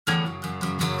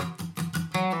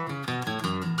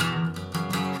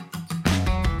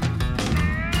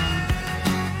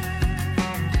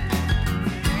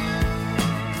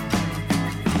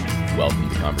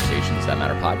Conversations That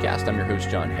Matter podcast. I'm your host,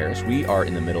 John Harris. We are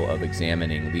in the middle of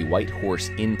examining the White Horse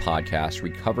Inn podcast,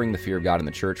 Recovering the Fear of God in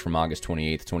the Church from August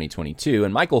 28th, 2022.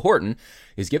 And Michael Horton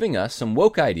is giving us some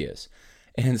woke ideas.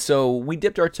 And so we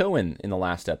dipped our toe in the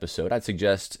last episode. I'd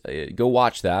suggest go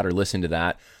watch that or listen to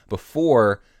that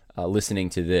before listening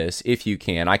to this, if you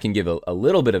can. I can give a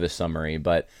little bit of a summary,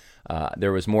 but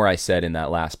there was more I said in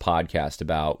that last podcast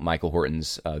about Michael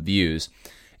Horton's views.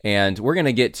 And we're going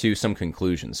to get to some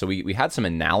conclusions. So we had some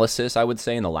analysis, I would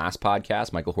say, in the last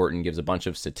podcast. Michael Horton gives a bunch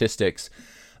of statistics.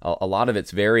 A lot of it's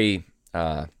very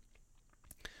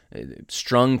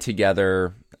strung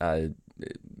together,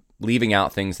 leaving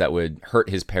out things that would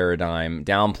hurt his paradigm,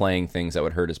 downplaying things that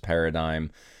would hurt his paradigm.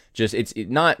 It's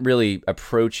not really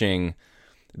approaching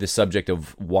the subject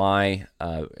of why,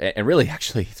 and really,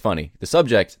 actually, it's funny. The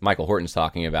subject Michael Horton's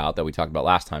talking about that we talked about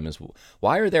last time is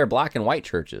why are there black and white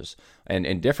churches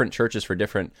and different churches for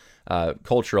different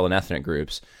cultural and ethnic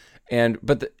groups?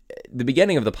 But the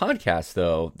beginning of the podcast,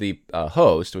 though, the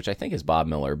host, which I think is Bob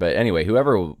Miller, but anyway,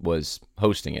 whoever was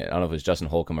hosting it, I don't know if it was Justin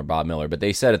Holcomb or Bob Miller, but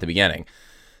they said at the beginning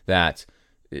that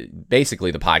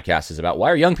basically the podcast is about why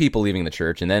are young people leaving the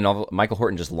church, and then Michael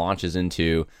Horton just launches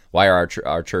into why are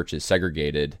our churches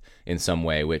segregated in some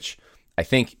way, which I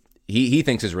think he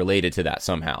thinks is related to that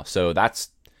somehow. So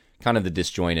that's kind of the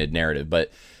disjointed narrative.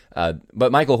 But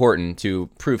Michael Horton, to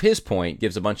prove his point,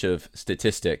 gives a bunch of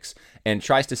statistics and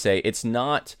tries to say it's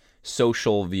not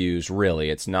social views really,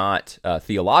 it's not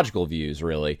theological views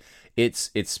really,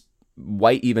 it's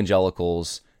white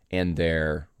evangelicals and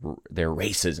their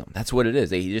racism. That's what it is.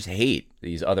 They just hate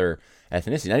these other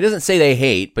ethnicities. Now, he doesn't say they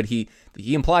hate, but he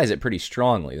implies it pretty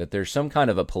strongly, that there's some kind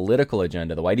of a political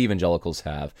agenda the white evangelicals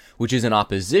have, which is in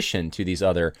opposition to these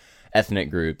other ethnic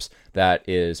groups, that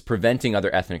is preventing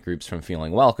other ethnic groups from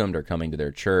feeling welcomed or coming to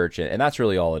their church. And that's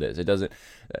really all it is. It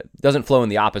doesn't flow in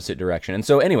the opposite direction. And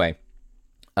so anyway,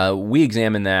 we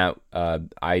examined that.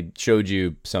 I showed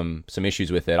you some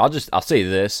issues with it. I'll say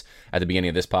this at the beginning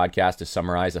of this podcast to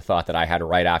summarize a thought that I had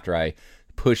right after I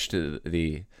pushed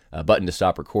the button to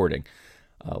stop recording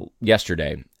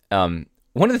yesterday. One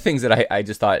of the things that I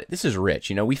just thought, this is rich.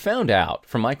 We found out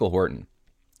from Michael Horton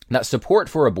that support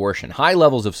for abortion, high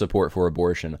levels of support for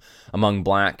abortion among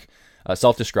black,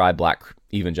 self-described black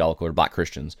evangelical or black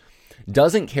Christians,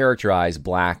 doesn't characterize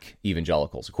black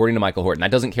evangelicals. According to Michael Horton, that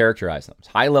doesn't characterize them.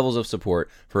 High levels of support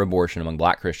for abortion among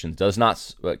black Christians does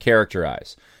not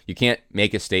characterize. You can't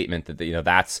make a statement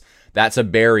that that's a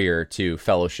barrier to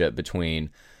fellowship between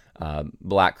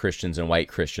black Christians and white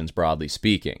Christians, broadly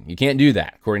speaking. You can't do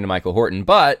that, according to Michael Horton.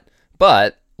 But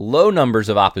low numbers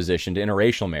of opposition to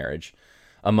interracial marriage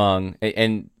among,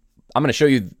 and I'm going to show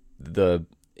you the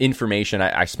information.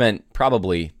 I spent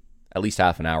probably at least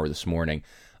half an hour this morning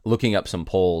looking up some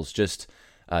polls just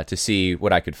to see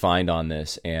what I could find on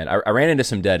this. And I ran into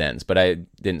some dead ends, but I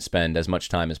didn't spend as much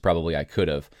time as probably I could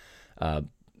have.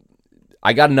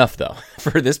 I got enough, though,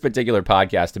 for this particular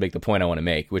podcast to make the point I want to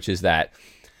make, which is that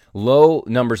low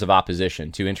numbers of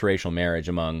opposition to interracial marriage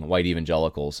among white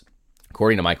evangelicals,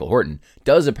 according to Michael Horton,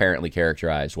 does apparently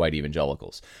characterize white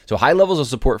evangelicals. So high levels of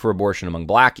support for abortion among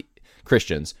black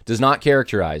Christians does not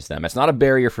characterize them. It's not a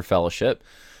barrier for fellowship,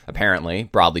 apparently,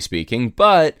 broadly speaking,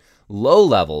 but low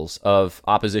levels of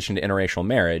opposition to interracial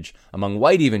marriage among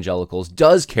white evangelicals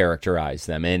does characterize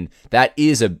them, and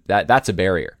that's a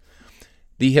barrier.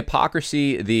 The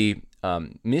hypocrisy, the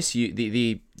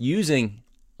using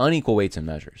unequal weights and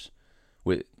measures,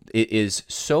 it is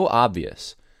so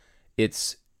obvious.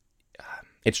 It's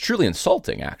truly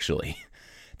insulting, actually,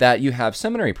 that you have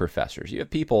seminary professors, you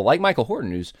have people like Michael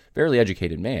Horton, who's a fairly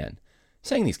educated man,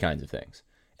 saying these kinds of things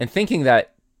and thinking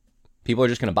that people are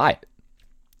just going to buy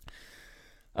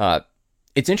it.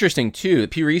 It's interesting, too.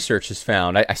 Pew Research has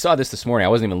found, I saw this morning, I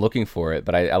wasn't even looking for it,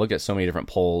 but I looked at so many different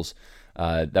polls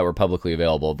that were publicly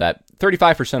available, that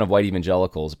 35% of white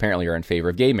evangelicals apparently are in favor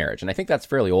of gay marriage. And I think that's a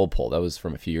fairly old poll. That was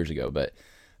from a few years ago, but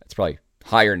it's probably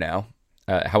higher now,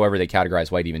 however they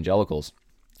categorize white evangelicals.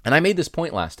 And I made this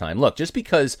point last time. Look, just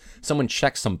because someone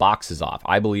checks some boxes off,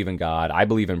 I believe in God, I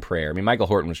believe in prayer. I mean, Michael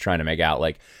Horton was trying to make out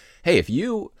like, hey, if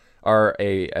you are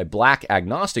a black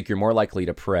agnostic, you're more likely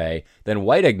to pray than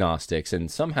white agnostics.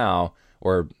 And somehow,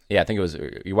 I think it was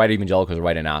white evangelicals or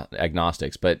white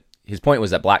agnostics. But his point was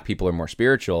that black people are more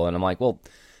spiritual. And I'm like, well,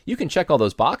 you can check all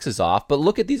those boxes off, but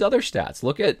look at these other stats.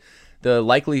 Look at the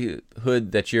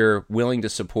likelihood that you're willing to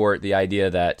support the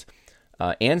idea that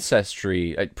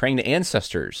ancestry, praying to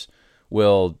ancestors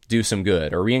will do some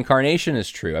good, or reincarnation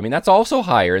is true. I mean, that's also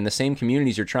higher in the same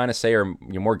communities you're trying to say are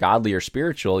more godly or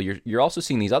spiritual. You're also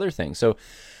seeing these other things. So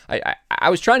I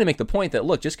was trying to make the point that,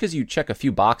 look, just because you check a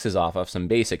few boxes off of some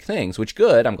basic things, which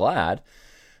good, I'm glad,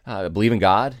 believe in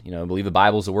God, believe the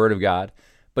Bible is the Word of God.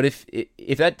 But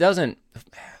if that doesn't,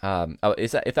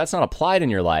 if that's not applied in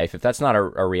your life, if that's not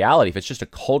a reality, if it's just a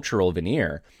cultural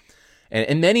veneer,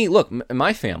 and many, look,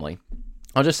 my family,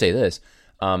 I'll just say this,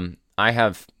 I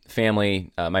have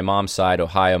family, my mom's side,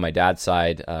 Ohio, my dad's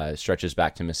side stretches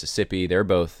back to Mississippi. They're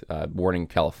both born in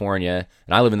California,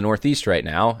 and I live in the Northeast right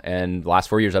now, and the last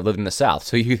 4 years I've lived in the South.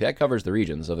 So that covers the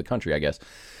regions of the country, I guess,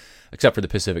 except for the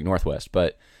Pacific Northwest.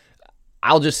 But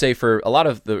I'll just say for a lot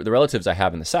of the relatives I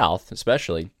have in the South,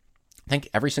 especially, I think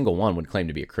every single one would claim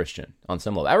to be a Christian on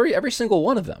some level. Every single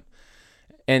one of them.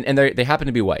 And they happen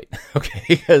to be white, okay?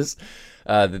 Because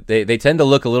they tend to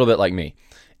look a little bit like me.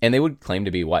 And they would claim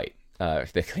to be white.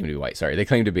 They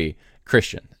claim to be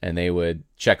Christian. And they would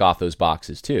check off those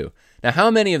boxes too. Now, how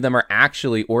many of them are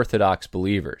actually Orthodox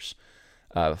believers,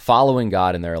 following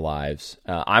God in their lives?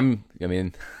 I'm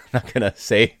not going to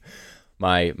say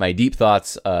my deep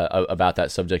thoughts about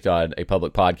that subject on a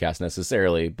public podcast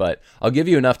necessarily, but I'll give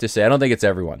you enough to say I don't think it's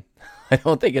everyone. I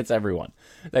don't think it's everyone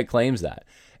that claims that.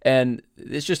 And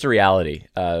it's just a reality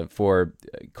for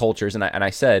cultures. And I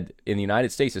said in the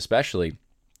United States especially,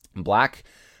 Black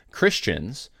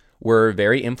Christians were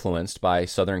very influenced by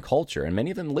Southern culture, and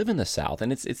many of them live in the South,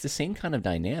 and it's the same kind of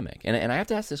dynamic. And I have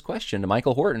to ask this question to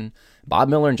Michael Horton, Bob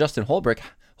Miller, and Justin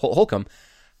Holcomb.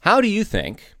 How do you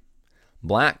think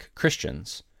Black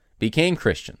Christians became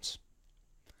Christians,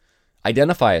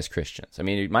 identify as Christians? I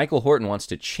mean, Michael Horton wants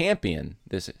to champion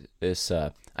this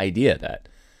idea that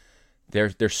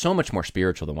they're so much more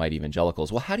spiritual than white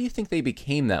evangelicals. Well, how do you think they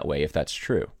became that way if that's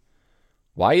true?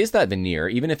 Why is that veneer,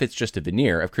 even if it's just a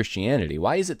veneer of Christianity,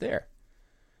 why is it there?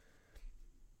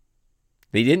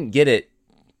 They didn't get it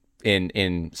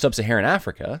in sub-Saharan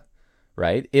Africa,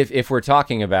 right? If we're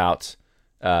talking about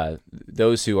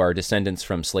those who are descendants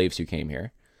from slaves who came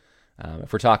here,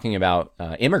 if we're talking about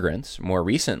immigrants more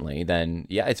recently, then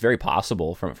yeah, it's very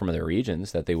possible from other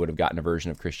regions that they would have gotten a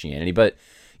version of Christianity. But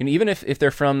even if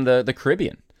they're from the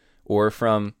Caribbean or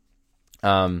from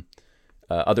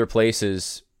other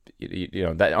places,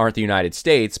 that aren't the United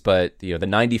States, but the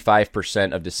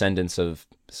 95% of descendants of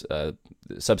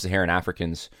sub-Saharan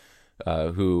Africans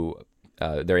who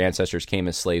their ancestors came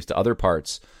as slaves to other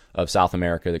parts of South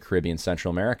America, the Caribbean,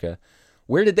 Central America,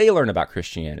 where did they learn about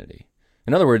Christianity?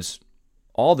 In other words,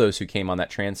 all those who came on that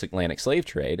transatlantic slave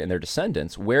trade and their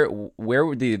descendants, where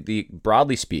would the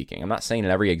broadly speaking, I'm not saying in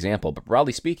every example, but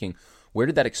broadly speaking, where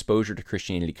did that exposure to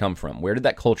Christianity come from? Where did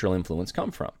that cultural influence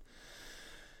come from?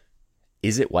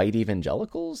 Is it white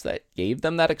evangelicals that gave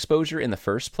them that exposure in the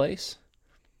first place?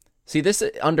 See, this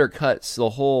undercuts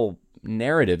the whole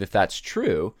narrative, if that's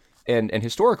true, and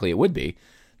historically it would be,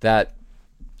 that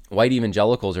white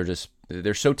evangelicals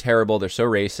they're so terrible, they're so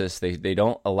racist, they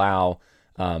don't allow,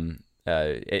 and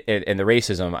the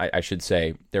racism, I should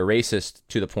say, they're racist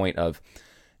to the point of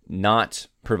not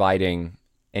providing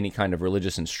any kind of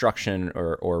religious instruction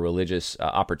or religious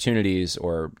opportunities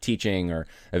or teaching or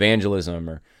evangelism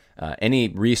or any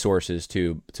resources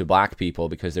to Black people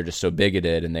because they're just so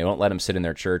bigoted, and they won't let them sit in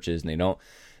their churches, and they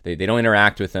don't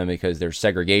interact with them because there's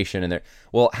segregation. And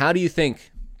well, how do you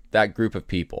think that group of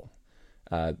people,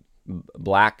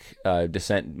 Black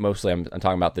descent, mostly I'm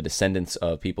talking about the descendants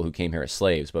of people who came here as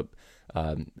slaves, but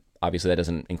obviously that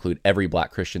doesn't include every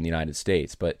Black Christian in the United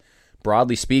States, but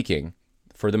broadly speaking,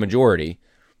 for the majority,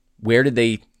 where did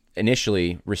they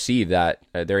initially receive that,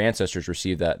 their ancestors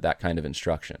received that kind of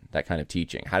instruction, that kind of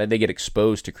teaching? How did they get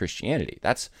exposed to Christianity?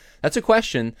 That's a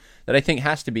question that I think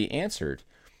has to be answered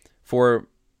for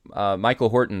Michael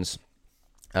Horton's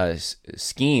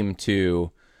scheme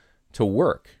to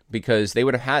work, because they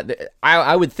would have had,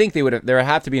 I would think there would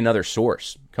have to be another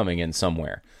source coming in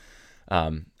somewhere.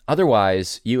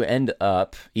 Otherwise, you end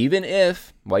up, even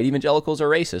if white evangelicals are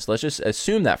racist, let's just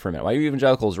assume that for a minute. White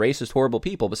evangelicals, racist, horrible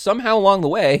people, but somehow along the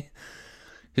way,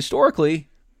 historically,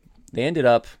 they ended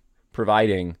up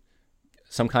providing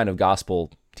some kind of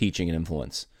gospel teaching and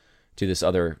influence to this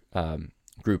other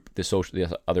group, this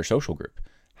other social group.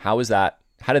 How did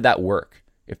that work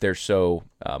if they're so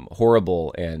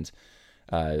horrible and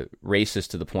racist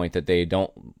to the point that they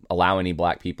don't allow any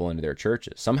Black people into their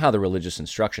churches? Somehow the religious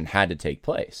instruction had to take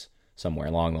place somewhere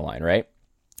along the line, right?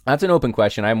 That's an open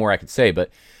question. I have more I could say, but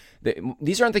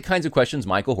these aren't the kinds of questions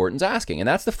Michael Horton's asking, and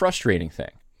that's the frustrating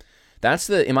thing. That's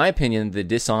in my opinion, the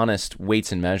dishonest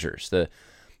weights and measures.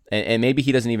 And maybe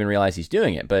he doesn't even realize he's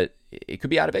doing it, but it could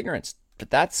be out of ignorance. But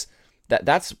that's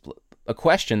a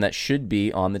question that should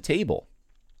be on the table.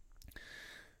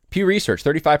 Pew Research,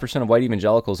 35% of white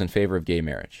evangelicals in favor of gay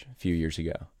marriage a few years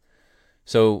ago.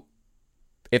 So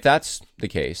if that's the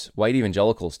case, white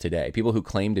evangelicals today, people who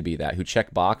claim to be that, who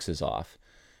check boxes off,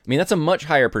 I mean, that's a much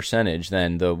higher percentage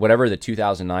than the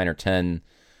 2009 or 10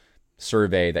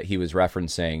 survey that he was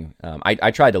referencing.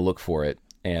 I tried to look for it,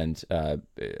 and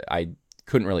I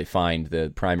couldn't really find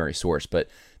the primary source, but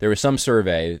there was some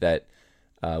survey that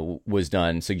was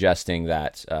done suggesting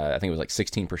that I think it was like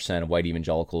 16% of white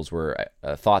evangelicals were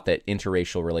thought that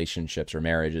interracial relationships or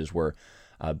marriages were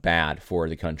bad for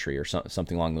the country, or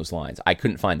something along those lines. I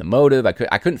couldn't find the motive. I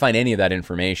couldn't find any of that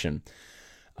information.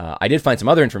 I did find some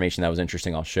other information that was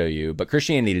interesting. I'll show you. But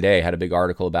Christianity Today had a big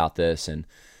article about this,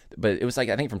 but it was like,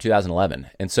 I think, from 2011,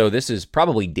 and so this is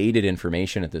probably dated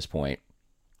information at this point,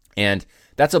 and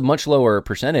that's a much lower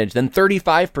percentage than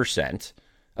 35%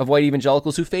 of white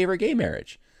evangelicals who favor gay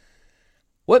marriage.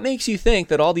 What makes you think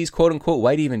that all these quote-unquote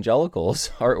white evangelicals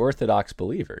are Orthodox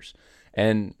believers?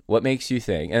 And what makes you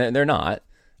think, and they're not,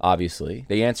 obviously.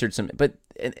 They answered some, but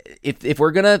if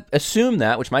we're going to assume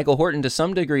that, which Michael Horton to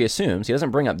some degree assumes, he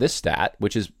doesn't bring up this stat,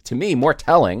 which is, to me, more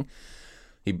telling.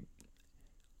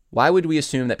 Why would we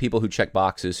assume that people who check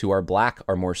boxes who are black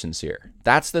are more sincere?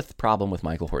 That's the problem with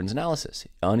Michael Horton's analysis.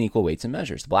 Unequal weights and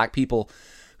measures. The black people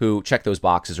who check those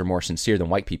boxes are more sincere than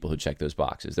white people who check those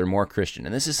boxes. They're more Christian.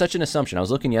 And this is such an assumption. I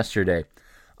was looking yesterday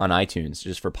on iTunes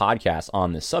just for podcasts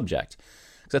on this subject,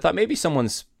 because I thought maybe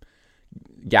someone's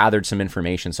gathered some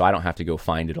information so I don't have to go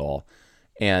find it all.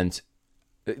 And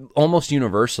almost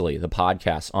universally, the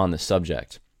podcasts on this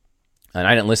subject, and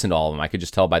I didn't listen to all of them, I could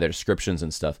just tell by their descriptions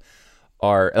and stuff,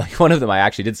 are like, one of them I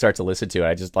actually did start to listen to, and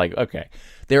I just like, okay,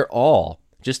 they're all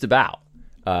just about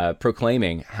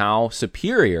proclaiming how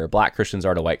superior black Christians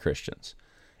are to white Christians.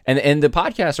 And the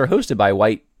podcasts are hosted by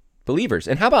white believers.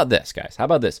 And how about this, guys? How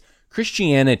about this?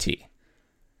 Christianity.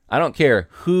 I don't care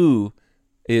who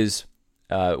is,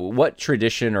 what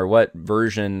tradition or what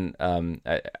version, I'm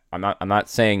not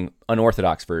saying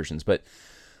unorthodox versions, but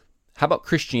how about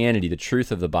Christianity, the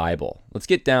truth of the Bible? Let's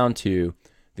get down to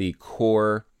the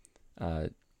core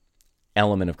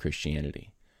element of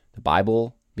Christianity. The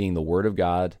Bible being the Word of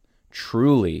God,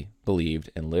 truly believed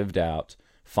and lived out,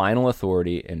 final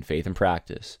authority in faith and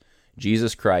practice.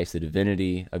 Jesus Christ, the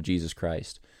divinity of Jesus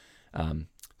Christ,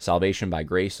 salvation by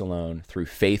grace alone, through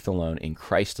faith alone, in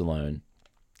Christ alone,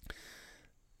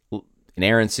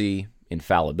 inerrancy,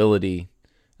 infallibility,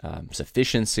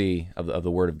 sufficiency of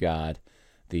the Word of God,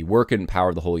 the work and power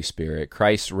of the Holy Spirit,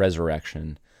 Christ's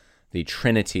resurrection, the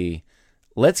Trinity.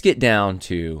 Let's get down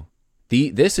to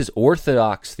this is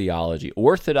Orthodox theology,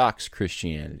 Orthodox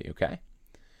Christianity, okay?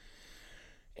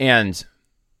 And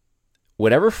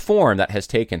whatever form that has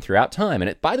taken throughout time, and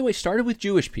it, by the way, started with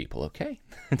Jewish people, okay?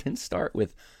 It didn't start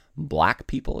with black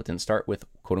people. It didn't start with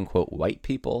quote-unquote white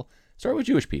people. It started with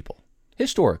Jewish people,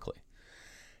 historically.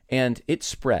 And it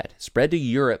spread to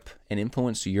Europe and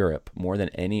influenced Europe more than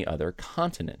any other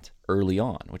continent early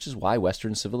on, which is why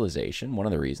Western civilization, one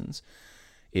of the reasons,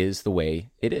 is the way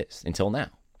it is until now.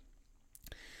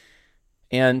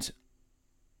 And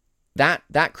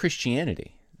that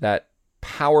Christianity, that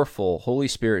powerful, Holy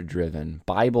Spirit-driven,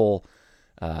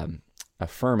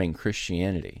 Bible-affirming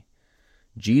Christianity,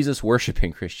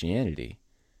 Jesus-worshiping Christianity,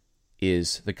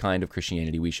 is the kind of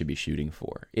Christianity we should be shooting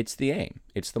for. It's the aim.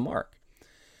 It's the mark.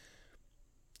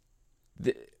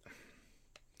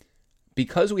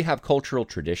 Because we have cultural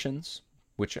traditions,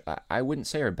 which I wouldn't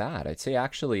say are bad. I'd say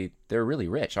actually they're really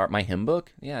rich. My hymn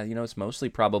book, yeah, it's mostly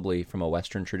probably from a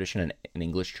Western tradition, an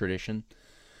English tradition.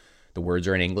 The words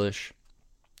are in English.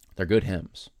 They're good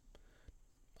hymns.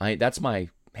 That's my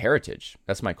heritage.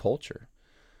 That's my culture.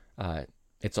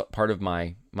 It's a part of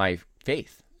my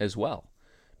faith as well,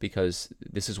 because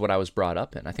this is what I was brought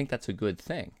up in. I think that's a good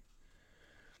thing.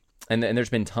 And there's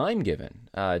been time given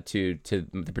to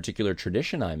the particular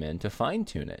tradition I'm in to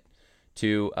fine-tune it,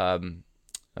 to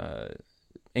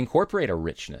incorporate a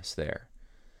richness there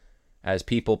as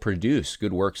people produce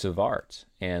good works of art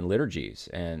and liturgies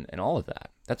and all of that.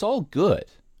 That's all good,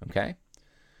 okay?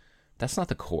 That's not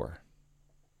the core.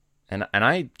 And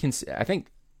I think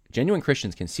genuine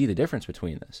Christians can see the difference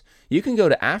between this. You can go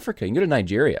to Africa, you can go to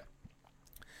Nigeria,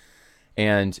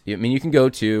 and I mean, you can go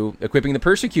to Equipping the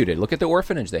Persecuted. Look at the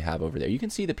orphanage they have over there. You can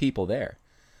see the people there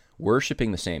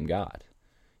worshiping the same God,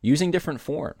 using different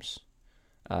forms,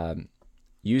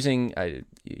 using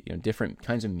different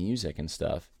kinds of music and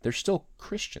stuff. They're still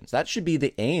Christians. That should be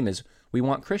the aim, is we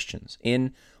want Christians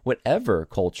in whatever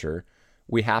culture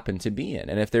we happen to be in.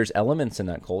 And if there's elements in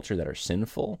that culture that are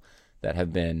sinful, that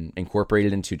have been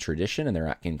incorporated into tradition and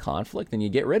they're in conflict, then you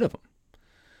get rid of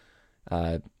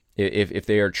them. If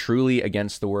they are truly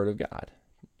against the Word of God,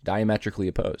 diametrically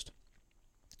opposed.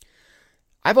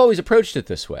 I've always approached it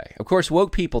this way. Of course,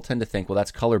 woke people tend to think, well,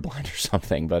 that's colorblind or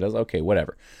something, but okay,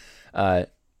 whatever.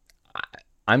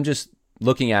 I'm just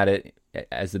looking at it to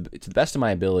the best of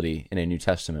my ability in a New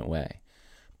Testament way.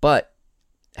 But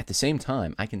at the same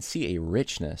time, I can see a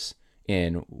richness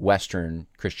in Western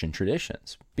Christian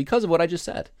traditions because of what I just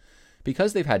said,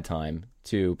 because they've had time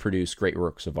to produce great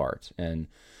works of art and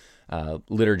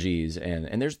liturgies,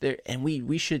 and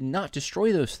we should not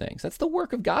destroy those things. That's the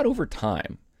work of God over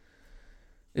time.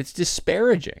 It's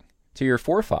disparaging to your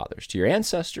forefathers, to your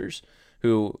ancestors,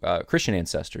 who Christian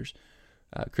ancestors,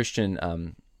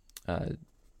 the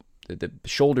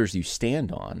shoulders you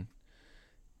stand on,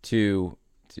 to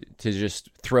just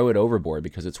throw it overboard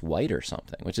because it's white or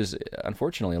something, which is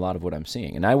unfortunately a lot of what I'm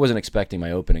seeing. And I wasn't expecting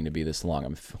my opening to be this long.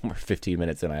 I'm over 15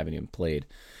 minutes and I haven't even played.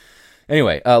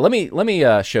 Anyway, let me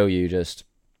show you just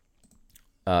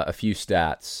a few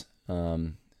stats.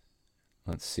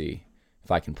 Let's see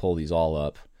if I can pull these all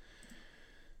up.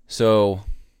 So,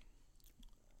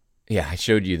 yeah, I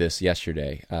showed you this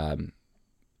yesterday.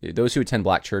 Those who attend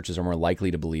black churches are more likely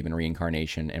to believe in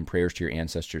reincarnation, and prayers to your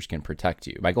ancestors can protect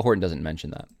you. Michael Horton doesn't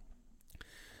mention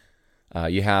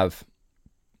that. You have,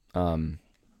 let's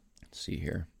see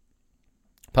here,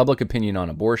 public opinion on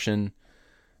abortion.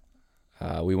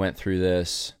 We went through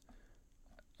this.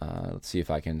 Let's see if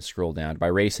I can scroll down by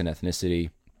race and ethnicity.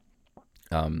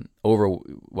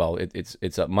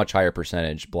 It's a much higher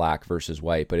percentage black versus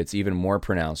white, but it's even more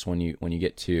pronounced when you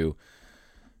get to,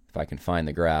 if I can find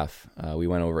the graph, we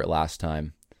went over it last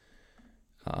time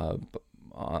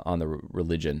on the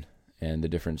religion and the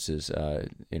differences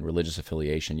in religious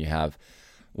affiliation. You have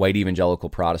white evangelical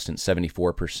Protestants,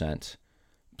 74%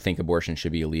 think abortion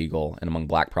should be illegal, and among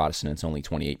black Protestants, only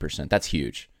 28%. That's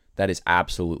huge. That is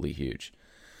absolutely huge.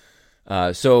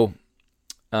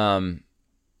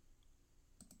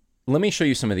 Let me show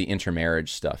you some of the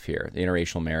intermarriage stuff here, the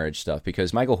interracial marriage stuff,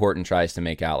 because Michael Horton tries to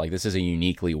make out like this is a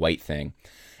uniquely white thing.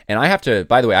 And I have to,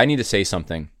 by the way, I need to say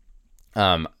something.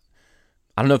 I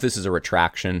don't know if this is a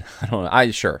retraction. I don't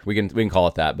know. Sure, we can call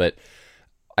it that. But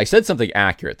I said something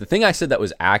accurate. The thing I said that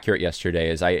was accurate yesterday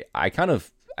is I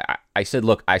said,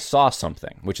 look, I saw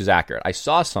something, which is accurate. I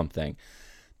saw something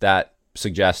that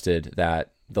suggested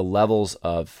that the levels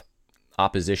of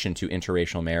opposition to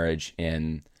interracial marriage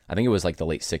in, I think it was like the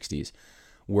late 60s,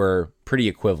 were pretty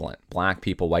equivalent. Black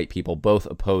people, white people, both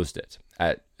opposed it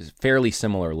at fairly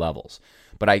similar levels.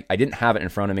 But I didn't have it in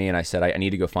front of me, and I said, I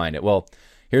need to go find it. Well,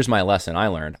 here's my lesson I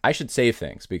learned. I should save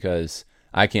things because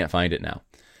I can't find it now.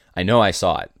 I know I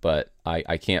saw it, but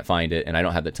I can't find it, and I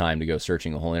don't have the time to go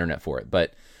searching the whole internet for it.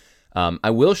 But I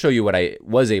will show you what I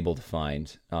was able to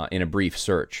find in a brief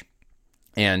search.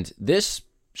 And this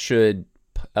should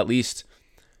at least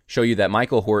show you that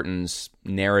Michael Horton's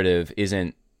narrative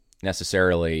isn't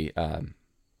necessarily,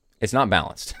 it's not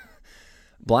balanced.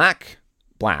 Black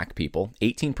people,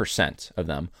 18% of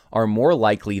them, are more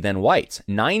likely than whites,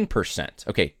 9%.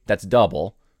 Okay, that's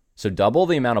double. So double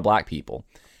the amount of black people.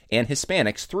 And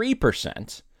Hispanics,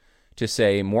 3%, to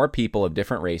say more people of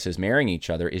different races marrying each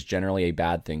other is generally a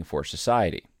bad thing for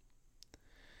society.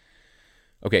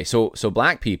 Okay, so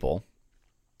black people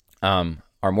are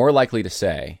more likely to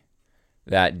say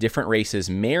that different races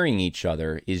marrying each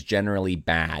other is generally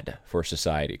bad for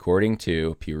society, according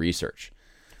to Pew Research.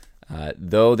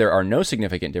 Though there are no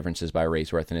significant differences by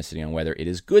race or ethnicity on whether it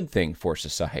is a good thing for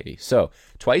society. So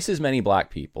twice as many black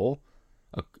people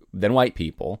than white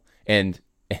people, and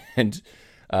I mean,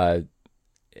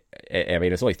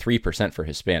 it's only 3% for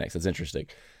Hispanics. That's interesting.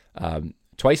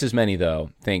 Twice as many,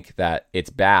 though, think that it's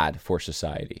bad for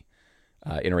society,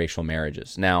 interracial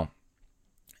marriages. Now,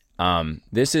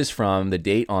 this is from, the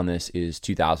date on this is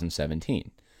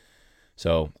 2017.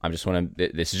 So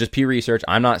this is just Pew Research.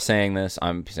 I'm not saying this.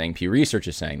 I'm saying Pew Research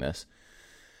is saying this.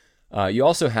 You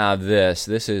also have this.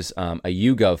 This is a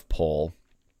YouGov poll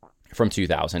from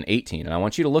 2018, and I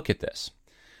want you to look at this.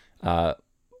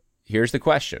 Here's the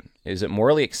question. Is it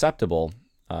morally acceptable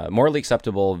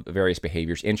various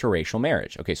behaviors, interracial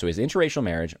marriage? Okay, so is interracial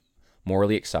marriage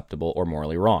morally acceptable or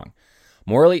morally wrong?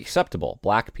 Morally acceptable,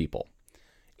 black people,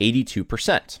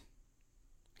 82%.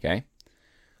 Okay?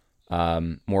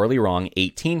 Morally wrong,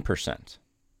 18%.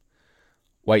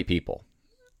 White people,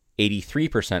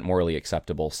 83% morally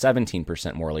acceptable,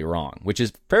 17% morally wrong, which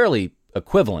is fairly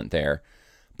equivalent there,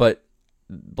 but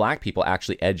black people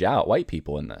actually edge out white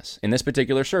people in this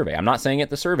particular survey. I'm not saying it,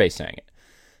 the survey's saying it.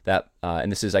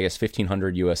 And this is, I guess,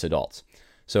 1,500 U.S. adults.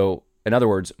 So, in other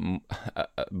words,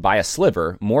 by a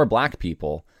sliver, more black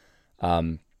people,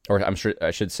 or I'm sure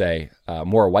I should say,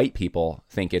 more white people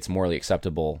think it's morally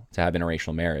acceptable to have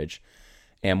interracial marriage,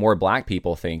 and more black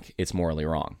people think it's morally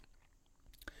wrong.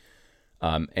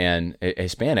 And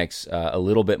Hispanics a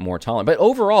little bit more tolerant. But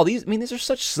overall, these are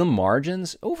such slim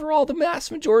margins. Overall, the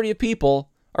vast majority of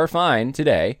people are fine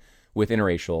today with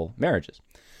interracial marriages.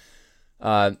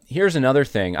 Here's another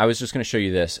thing. I was just going to show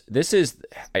you this. This is,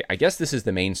 I guess, this is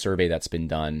the main survey that's been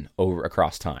done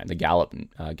across time. The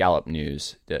Gallup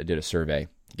News did a survey,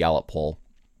 Gallup poll,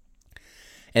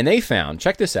 and they found.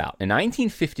 Check this out. In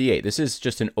 1958, this is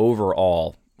just an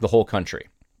overall the whole country.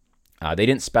 They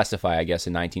didn't specify, I guess,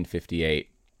 in 1958.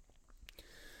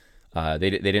 They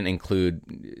didn't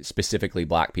include specifically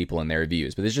black people in their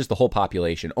views, but this is just the whole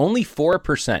population. Only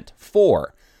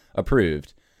 4%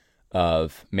 approved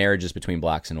of marriages between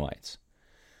blacks and whites.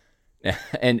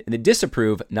 And the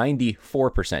disapprove,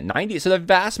 94%. So the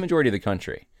vast majority of the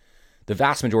country, the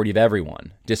vast majority of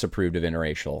everyone disapproved of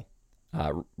interracial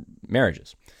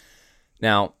marriages.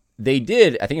 Now, they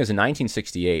did, I think it was in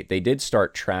 1968, they did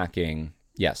start tracking,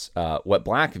 what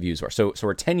black views were. So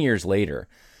we're 10 years later,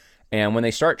 and when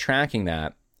they start tracking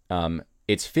that,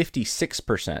 it's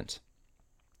 56%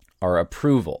 are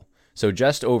approval. So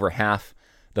just over half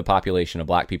the population of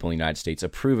black people in the United States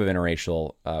approve of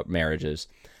interracial marriages,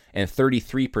 and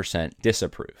 33%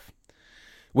 disapprove,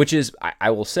 which is, I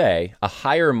will say, a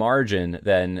higher margin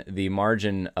than the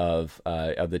margin of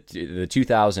the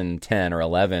 2010 or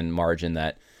 11 margin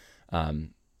that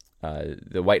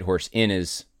the White Horse Inn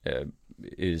is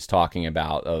talking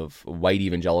about of white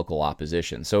evangelical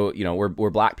opposition. So, we're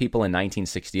black people in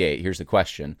 1968. Here's the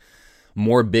question.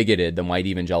 More bigoted than white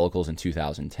evangelicals in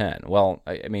 2010? Well,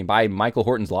 I mean, by Michael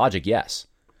Horton's logic, yes.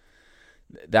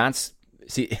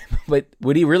 But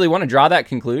would he really want to draw that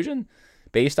conclusion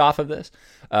based off of this?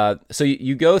 So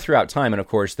you go throughout time, and of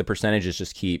course, the percentages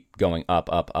just keep going up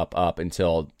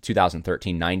until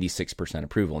 2013, 96%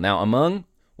 approval. Now, among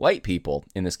white people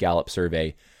in this Gallup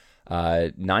survey,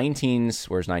 where's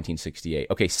 1968?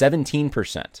 Okay,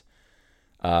 17%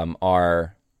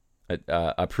 are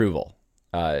approval.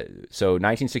 So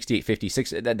 1968,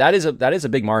 56, that is a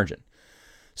big margin.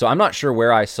 So I'm not sure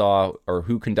where I saw or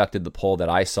who conducted the poll that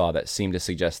I saw that seemed to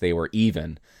suggest they were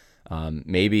even.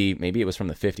 Maybe it was from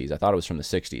the 50s. I thought it was from the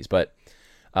 60s, but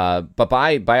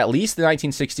by at least the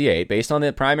 1968, based on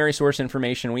the primary source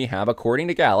information we have, according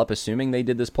to Gallup, assuming they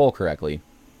did this poll correctly,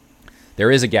 there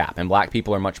is a gap, and black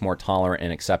people are much more tolerant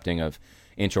and accepting of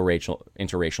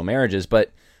interracial marriages.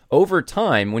 But over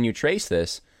time, when you trace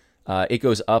this, it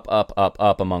goes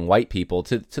up among white people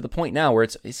to the point now where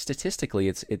it's statistically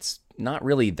it's not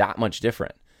really that much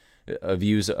different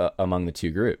views among the two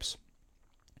groups.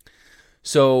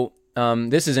 So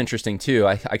this is interesting too.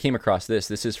 I came across this.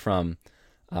 This is from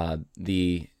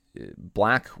the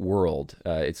Black World.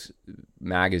 It's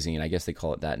magazine. I guess they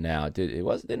call it that now. It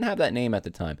didn't have that name at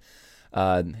the time.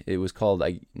 It was called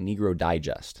Negro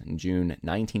Digest in June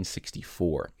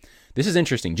 1964. This is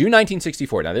interesting. June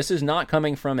 1964. Now, this is not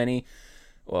coming from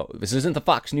this isn't the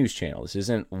Fox News channel. This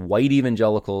isn't white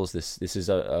evangelicals. This is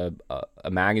a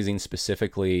magazine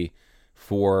specifically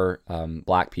for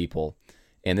black people.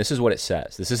 And this is what it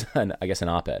says. This is, an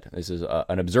op-ed. This is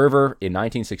an Observer in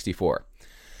 1964.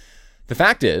 The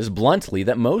fact is, bluntly,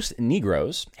 that most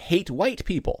Negroes hate white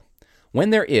people.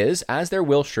 When there is, as there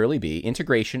will surely be,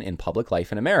 integration in public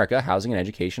life in America, housing and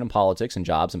education and politics and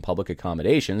jobs and public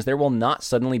accommodations, there will not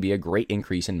suddenly be a great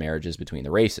increase in marriages between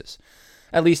the races.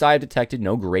 At least I have detected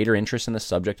no greater interest in the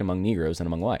subject among Negroes than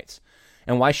among whites.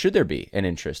 And why should there be an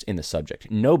interest in the subject?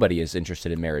 Nobody is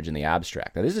interested in marriage in the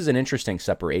abstract. Now, this is an interesting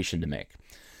separation to make.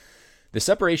 The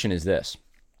separation is this.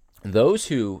 Those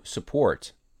who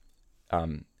support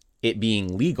it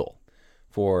being legal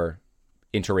for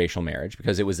interracial marriage,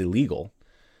 because it was illegal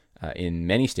in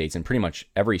many states and pretty much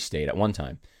every state at one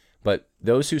time, but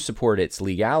those who support its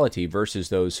legality versus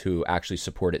those who actually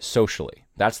support it socially.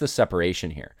 That's the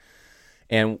separation here.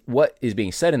 And what is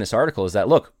being said in this article is that,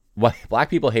 look, black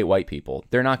people hate white people.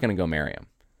 They're not going to go marry them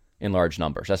in large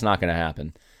numbers. That's not going to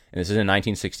happen. And this is in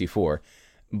 1964.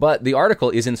 But the article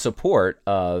is in support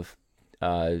of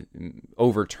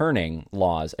overturning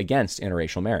laws against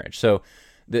interracial marriage. So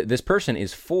this person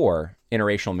is for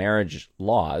interracial marriage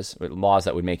laws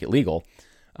that would make it legal,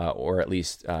 or at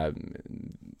least the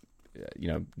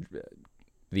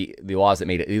laws that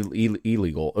made it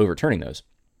illegal, overturning those.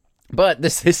 But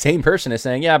this same person is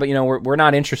saying, yeah, but we're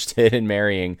not interested in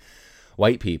marrying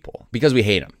white people because we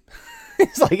hate them.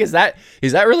 It's like, is that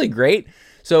really great?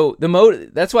 So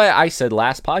that's why I said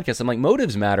last podcast, I'm like,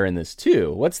 motives matter in this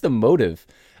too. What's the motive?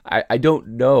 I don't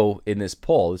know in this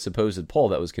poll, the supposed poll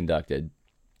that was conducted,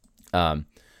 that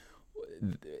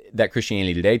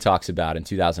Christianity Today talks about in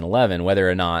 2011, whether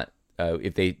or not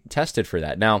if they tested for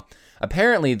that. Now,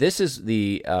 apparently, this is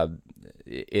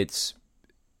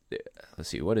let's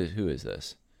see, who is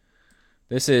this?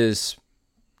 This is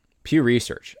Pew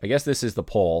Research. I guess this is the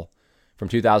poll from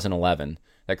 2011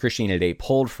 that Christianity Today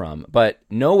pulled from. But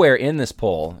nowhere in this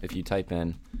poll, if you type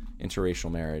in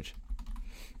interracial marriage,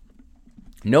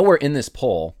 nowhere in this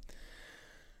poll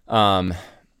can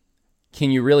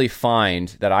you really find,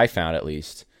 that I found at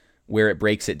least, where it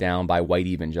breaks it down by white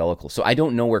evangelicals. So I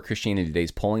don't know where Christianity Today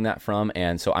is pulling that from,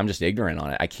 and so I'm just ignorant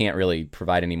on it. I can't really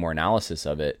provide any more analysis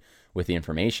of it with the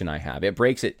information I have. It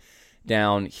breaks it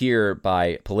down here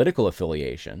by political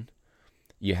affiliation.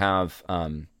 You have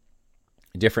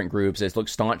different groups. It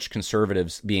looks staunch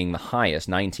conservatives being the highest,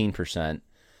 19%,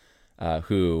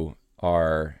 who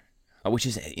are, which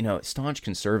is, staunch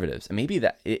conservatives. And maybe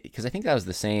that, because I think that was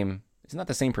the same, isn't that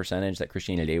the same percentage that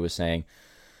Christianity Today was saying,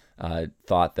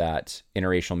 thought that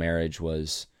interracial marriage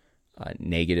was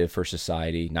negative for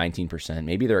society, 19%.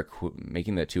 Maybe they're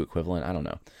making the two equivalent. I don't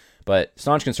know. But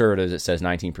staunch conservatives, it says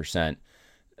 19%,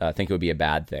 think it would be a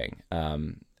bad thing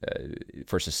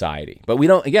for society. But we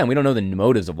don't know the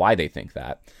motives of why they think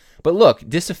that. But look,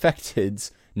 disaffecteds,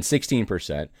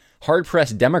 16%,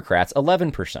 hard-pressed Democrats,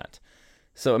 11%.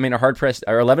 So,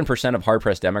 11% of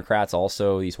hard-pressed Democrats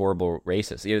also these horrible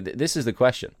racists. This is the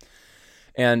question.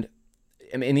 And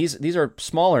these are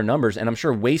smaller numbers, and I'm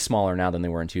sure way smaller now than they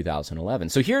were in 2011.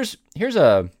 So this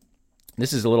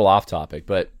is a little off topic,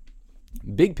 but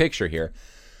big picture here.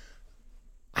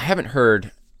 I haven't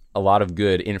heard a lot of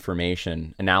good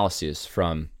information analysis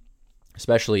from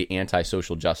especially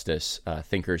anti-social justice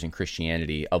thinkers in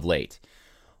Christianity of late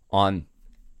on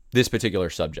this particular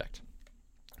subject.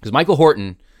 Because Michael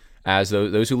Horton, as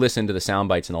those who listened to the sound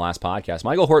bites in the last podcast,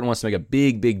 Michael Horton wants to make a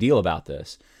big, big deal about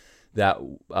this, that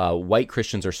white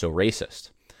Christians are so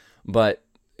racist. But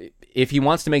if he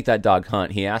wants to make that dog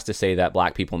hunt, he has to say that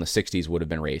black people in the 60s would have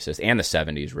been racist, and the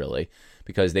 70s, really,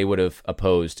 because they would have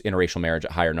opposed interracial marriage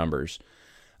at higher numbers.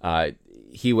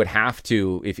 He would have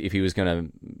to, if he was going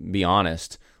to be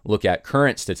honest, look at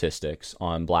current statistics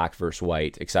on black versus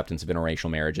white acceptance of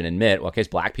interracial marriage and admit, well, okay,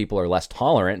 black people are less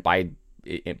tolerant by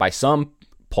some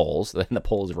polls, then the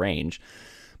polls range,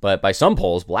 but by some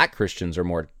polls, black Christians are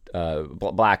more,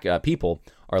 black people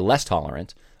are less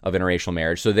tolerant of interracial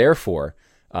marriage, so therefore,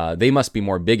 they must be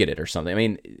more bigoted or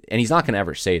something. And he's not going to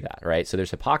ever say that, right? So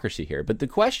there's hypocrisy here. But the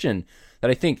question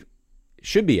that I think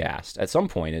should be asked at some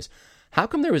point is, how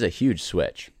come there was a huge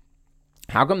switch?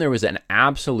 How come there was an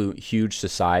absolute huge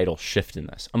societal shift in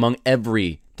this among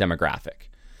every demographic?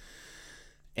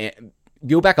 And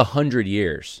go back 100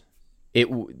 years, it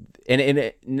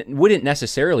wouldn't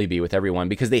necessarily be with everyone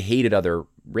because they hated other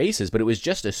races, but it was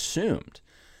just assumed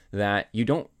that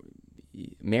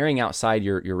marrying outside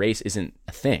your race isn't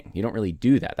a thing. You don't really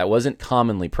do that. That wasn't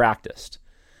commonly practiced.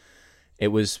 It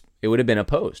would have been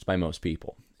opposed by most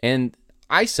people. And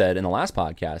I said in the last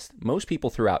podcast, most people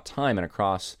throughout time and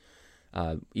across,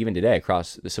 even today,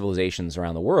 across the civilizations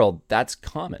around the world, that's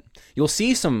common. You'll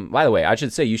see some, by the way, I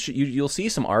should say, you'll see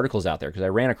some articles out there, because I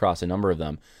ran across a number of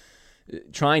them,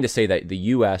 trying to say that the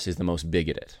U.S. is the most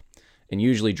bigoted, and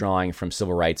usually drawing from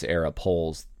civil rights era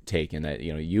polls taken that,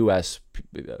 U.S.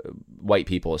 white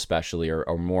people especially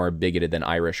are more bigoted than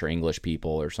Irish or English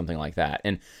people or something like that.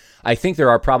 And I think there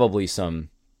are probably some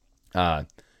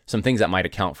things that might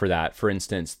account for that. For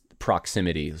instance,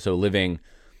 proximity. So living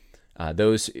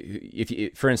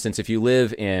if you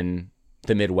live in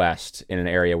the Midwest in an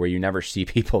area where you never see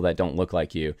people that don't look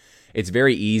like you, it's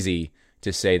very easy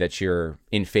to say that you're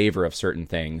in favor of certain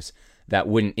things that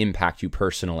wouldn't impact you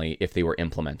personally if they were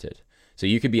implemented. So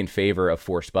you could be in favor of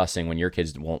forced busing when your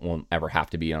kids won't ever have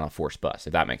to be on a forced bus,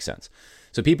 if that makes sense.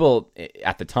 So people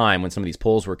at the time when some of these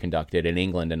polls were conducted in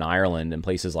England and Ireland and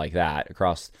places like that,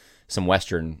 across some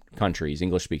Western countries,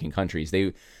 English-speaking countries,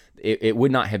 it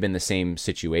would not have been the same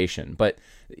situation. But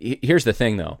here's the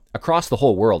thing, though. Across the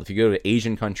whole world, if you go to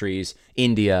Asian countries,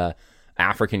 India,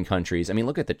 African countries,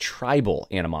 look at the tribal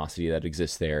animosity that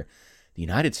exists there. The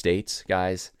United States,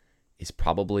 guys, is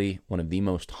probably one of the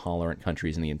most tolerant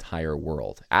countries in the entire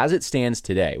world. As it stands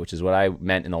today, which is what I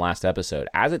meant in the last episode,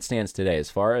 as it stands today, as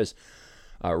far as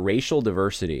racial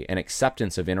diversity and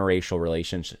acceptance of interracial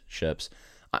relationships,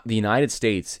 the United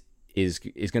States is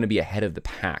going to be ahead of the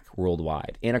pack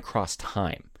worldwide and across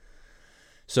time.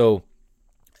 So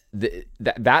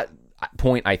that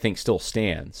point, I think, still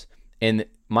stands. And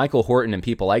Michael Horton and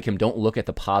people like him don't look at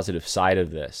the positive side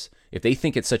of this. If they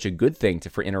think it's such a good thing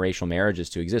for interracial marriages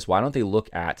to exist, why don't they look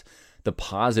at the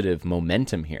positive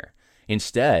momentum here?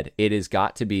 Instead, it has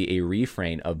got to be a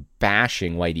refrain of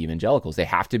bashing white evangelicals. They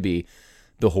have to be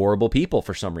the horrible people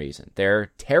for some reason.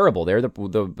 They're terrible. They're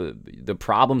the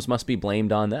problems must be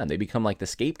blamed on them. They become like the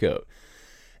scapegoat.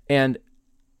 And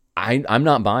I'm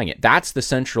not buying it. That's the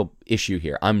central issue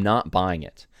here. I'm not buying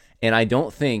it. And I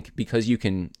don't think because you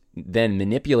can then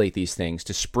manipulate these things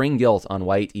to spring guilt on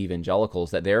white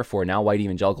evangelicals, that therefore now white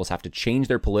evangelicals have to change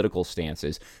their political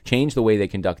stances, change the way they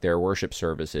conduct their worship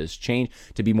services, change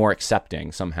to be more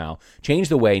accepting somehow, change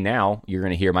the way now you're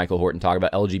going to hear Michael Horton talk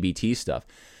about LGBT stuff.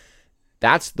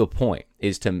 That's the point,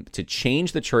 is to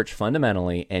change the church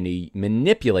fundamentally and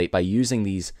manipulate by using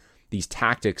these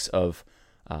tactics of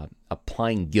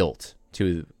applying guilt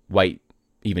to white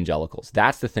evangelicals.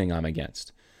 That's the thing I'm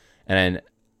against. And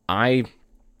I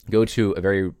go to a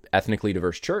very ethnically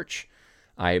diverse church.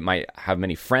 I might have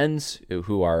many friends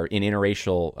who are in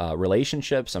interracial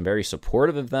relationships. I'm very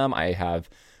supportive of them. I have,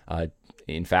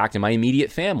 in fact, in my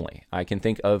immediate family, I can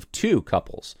think of two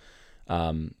couples,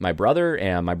 my brother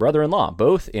and my brother-in-law,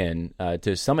 both in,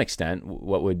 to some extent,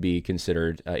 what would be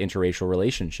considered interracial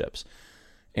relationships.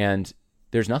 And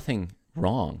there's nothing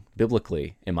wrong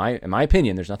biblically, in my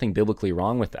opinion. There's nothing biblically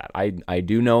wrong with that. I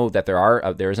do know that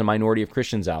there is a minority of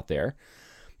Christians out there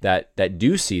that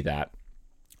do see that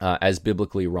as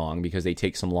biblically wrong, because they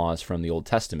take some laws from the Old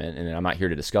Testament, and I'm not here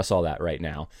to discuss all that right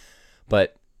now.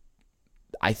 But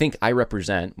I think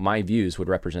my views would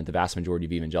represent the vast majority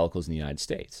of evangelicals in the United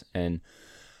States. And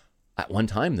at one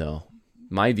time, though,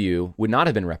 my view would not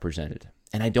have been represented.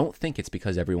 And I don't think it's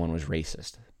because everyone was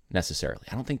racist, necessarily.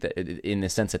 I don't think that in the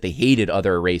sense that they hated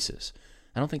other races.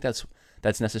 I don't think that's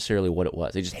necessarily what it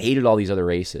was. They just hated all these other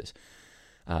races.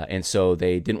 And so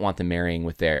they didn't want them marrying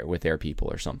with their people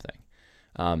or something.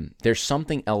 There's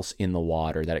something else in the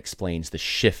water that explains the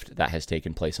shift that has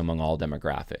taken place among all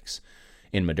demographics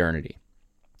in modernity.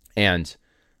 And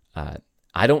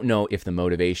I don't know if the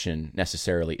motivation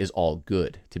necessarily is all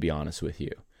good, to be honest with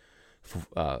you.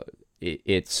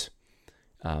 It's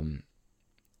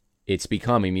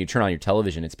become, I mean, you turn on your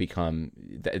television, it's become,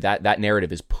 that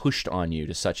narrative is pushed on you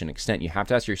to such an extent. You have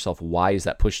to ask yourself, why is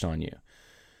that pushed on you?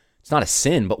 It's not a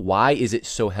sin, but why is it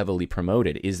so heavily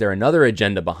promoted? Is there another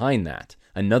agenda behind that?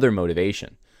 Another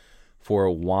motivation for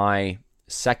why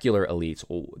secular elites,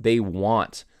 they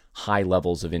want high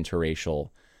levels of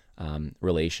interracial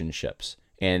relationships,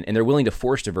 and they're willing to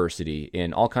force diversity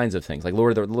in all kinds of things, like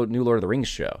new Lord of the Rings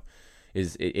show.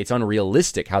 It's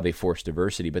unrealistic how they force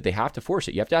diversity, but they have to force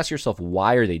it. You have to ask yourself,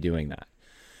 why are they doing that?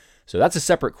 So that's a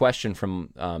separate question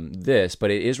from this, but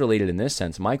it is related in this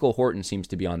sense. Michael Horton seems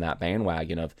to be on that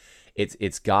bandwagon of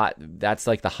that's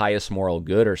like the highest moral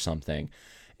good or something.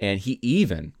 And he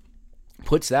even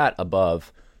puts that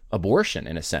above abortion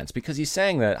in a sense, because he's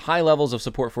saying that high levels of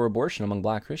support for abortion among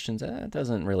Black Christians, that's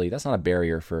not a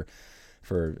barrier for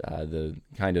the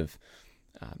kind of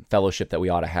fellowship that we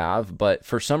ought to have. But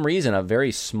for some reason, a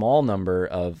very small number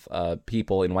of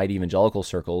people in white evangelical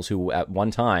circles who at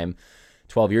one time,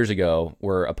 12 years ago,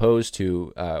 were opposed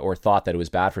to or thought that it was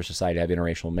bad for society to have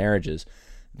interracial marriages,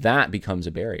 that becomes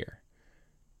a barrier.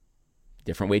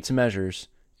 Different weights and measures,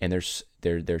 and there's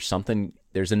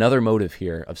another motive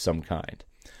here of some kind.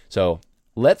 So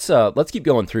let's keep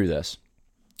going through this.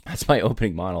 That's my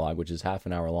opening monologue, which is half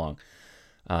an hour long.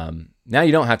 Now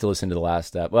you don't have to listen to the last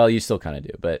step. Well, you still kind of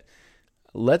do, but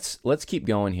let's keep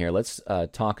going here. Let's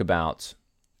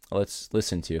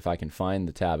listen to, if I can find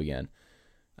the tab again,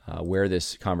 where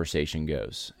this conversation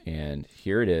goes. And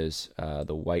here it is,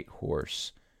 the White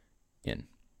Horse Inn.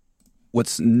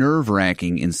 What's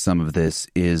nerve-wracking in some of this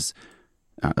is,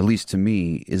 at least to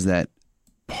me, is that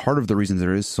part of the reason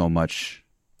there is so much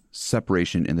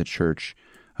separation in the church,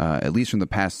 at least from the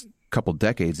past couple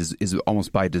decades, is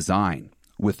almost by design,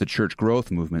 with the church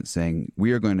growth movement saying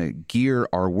we are going to gear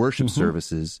our worship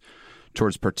services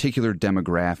towards particular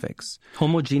demographics.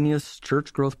 Homogeneous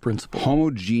church growth principle.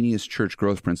 Homogeneous church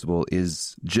growth principle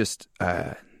is just,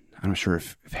 I'm not sure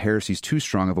if heresy is too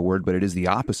strong of a word, but it is the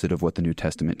opposite of what the New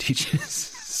Testament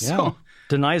teaches. Yeah.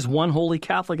 Denies one holy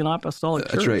Catholic and apostolic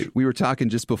church. That's right. We were talking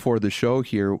just before the show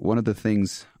here. One of the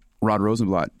things Rod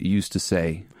Rosenblatt used to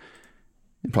say,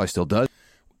 and probably still does.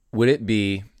 Would it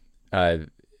be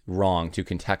wrong to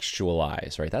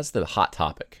contextualize, right? That's the hot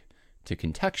topic, to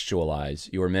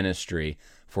contextualize your ministry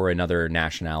for another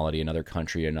nationality, another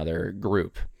country, another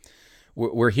group.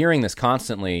 We're hearing this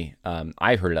constantly.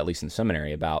 I've heard it, at least in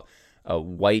seminary, about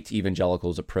white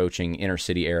evangelicals approaching inner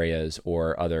city areas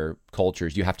or other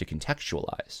cultures. You have to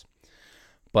contextualize.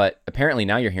 But apparently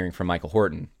now you're hearing from Michael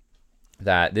Horton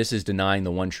that this is denying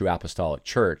the one true apostolic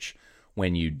church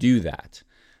when you do that.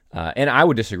 And I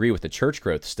would disagree with the church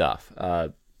growth stuff,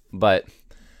 but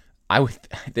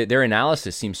their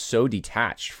analysis seems so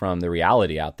detached from the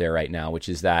reality out there right now, which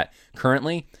is that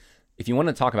currently, if you want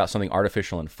to talk about something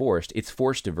artificial and forced, it's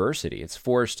forced diversity. It's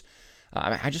forced.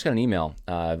 I just got an email.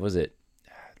 Was it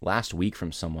last week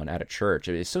from someone at a church?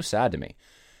 It's so sad to me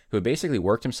who had basically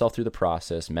worked himself through the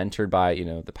process, mentored by,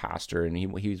 the pastor, and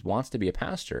he wants to be a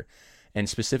pastor, and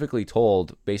specifically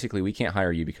told, basically, we can't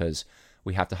hire you because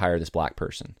we have to hire this black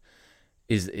person.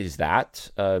 Is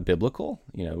that biblical?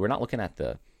 We're not looking at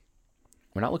the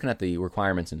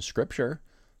requirements in Scripture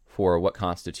for what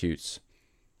constitutes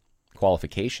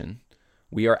qualification.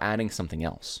 We are adding something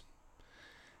else.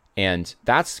 And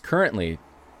that's currently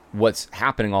what's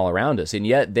happening all around us. And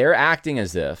yet they're acting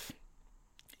as if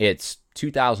it's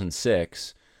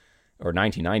 2006 or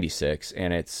 1996,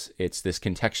 and it's this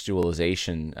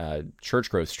contextualization church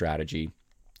growth strategy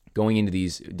going into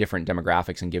these different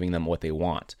demographics and giving them what they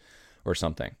want or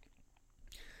something.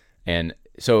 And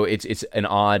so it's an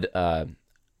odd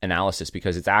analysis,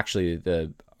 because it's actually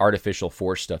the artificial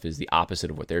force stuff is the opposite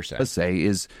of what they're saying. Let's say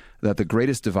is that the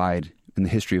greatest divide in the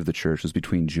history of the church was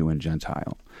between Jew and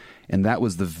Gentile. And that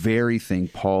was the very thing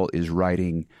Paul is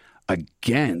writing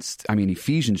against. I mean,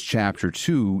 Ephesians chapter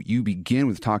 2, you begin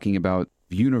with talking about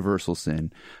universal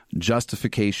sin,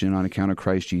 justification on account of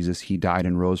Christ Jesus. He died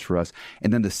and rose for us.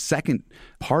 And then the second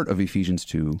part of Ephesians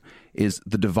 2 is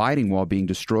the dividing wall being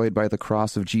destroyed by the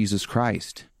cross of Jesus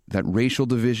Christ. That racial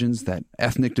divisions, that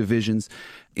ethnic divisions,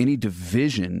 any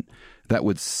division that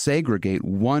would segregate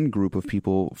one group of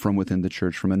people from within the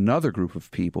church from another group of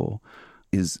people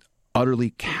is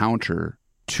utterly counter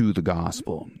to the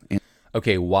gospel.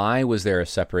 Okay, why was there a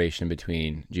separation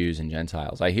between Jews and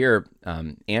Gentiles? I hear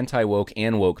anti-woke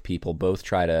and woke people both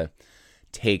try to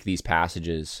take these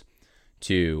passages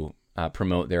to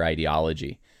promote their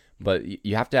ideology. But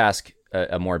you have to ask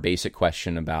a more basic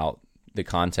question about the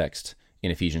context in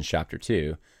Ephesians chapter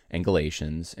 2 and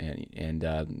Galatians and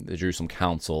the Jerusalem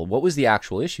Council. What was the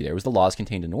actual issue there? It was the laws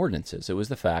contained in ordinances. It was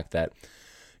the fact that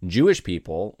Jewish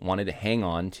people wanted to hang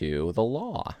on to the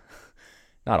law.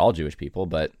 Not all Jewish people,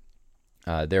 but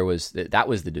that was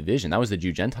the division. That was the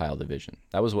Jew-Gentile division.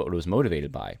 That was what it was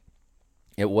motivated by.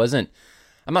 It wasn't,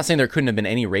 I'm not saying there couldn't have been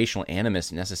any racial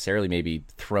animus necessarily maybe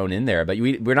thrown in there, but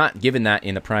we're not given that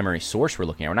in the primary source we're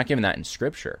looking at. We're not given that in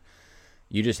Scripture.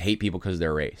 You just hate people because of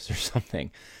their race or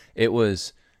something. It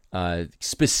was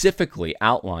specifically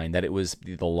outlined that it was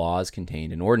the laws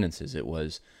contained in ordinances. It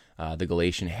was the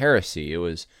Galatian heresy. It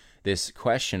was this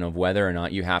question of whether or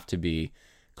not you have to be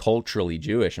culturally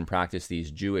Jewish and practice these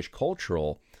Jewish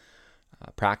cultural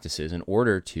practices in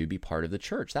order to be part of the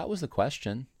church. That was the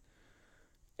question.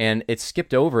 And it's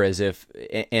skipped over as if,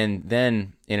 and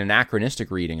then in an anachronistic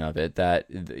reading of it, that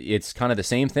it's kind of the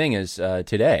same thing as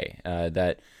today,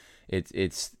 that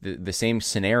it's the same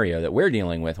scenario that we're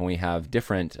dealing with when we have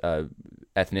different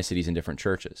ethnicities in different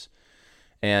churches.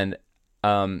 And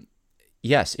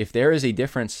yes, if there is a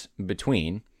difference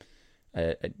between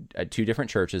two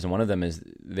different churches, and one of them is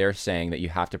they're saying that you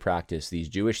have to practice these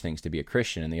Jewish things to be a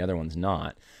Christian, and the other one's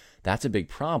not, that's a big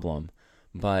problem.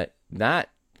 But that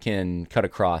can cut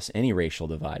across any racial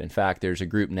divide. In fact, there's a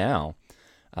group now,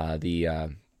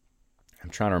 I'm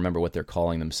trying to remember what they're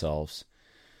calling themselves.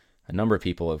 A number of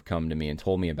people have come to me and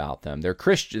told me about them. They're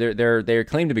Christian. They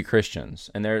claim to be Christians,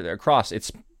 and they're across. It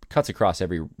cuts across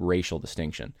every racial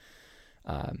distinction.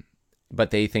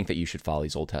 But they think that you should follow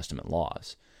these Old Testament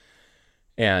laws,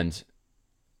 and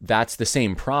that's the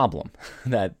same problem.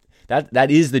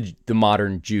 that is the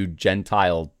modern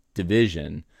Jew-Gentile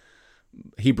division.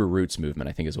 Hebrew roots movement,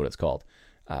 I think, is what it's called.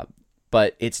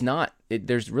 But it's not.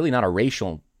 There's really not a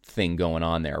racial thing going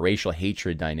on there, a racial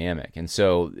hatred dynamic, and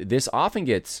so this often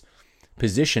gets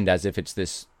positioned as if it's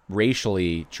this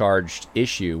racially charged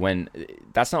issue when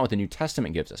that's not what the New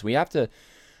Testament gives us. We have to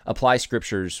apply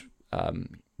scriptures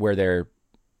where they're.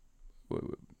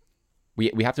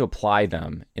 We have to apply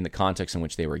them in the context in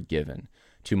which they were given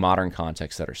to modern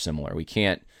contexts that are similar. We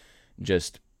can't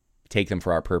just take them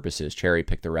for our purposes, cherry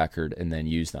pick the record, and then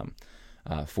use them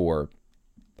for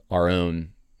our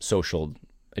own social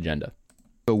agenda.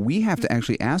 So we have to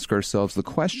actually ask ourselves the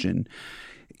question,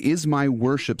 is my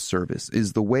worship service,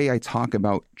 is the way I talk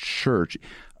about church,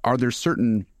 are there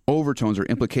certain overtones or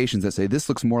implications that say this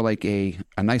looks more like a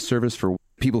nice service for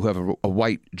people who have a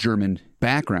white German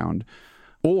background,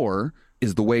 or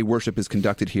is the way worship is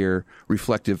conducted here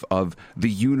reflective of the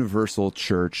universal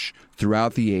church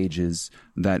throughout the ages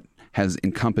that has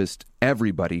encompassed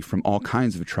everybody from all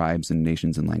kinds of tribes and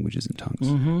nations and languages and tongues?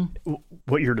 Mm-hmm.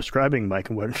 What you're describing, Mike,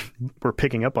 and what we're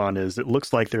picking up on is it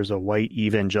looks like there's a white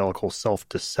evangelical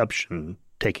self-deception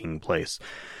taking place.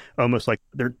 Almost like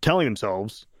they're telling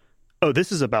themselves, oh,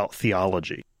 this is about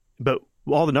theology. But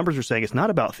all the numbers are saying it's not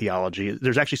about theology.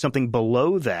 There's actually something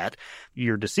below that.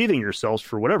 You're deceiving yourselves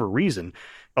for whatever reason.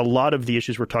 A lot of the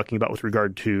issues we're talking about with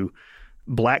regard to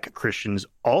Black Christians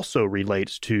also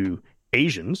relates to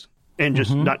Asians, and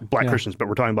just not Black Christians, but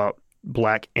we're talking about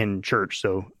Black and church.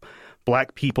 So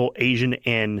Black people, Asian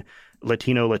and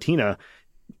Latino, Latina,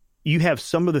 you have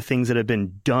some of the things that have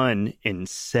been done and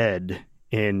said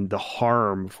in the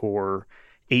harm for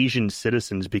Asian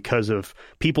citizens because of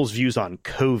people's views on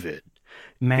COVID.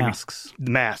 Masks.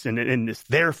 And it's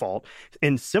their fault.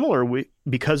 And similar,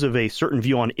 because of a certain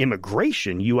view on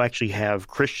immigration, you actually have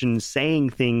Christians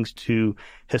saying things to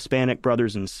Hispanic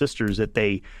brothers and sisters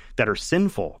that are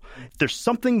sinful. There's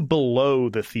something below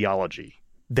the theology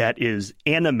that is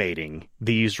animating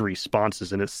these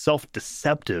responses, and it's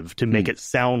self-deceptive to make it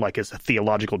sound like it's a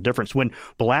theological difference when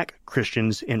Black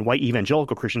Christians and white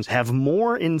evangelical Christians have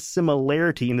more in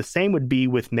similarity, and the same would be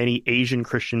with many Asian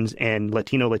Christians and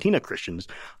Latina Christians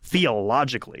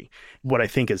theologically. What I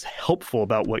think is helpful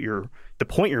about the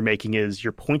point you're making is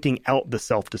you're pointing out the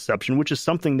self-deception, which is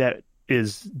something that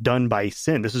is done by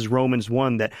sin. This is Romans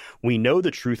 1, that we know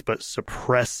the truth but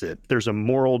suppress it. There's a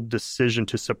moral decision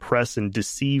to suppress and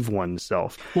deceive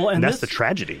oneself. Well, and that's the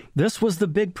tragedy. This was the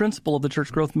big principle of the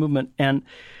church growth movement. And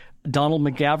Donald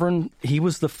McGavran, he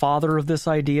was the father of this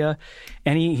idea.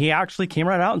 And he actually came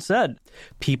right out and said,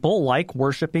 people like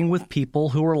worshiping with people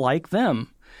who are like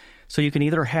them. So you can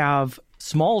either have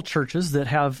small churches that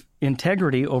have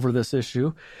integrity over this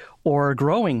issue or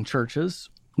growing churches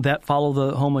that follow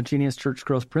the homogeneous church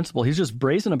growth principle. He's just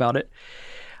brazen about it.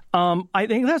 I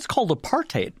think that's called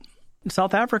apartheid.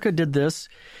 South Africa did this,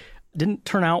 didn't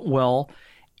turn out well,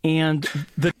 and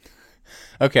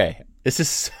Okay, this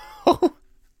is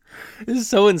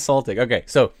so insulting. Okay,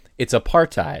 so it's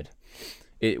apartheid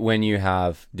when you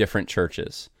have different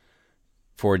churches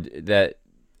that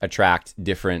attract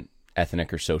different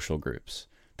ethnic or social groups.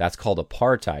 That's called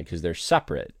apartheid because they're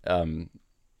separate.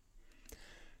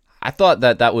 I thought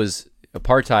that was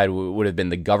apartheid would have been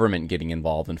the government getting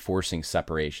involved and forcing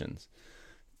separations.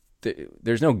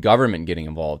 There's no government getting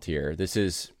involved here.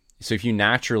 So if you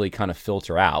naturally kind of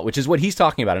filter out, which is what he's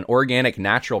talking about, an organic,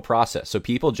 natural process. So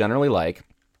people generally like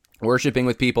worshiping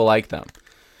with people like them.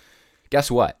 Guess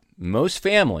what? Most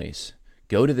families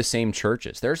go to the same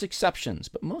churches. There's exceptions,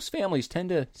 but most families tend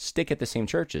to stick at the same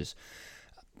churches.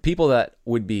 People that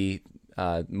would be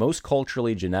most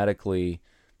culturally, genetically,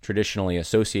 traditionally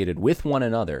associated with one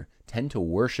another tend to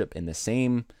worship in the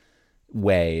same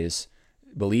ways,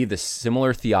 believe the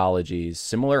similar theologies,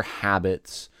 similar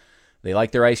habits. They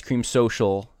like their ice cream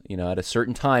social, at a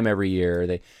certain time every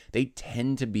year. They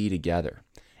tend to be together.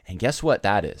 And guess what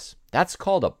that is? That's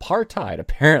called apartheid,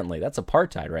 apparently. That's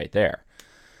apartheid right there.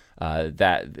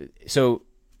 So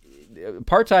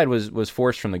apartheid was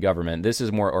forced from the government. This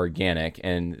is more organic,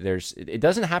 and it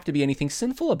doesn't have to be anything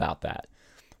sinful about that.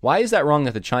 Why is that wrong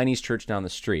that the Chinese church down the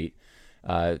street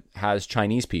has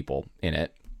Chinese people in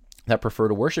it that prefer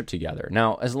to worship together?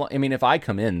 Now, if I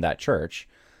come in that church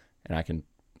and I can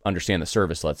understand the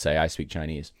service, let's say I speak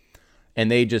Chinese,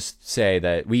 and they just say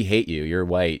that we hate you, you're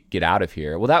white, get out of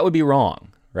here. Well, that would be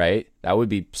wrong, right? That would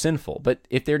be sinful. But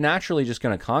if they're naturally just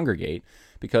going to congregate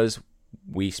because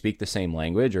we speak the same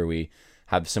language or we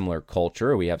have similar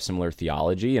culture or we have similar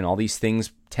theology and all these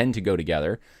things tend to go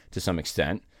together to some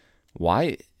extent,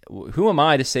 who am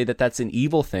I to say that that's an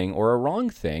evil thing or a wrong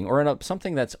thing or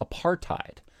something that's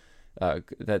apartheid,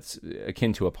 that's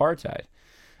akin to apartheid?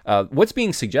 What's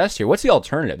being suggested here? What's the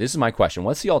alternative? This is my question.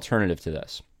 What's the alternative to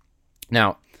this?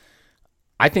 Now,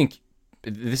 I think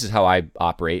this is how I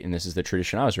operate, and this is the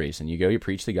tradition I was raised in. You go, you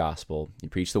preach the gospel, you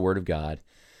preach the word of God,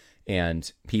 and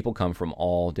people come from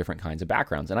all different kinds of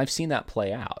backgrounds. And I've seen that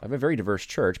play out. I have a very diverse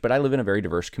church, but I live in a very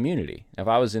diverse community. If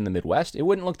I was in the Midwest, it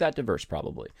wouldn't look that diverse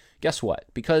probably. Guess what?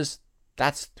 Because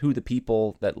that's who the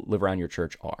people that live around your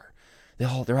church are.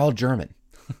 They're all German.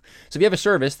 So if you have a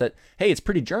service that, hey, it's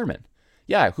pretty German.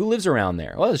 Yeah, who lives around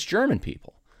there? Well, it's German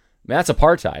people. That's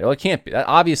apartheid. Well, it can't be.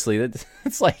 Obviously,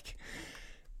 it's like,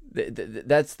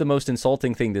 that's the most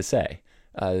insulting thing to say.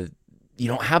 You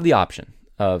don't have the option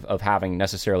of having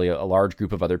necessarily a large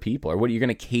group of other people, or what are you going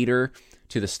to cater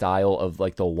to the style of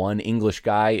like the one English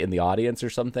guy in the audience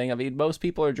or something? I mean, most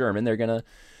people are German.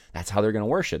 That's how they're going to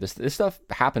worship. This stuff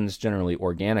happens generally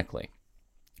organically.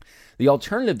 The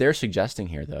alternative they're suggesting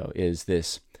here, though, is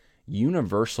this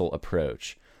universal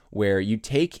approach where you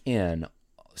take in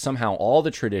somehow all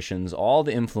the traditions, all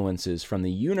the influences from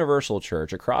the universal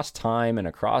church across time and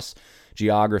across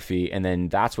geography, and then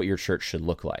that's what your church should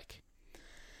look like.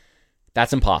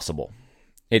 That's impossible.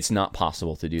 It's not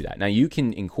possible to do that. Now, you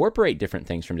can incorporate different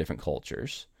things from different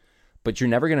cultures, but you're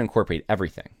never going to incorporate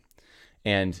everything.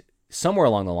 And somewhere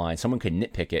along the line, someone could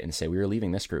nitpick it and say, we're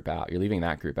leaving this group out, you're leaving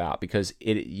that group out, because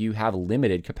you have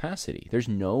limited capacity. There's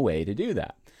no way to do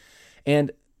that.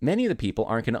 And many of the people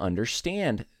aren't going to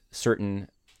understand certain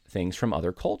things from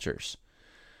other cultures.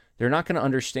 They're not going to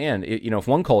understand. If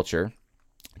one culture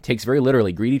takes very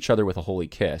literally greet each other with a holy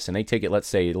kiss, and they take it, let's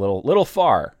say, a little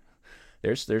far.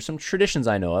 There's some traditions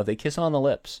I know of. They kiss on the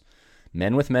lips,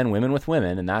 men with men, women with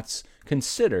women, and that's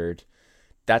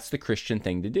the Christian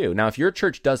thing to do. Now, if your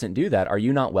church doesn't do that, are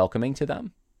you not welcoming to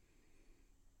them?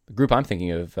 The group I'm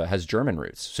thinking of has German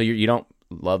roots, so you don't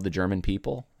love the German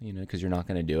people, because you're not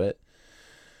going to do it.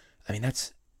 I mean,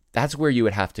 that's where you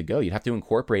would have to go. You'd have to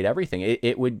incorporate everything.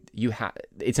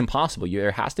 It's impossible.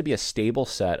 There has to be a stable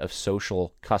set of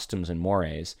social customs and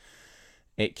mores.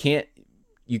 You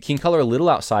can color a little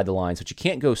outside the lines, but you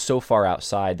can't go so far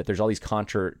outside that there's all these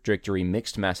contradictory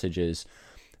mixed messages.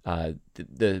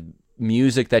 The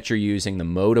music that you're using, the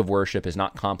mode of worship is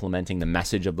not complementing the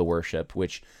message of the worship,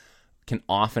 which can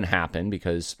often happen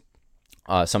because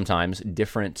sometimes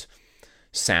different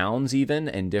sounds even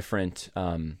and different.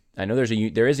 I know there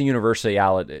is a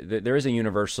universality. There is a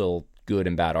universal good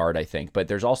and bad art, I think, but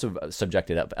there's also a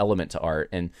subjective element to art,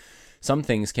 and some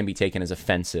things can be taken as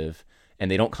offensive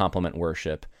and they don't complement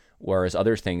worship, whereas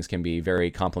other things can be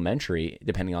very complementary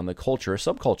depending on the culture or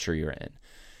subculture you're in.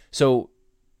 So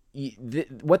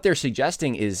what they're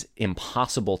suggesting is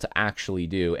impossible to actually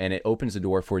do, and it opens the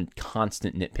door for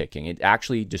constant nitpicking. It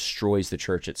actually destroys the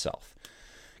church itself,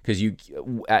 because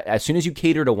as soon as you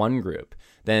cater to one group,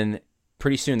 then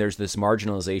pretty soon there's this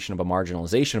marginalization of a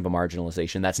marginalization of a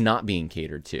marginalization that's not being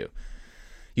catered to.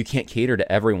 You can't cater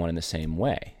to everyone in the same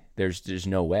way. There's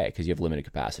no way, because you have limited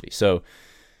capacity. So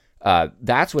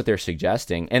that's what they're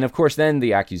suggesting. And of course, then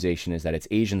the accusation is that it's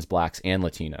Asians, blacks, and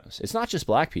Latinos. It's not just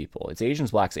black people. It's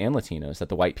Asians, blacks, and Latinos that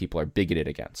the white people are bigoted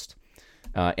against.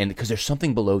 And because there's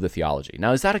something below the theology.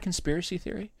 Now, is that a conspiracy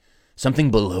theory? Something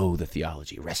below the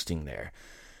theology resting there.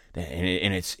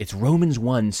 And it's Romans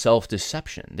 1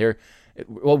 self-deception.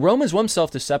 Romans 1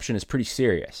 self-deception is pretty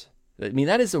serious. I mean,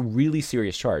 that is a really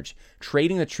serious charge.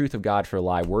 Trading the truth of God for a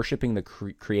lie, worshiping the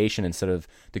creation instead of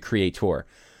the creator.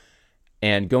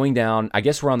 And going down, I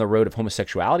guess we're on the road of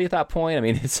homosexuality at that point. I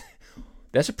mean,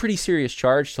 that's a pretty serious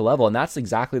charge to level, and that's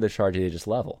exactly the charge they just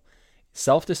level.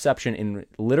 Self-deception in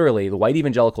literally the white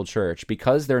evangelical church,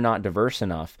 because they're not diverse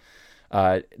enough,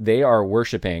 they are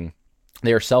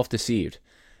self-deceived.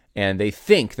 And they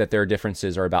think that their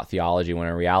differences are about theology, when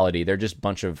in reality, they're just a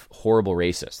bunch of horrible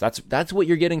racists. That's what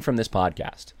you're getting from this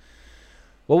podcast.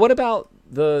 Well, what about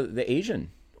the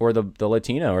Asian or the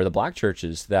Latino or the black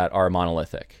churches that are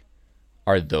monolithic?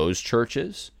 Are those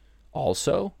churches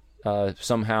also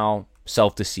somehow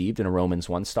self-deceived in a Romans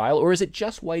 1 style? Or is it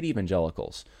just white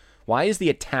evangelicals? Why is the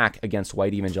attack against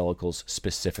white evangelicals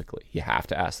specifically? You have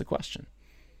to ask the question.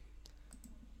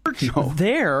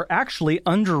 There actually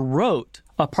underwrote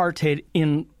apartheid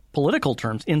in political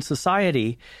terms, in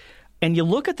society. And you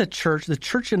look at the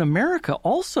church in America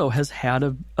also has had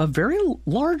a very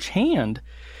large hand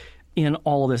in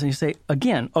all of this. And you say,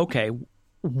 again, okay,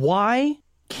 why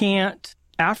can't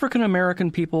African American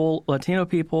people, Latino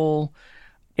people,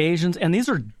 Asians, and these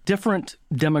are different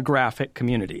demographic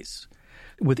communities.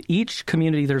 With each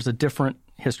community, there's a different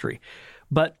history.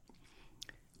 But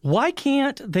why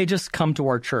can't they just come to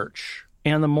our church?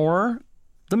 And the more,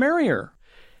 the merrier.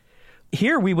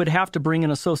 Here we would have to bring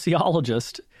in a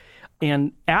sociologist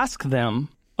and ask them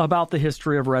about the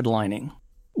history of redlining,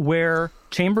 where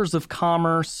chambers of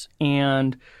commerce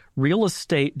and real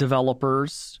estate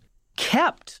developers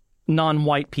kept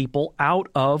non-white people out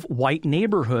of white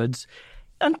neighborhoods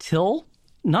until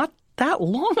not that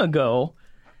long ago,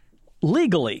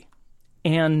 legally.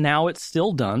 And now it's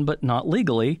still done, but not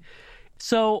legally.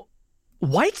 So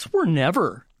whites were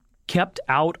never kept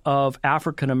out of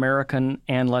African American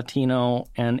and Latino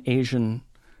and Asian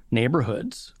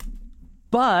neighborhoods,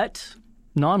 but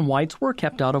non-whites were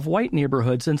kept out of white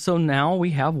neighborhoods. And so now we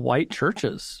have white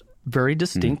churches, very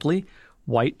distinctly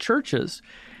white churches.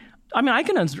 I mean, I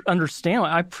can understand.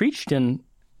 I preached in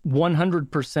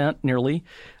 100% nearly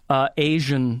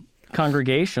Asian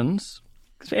congregations.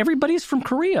 Everybody's from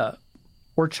Korea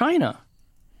or China,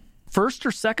 first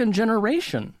or second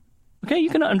generation. Okay, you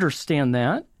can understand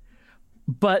that.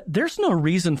 But there's no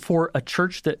reason for a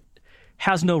church that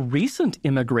has no recent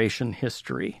immigration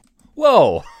history.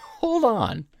 Whoa, hold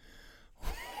on.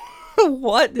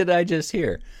 What did I just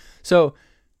hear? So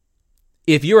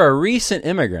if you're a recent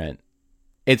immigrant,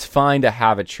 it's fine to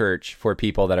have a church for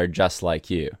people that are just like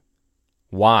you.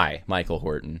 Why, Michael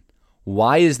Horton?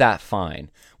 Why is that fine?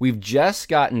 We've just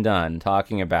gotten done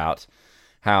talking about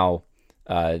how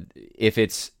if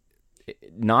it's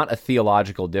not a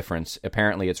theological difference,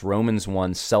 apparently it's Romans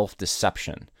 1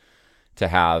 self-deception to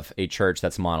have a church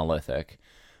that's monolithic.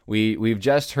 We've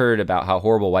just heard about how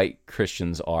horrible white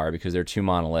Christians are because they're too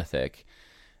monolithic.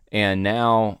 And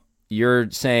now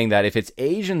you're saying that if it's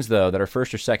Asians, though, that are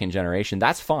first or second generation,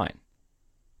 that's fine,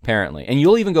 apparently. And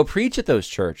you'll even go preach at those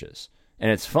churches, and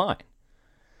it's fine.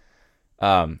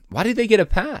 Why did they get a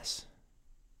pass?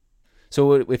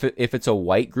 So if it's a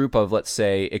white group of, let's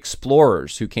say,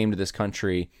 explorers who came to this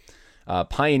country,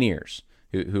 pioneers,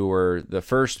 who were the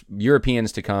first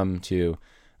Europeans to come to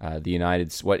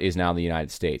what is now the United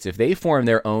States, if they form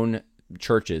their own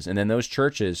churches, and then those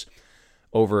churches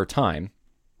over time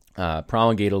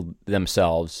promulgated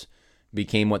themselves,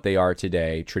 became what they are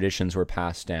today, traditions were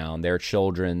passed down, their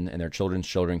children and their children's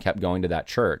children kept going to that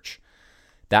church,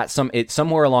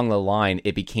 somewhere along the line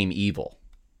it became evil.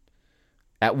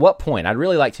 At what point? I'd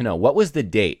really like to know, what was the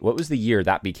date? What was the year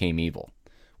that became evil?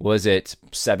 Was it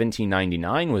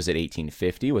 1799? Was it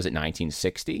 1850? Was it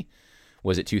 1960?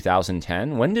 Was it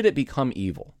 2010? When did it become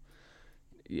evil?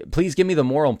 Please give me the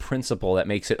moral principle that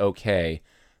makes it okay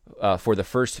for the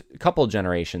first couple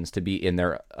generations to be in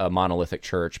their monolithic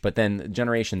church, but then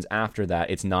generations after that,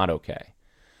 it's not okay.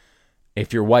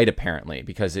 If you're white, apparently,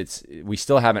 because we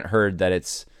still haven't heard that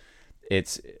it's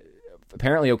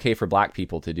apparently okay for black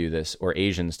people to do this, or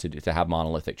Asians to have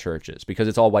monolithic churches, because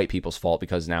it's all white people's fault,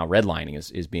 because now redlining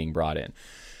is being brought in.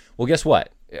 Well, guess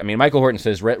what? I mean, Michael Horton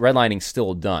says redlining's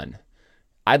still done.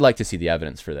 I'd like to see the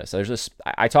evidence for this.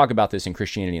 I talk about this in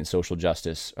Christianity and Social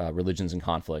Justice, Religions and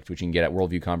Conflict, which you can get at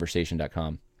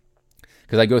worldviewconversation.com,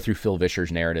 because I go through Phil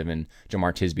Vischer's narrative and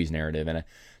Jamar Tisby's narrative, and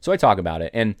so I talk about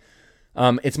it. And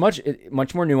it's much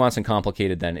more nuanced and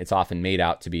complicated than it's often made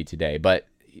out to be today. But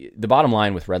the bottom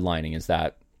line with redlining is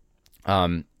that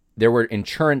there were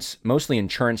mostly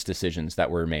insurance decisions that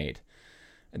were made.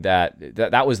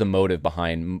 That was the motive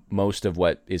behind most of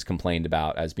what is complained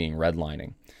about as being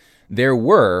redlining. There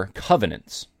were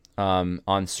covenants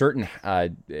on certain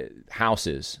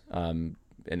houses, and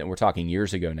we're talking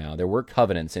years ago now. There were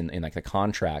covenants in like the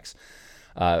contracts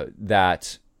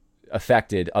that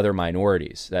affected other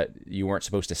minorities, that you weren't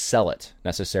supposed to sell it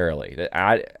necessarily.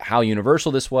 How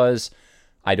universal this was,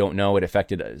 I don't know. It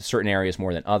affected certain areas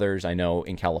more than others. I know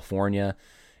in California,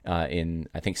 in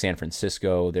I think San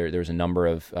Francisco, there's a number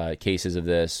of cases of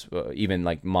this, even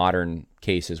like modern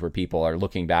cases where people are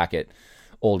looking back at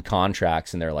old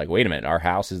contracts and they're like, wait a minute, our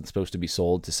house isn't supposed to be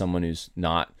sold to someone who's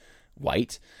not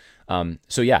white.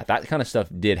 So yeah, that kind of stuff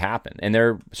did happen. And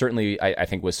there certainly, I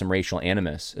think, was some racial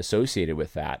animus associated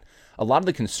with that. A lot of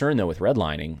the concern, though, with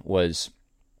redlining was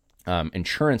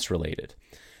insurance related.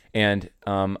 And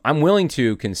I'm willing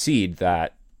to concede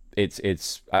that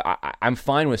I'm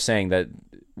fine with saying that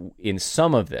in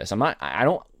some of this, I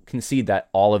don't concede that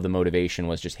all of the motivation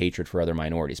was just hatred for other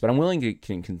minorities, but I'm willing to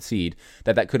concede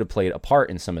that could have played a part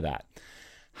in some of that.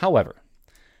 However,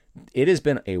 it has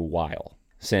been a while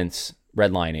since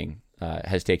redlining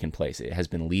has taken place. It has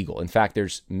been legal. In fact,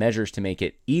 there's measures to make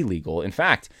it illegal. In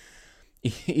fact,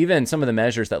 even some of the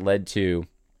measures that led to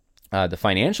the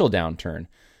financial downturn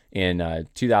in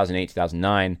 2008,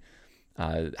 2009,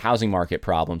 housing market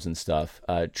problems and stuff,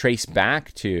 trace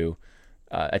back to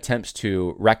attempts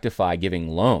to rectify giving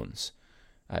loans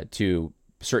to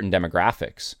certain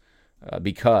demographics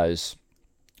because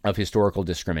of historical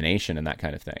discrimination and that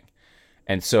kind of thing.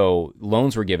 And so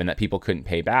loans were given that people couldn't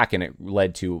pay back, and it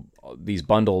led to these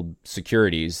bundled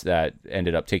securities that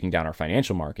ended up taking down our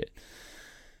financial market.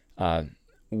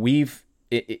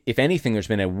 If anything, there's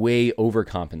been a way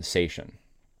overcompensation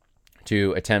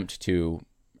to attempt to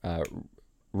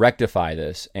rectify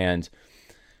this. And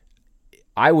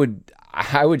I would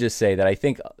just say that I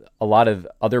think a lot of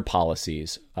other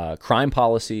policies, crime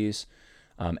policies,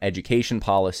 education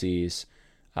policies,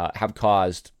 have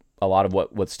caused a lot of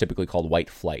what's typically called white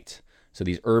flight. So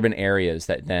these urban areas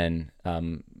that then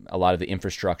a lot of the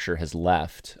infrastructure has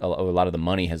left, a lot of the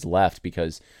money has left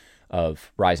because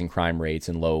of rising crime rates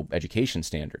and low education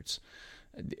standards.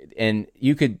 And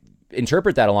you could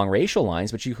interpret that along racial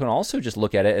lines, but you can also just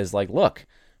look at it as like, look,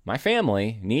 my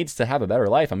family needs to have a better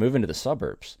life. I'm moving to the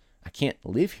suburbs. I can't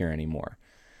live here anymore.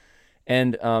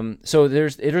 And so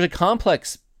there's a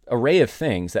complex array of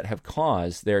things that have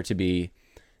caused there to be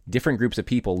different groups of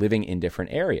people living in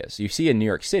different areas. You see in New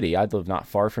York City, I live not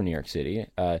far from New York City,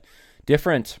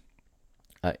 different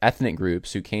ethnic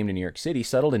groups who came to New York City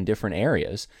settled in different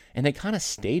areas, and they kind of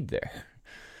stayed there.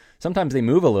 Sometimes they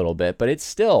move a little bit, but it's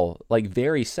still like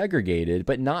very segregated,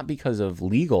 but not because of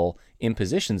legal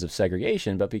impositions of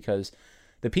segregation, but because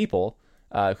the people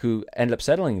who end up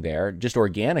settling there just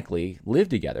organically live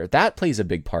together. That plays a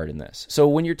big part in this. So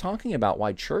when you're talking about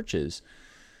why churches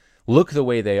look the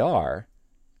way they are,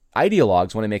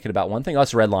 ideologues want to make it about one thing. Oh,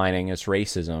 it's redlining, it's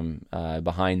racism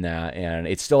behind that, and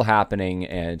it's still happening,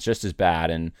 and it's just as bad,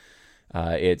 and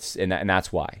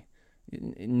that's why.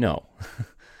 No.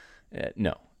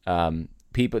 No.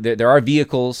 People, there are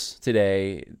vehicles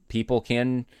today. People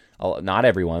can, not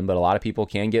everyone, but a lot of people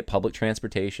can get public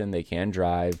transportation. They can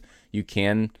drive.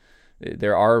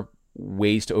 There are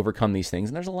ways to overcome these things.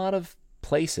 And there's a lot of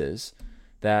places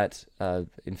that,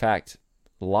 in fact,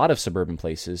 a lot of suburban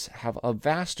places have a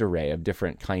vast array of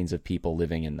different kinds of people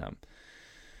living in them.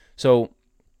 So,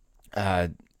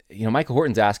 Michael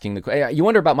Horton's asking you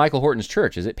wonder about Michael Horton's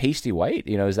church. Is it pasty white?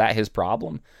 Is that his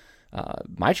problem?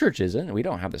 My church isn't. We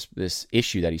don't have this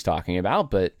issue that he's talking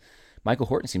about, but Michael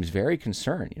Horton seems very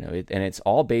concerned, and it's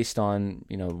all based on,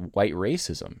 white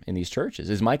racism in these churches.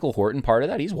 Is Michael Horton part of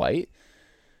that? He's white.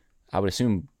 I would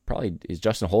assume probably is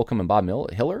Justin Holcomb and Bob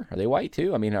Hiller. Are they white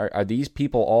too? I mean, are these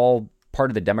people all part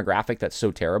of the demographic that's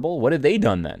so terrible? What have they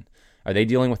done then? Are they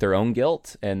dealing with their own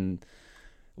guilt? And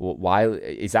why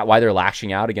is that why they're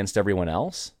lashing out against everyone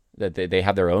else? That they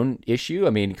have their own issue? I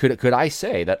mean, could I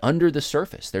say that under the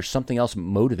surface there's something else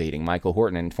motivating Michael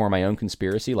Horton and for my own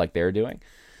conspiracy like they're doing?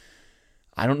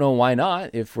 I don't know why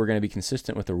not if we're going to be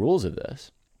consistent with the rules of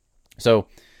this. So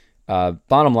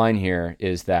bottom line here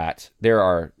is that there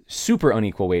are super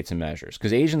unequal weights and measures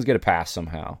because Asians get a pass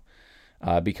somehow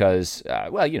because,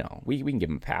 we can give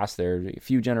them a pass. They're a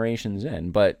few generations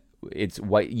in, but it's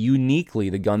uniquely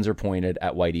the guns are pointed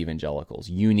at white evangelicals,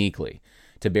 uniquely,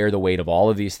 to bear the weight of all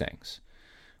of these things.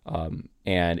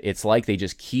 And it's like they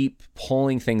just keep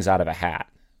pulling things out of a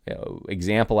hat.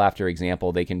 Example after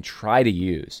example, they can try to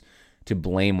use to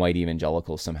blame white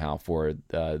evangelicals somehow for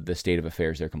the state of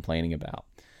affairs they're complaining about.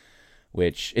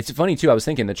 Which, it's funny too, I was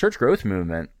thinking the church growth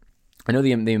movement, I know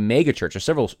the mega church, there's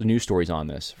several news stories on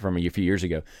this from a few years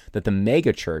ago, that the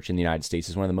mega church in the United States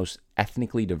is one of the most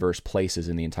ethnically diverse places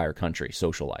in the entire country,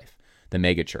 social life, the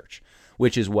mega church,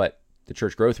 which is what the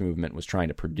church growth movement was trying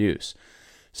to produce.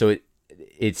 So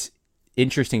it's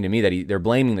interesting to me that they're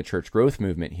blaming the church growth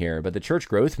movement here, but the church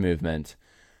growth movement,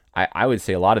 I would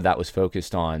say a lot of that was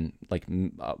focused on like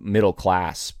middle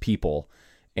class people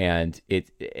and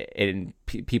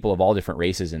people of all different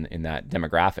races in that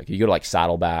demographic. You go to like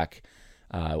Saddleback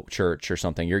Church or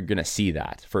something, you're going to see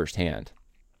that firsthand.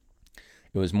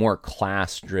 It was more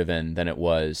class driven than it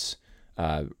was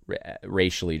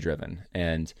racially driven,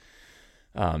 and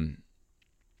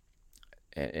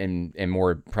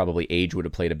more probably age would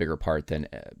have played a bigger part than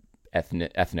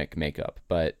ethnic makeup.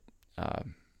 But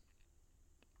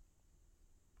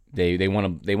they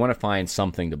want to find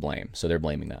something to blame, so they're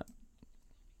blaming that.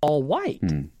 All white.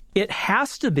 It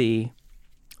has to be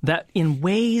that in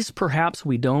ways perhaps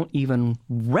we don't even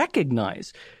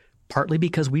recognize, partly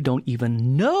because we don't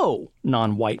even know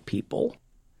non-white people,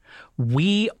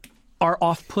 we are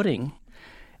off-putting.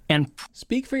 And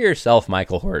speak for yourself,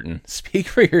 Michael Horton. Speak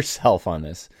for yourself on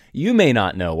this. You may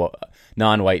not know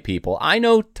non-white people. I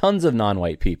know tons of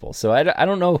non-white people, so I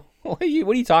don't know. What are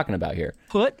you talking about here?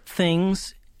 Put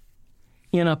things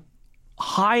in a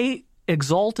high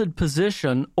exalted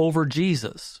position over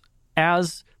Jesus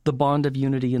as the bond of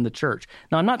unity in the church.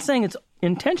 Now, I'm not saying it's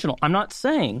intentional. I'm not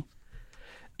saying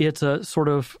it's a sort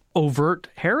of overt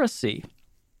heresy,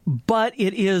 but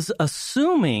it is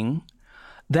assuming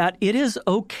that it is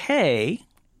okay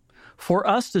for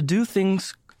us to do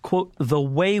things, quote, the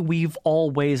way we've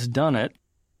always done it.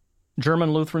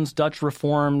 German Lutherans, Dutch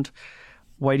Reformed,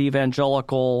 white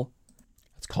evangelical.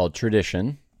 It's called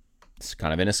tradition. It's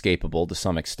kind of inescapable to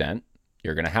some extent.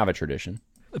 You're going to have a tradition.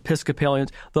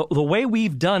 Episcopalians. The way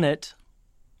we've done it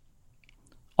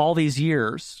all these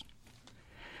years,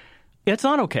 it's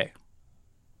not okay.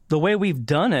 The way we've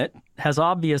done it has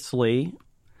obviously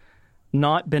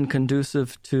not been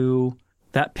conducive to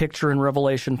that picture in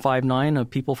Revelation 5:9 of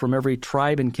people from every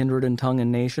tribe and kindred and tongue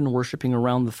and nation worshiping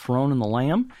around the throne and the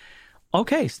Lamb.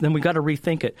 Okay, so then we got to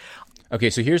rethink it. Okay,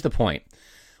 so here's the point.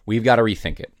 We've got to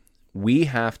rethink it. We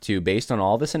have to, based on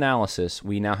all this analysis,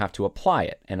 we now have to apply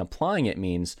it. And applying it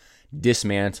means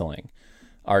dismantling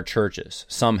our churches,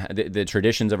 the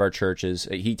traditions of our churches.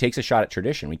 He takes a shot at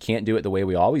tradition. We can't do it the way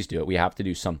we always do it. We have to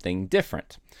do something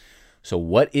different. So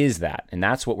what is that? And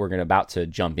that's what we're about to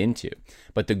jump into.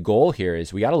 But the goal here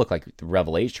is we got to look like the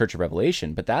Revelation, Church of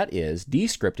Revelation, but that is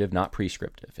descriptive, not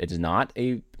prescriptive. It is not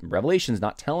Revelation's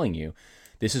not telling you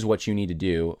this is what you need to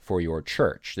do for your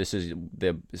church. This is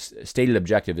the stated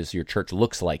objective is your church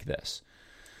looks like this.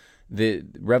 The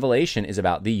Revelation is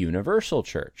about the universal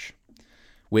church,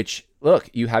 which, look,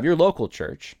 you have your local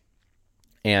church,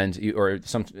 and you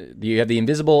have the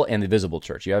invisible and the visible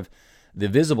church. You have the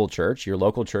visible church, your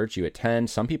local church you attend.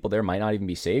 Some people there might not even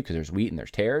be saved because there's wheat and there's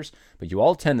tares, but you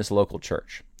all attend this local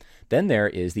church. Then there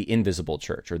is the invisible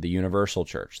church, or the universal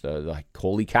church, the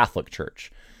Holy Catholic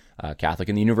Church. Catholic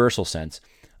in the universal sense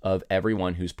of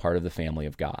everyone who's part of the family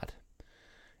of God.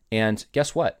 And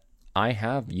guess what? I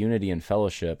have unity and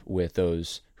fellowship with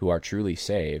those who are truly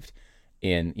saved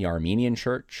in the Armenian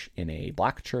church, in a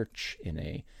black church, in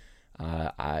a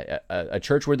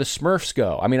church where the Smurfs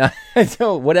go. I mean,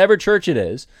 so whatever church it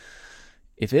is,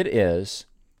 if it is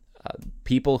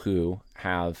people who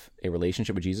have a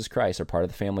relationship with Jesus Christ, are part of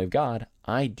the family of God,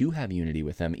 I do have unity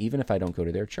with them, even if I don't go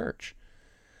to their church.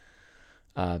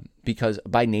 Because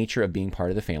by nature of being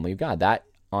part of the family of God, that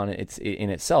in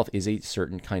itself is a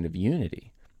certain kind of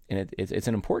unity, and it's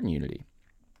an important unity.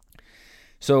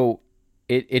 So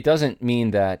it doesn't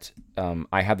mean that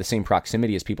I have the same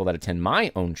proximity as people that attend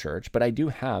my own church, but I do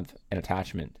have an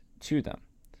attachment to them.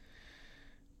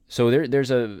 So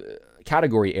there's a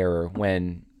category error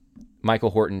when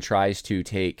Michael Horton tries to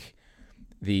take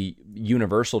the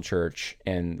universal church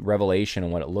and Revelation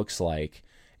and what it looks like,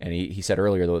 and he said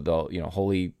earlier the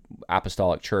Holy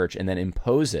Apostolic Church, and then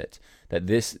impose it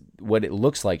that what it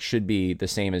looks like should be the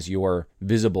same as your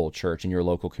visible church in your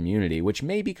local community, which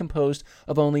may be composed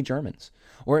of only Germans,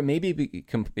 or it may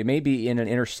be in an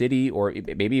inner city, or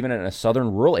maybe even in a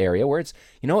southern rural area where it's,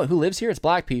 who lives here? It's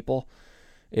black people.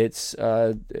 It's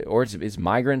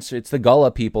migrants. It's the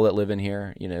Gullah people that live in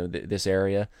here, this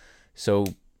area. So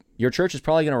your church is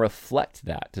probably going to reflect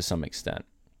that to some extent.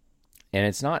 And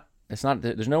it's not,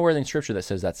 there's nowhere in Scripture that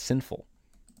says that's sinful.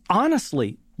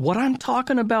 Honestly, what I'm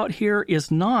talking about here is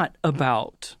not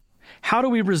about how do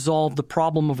we resolve the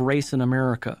problem of race in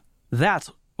America.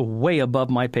 That's way above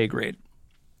my pay grade.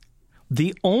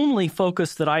 The only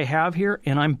focus that I have here,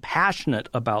 and I'm passionate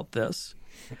about this,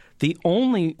 the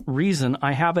only reason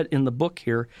I have it in the book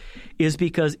here is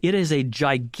because it is a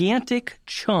gigantic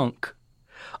chunk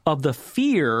of the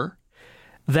fear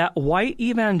that white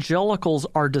evangelicals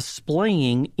are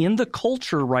displaying in the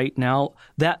culture right now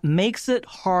that makes it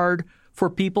hard for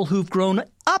people who've grown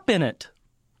up in it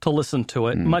to listen to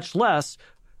it, much less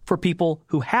for people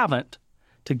who haven't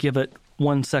to give it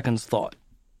 1 second's thought.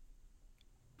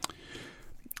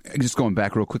 Just going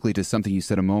back real quickly to something you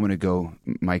said a moment ago,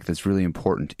 Mike, that's really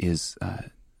important is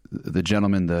the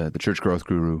gentleman, the church growth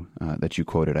guru that you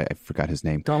quoted. I forgot his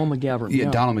name. Donald McGavran. Yeah,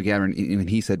 Donald McGavran. And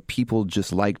he said people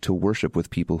just like to worship with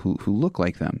people who look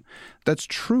like them. That's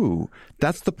true.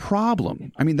 That's the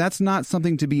problem. I mean, that's not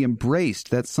something to be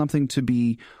embraced. That's something to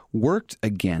be worked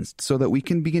against so that we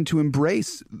can begin to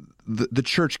embrace the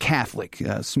church Catholic,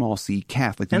 small c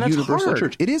Catholic, the universal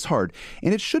church. It is hard,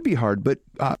 and it should be hard, but...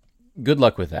 good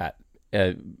luck with that.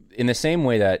 In the same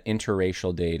way that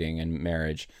interracial dating and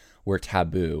marriage were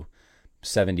taboo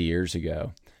 70 years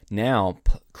ago, now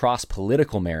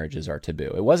cross-political marriages are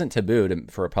taboo. It wasn't taboo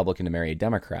for a Republican to marry a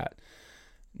Democrat.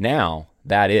 Now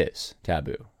that is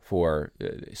taboo.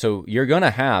 So you're going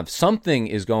to have, something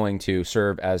is going to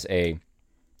serve as a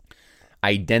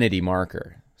identity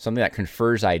marker, something that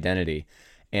confers identity.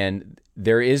 And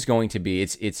there is going to be,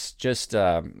 it's just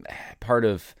part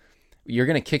of, you're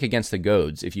going to kick against the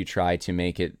goads if you try to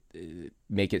make it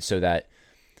so that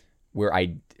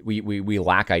we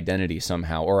lack identity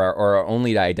somehow, or our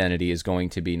only identity is going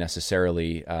to be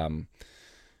necessarily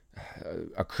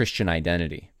a Christian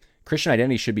identity. Christian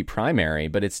identity should be primary,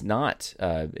 but it's not,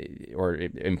 or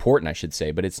important, I should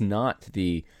say, but it's not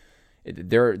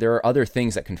there are other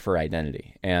things that confer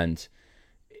identity. And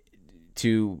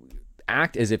to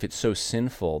act as if it's so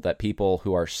sinful that people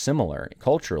who are similar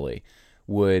culturally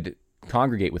would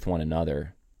congregate with one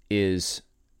another it's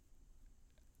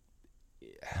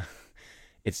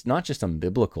not just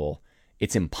unbiblical,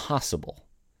 it's impossible.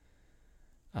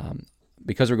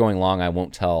 Because we're going long, I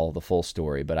won't tell the full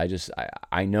story, but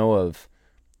I know of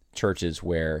churches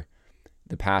where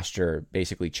the pastor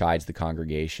basically chides the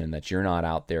congregation that you're not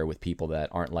out there with people that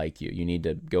aren't like you. You need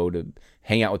to go to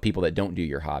hang out with people that don't do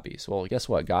your hobbies. Well, guess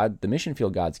what? God, the mission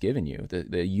field God's given you,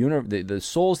 the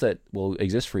souls that will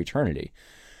exist for eternity,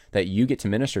 that you get to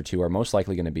minister to, are most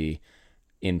likely going to be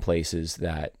in places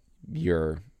that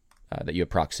you have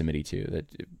proximity to. That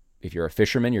if you're a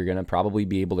fisherman, you're going to probably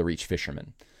be able to reach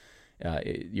fishermen.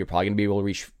 You're probably going to be able to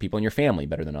reach people in your family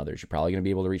better than others. You're probably going to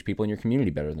be able to reach people in your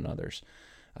community better than others.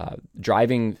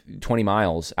 Driving 20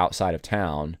 miles outside of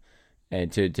town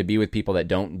and to be with people that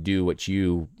don't do what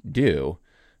you do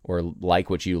or like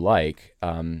what you like,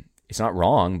 it's not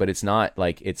wrong, but it's not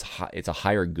like it's a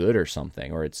higher good or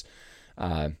something, or it's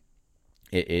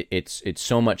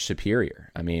so much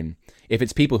superior. I mean, if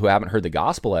it's people who haven't heard the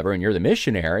gospel ever and you're the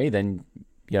missionary, then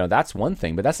that's one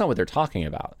thing, but that's not what they're talking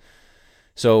about.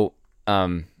 So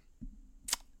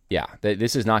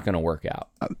this is not going to work out.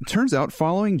 Turns out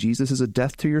following Jesus is a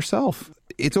death to yourself.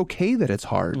 It's okay that it's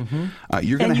hard. Mm-hmm.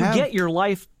 You're going to have... get your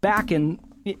life back in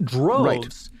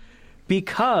droves, right,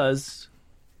 because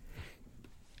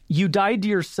you died to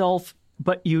yourself,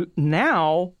 but you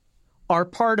now are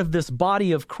part of this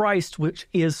body of Christ, which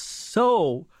is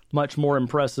so much more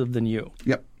impressive than you.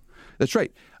 Yep, that's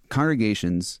right.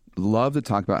 Congregations love to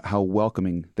talk about how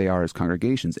welcoming they are as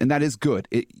congregations, and that is good.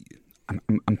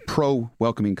 I'm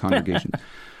pro-welcoming congregations.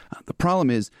 The problem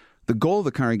is, the goal of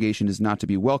the congregation is not to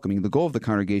be welcoming. The goal of the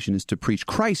congregation is to preach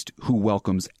Christ, who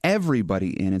welcomes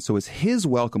everybody in. And so it's his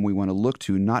welcome we want to look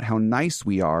to, not how nice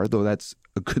we are, though that's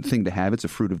a good thing to have. It's a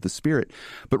fruit of the Spirit.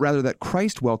 But rather that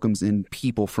Christ welcomes in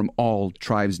people from all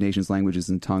tribes, nations, languages,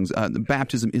 and tongues.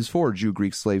 Baptism is for Jew,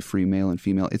 Greek, slave, free, male, and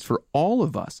female. It's for all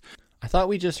of us. I thought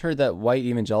we just heard that white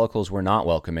evangelicals were not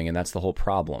welcoming, and that's the whole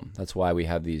problem. That's why we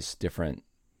have these different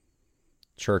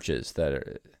churches that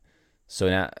are... So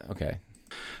now, okay.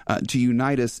 To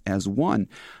unite us as one.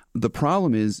 The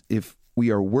problem is if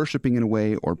we are worshiping in a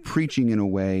way or preaching in a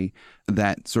way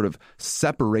that sort of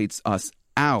separates us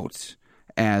out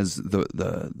as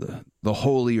the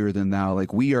holier than thou,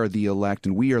 like we are the elect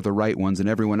and we are the right ones and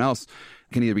everyone else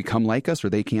can either become like us or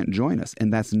they can't join us.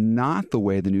 And that's not the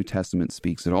way the New Testament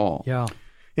speaks at all. Yeah.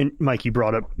 And Mike, you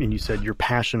brought up and you said your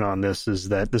passion on this is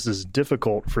that this is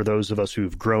difficult for those of us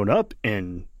who've grown up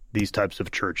in these types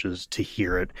of churches to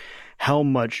hear it. How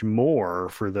much more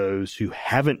for those who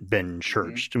haven't been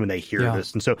churched when they hear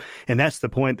this. And that's the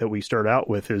point that we start out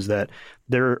with, is that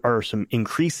there are some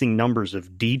increasing numbers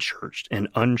of de-churched and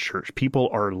unchurched. People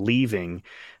are leaving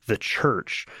the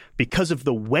church because of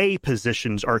the way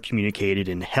positions are communicated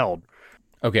and held.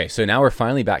 Okay, so now we're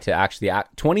finally back to actually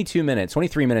 23 minutes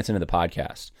into the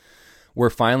podcast. We're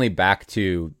finally back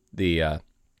to the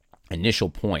initial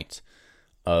point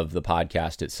of the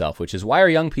podcast itself, which is why are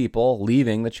young people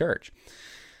leaving the church?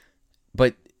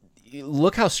 But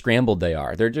look how scrambled they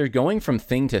are. They're going from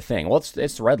thing to thing. Well, it's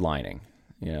redlining.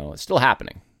 It's still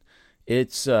happening.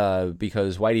 It's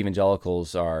because white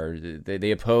evangelicals they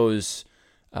oppose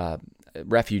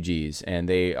refugees, and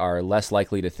they are less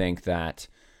likely to think that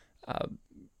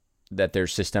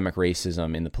there's systemic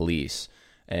racism in the police.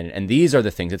 And these are the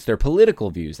things. It's their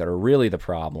political views that are really the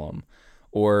problem.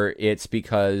 Or it's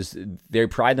because they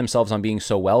pride themselves on being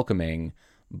so welcoming,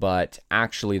 but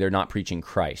actually they're not preaching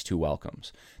Christ who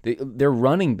welcomes. They're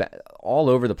running all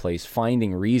over the place,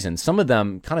 finding reasons, some of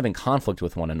them kind of in conflict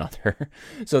with one another.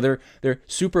 So they're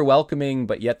super welcoming,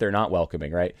 but yet they're not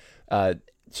welcoming, right?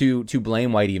 To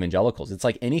blame white evangelicals. It's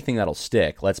like anything that'll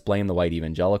stick, let's blame the white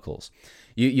evangelicals.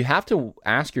 You have to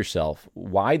ask yourself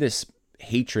why this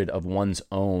hatred of one's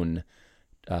own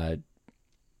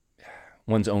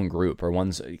group or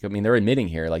they're admitting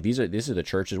here, like these are the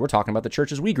churches. We're talking about the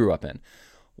churches we grew up in.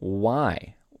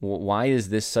 Why is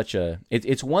this such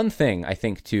it's one thing, I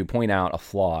think, to point out a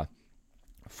flaw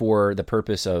for the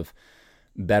purpose of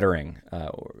bettering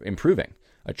or improving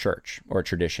a church or a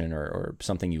tradition or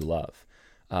something you love.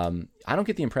 I don't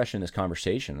get the impression in this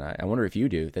conversation, I wonder if you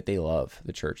do, that they love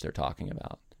the church they're talking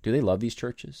about. Do they love these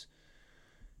churches?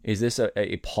 Is this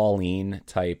a Pauline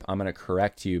type, I'm going to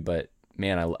correct you, but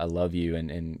man, I love you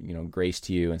and grace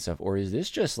to you and stuff? Or is this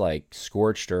just like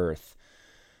scorched earth?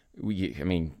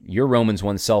 You're Romans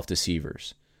 1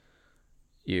 self-deceivers.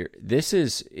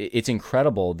 It's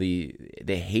incredible the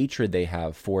hatred they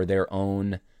have for their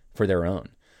own.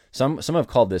 Some have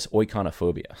called this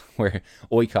oikonophobia, where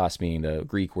oikos being the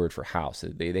Greek word for house.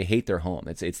 They hate their home.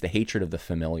 It's the hatred of the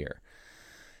familiar.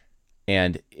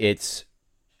 And it's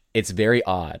very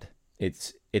odd.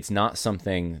 It's not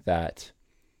something that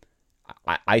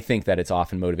I think that it's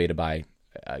often motivated by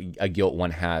a guilt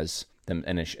one has them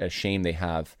and a shame they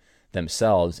have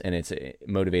themselves, and it's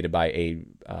motivated by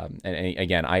and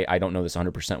again, I don't know this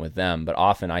 100% with them, but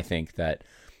often I think that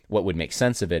what would make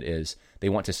sense of it is they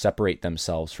want to separate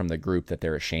themselves from the group that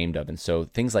they're ashamed of, and so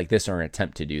things like this are an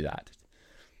attempt to do that.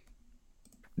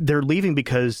 They're leaving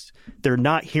because they're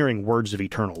not hearing words of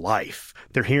eternal life.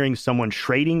 They're hearing someone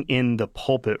trading in the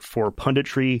pulpit for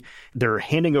punditry. They're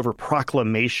handing over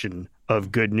proclamation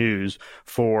of good news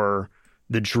for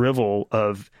the drivel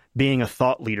of being a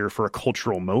thought leader for a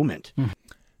cultural moment.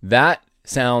 That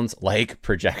sounds like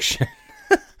projection.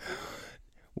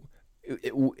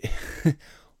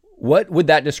 What would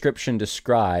that description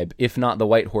describe if not the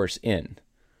White Horse Inn?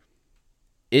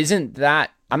 Isn't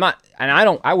that...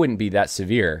 I wouldn't be that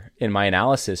severe in my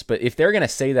analysis, but if they're going to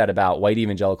say that about white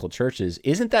evangelical churches,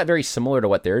 isn't that very similar to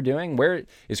what they're doing? Where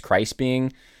is Christ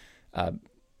being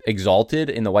exalted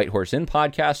in the White Horse Inn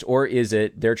podcast, or is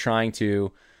it they're trying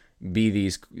to be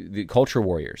the culture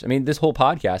warriors. I mean, this whole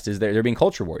podcast is they're being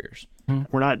culture warriors.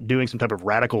 We're not doing some type of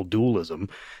radical dualism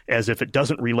as if it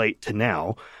doesn't relate to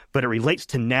now, but it relates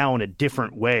to now in a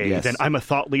different way. Yes. Than I'm a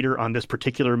thought leader on this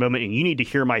particular moment and you need to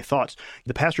hear my thoughts.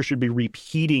 The pastor should be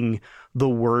repeating the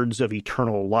words of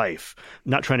eternal life,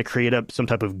 not trying to create up some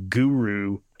type of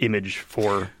guru image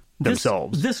for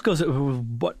themselves. This goes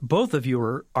with what both of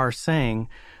you are saying.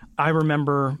 I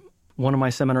remember one of my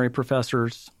seminary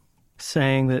professors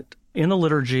saying that in the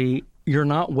liturgy, you're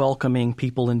not welcoming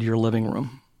people into your living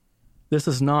room. This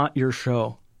is not your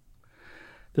show.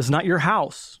 This is not your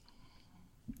house.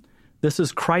 This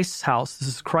is Christ's house. This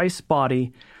is Christ's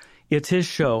body. It's his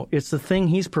show. It's the thing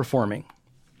he's performing.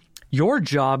 Your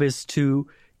job is to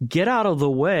get out of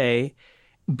the way,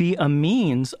 be a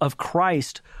means of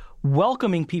Christ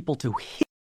welcoming people to his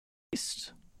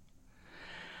feast,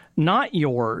 not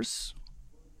yours.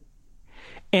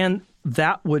 And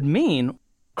that would mean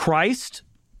Christ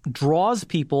draws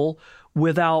people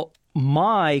without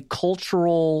my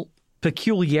cultural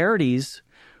peculiarities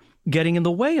getting in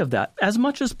the way of that as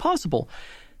much as possible.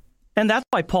 And that's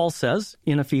why Paul says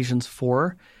in Ephesians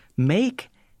 4, make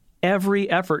every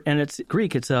effort, and it's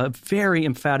Greek, it's a very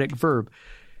emphatic verb,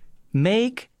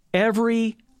 make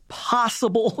every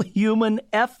possible human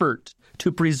effort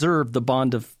to preserve the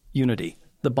bond of unity,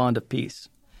 the bond of peace.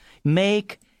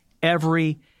 Make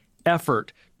every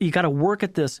effort. You got to work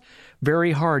at this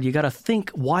very hard. You got to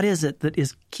think, what is it that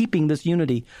is keeping this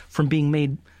unity from being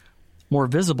made more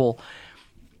visible?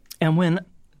 And when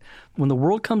the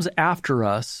world comes after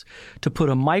us to put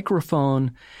a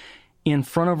microphone in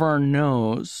front of our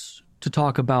nose to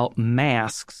talk about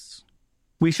masks,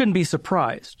 we shouldn't be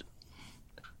surprised.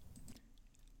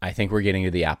 I think we're getting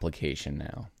to the application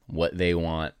now. What they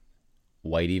want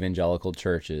white evangelical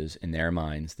churches in their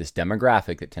minds, this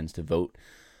demographic that tends to vote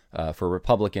for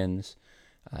Republicans,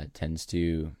 tends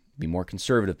to be more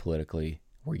conservative politically.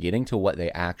 We're getting to what they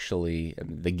actually,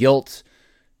 the guilt,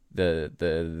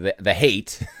 the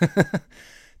hate,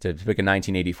 to pick a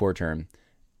 1984 term,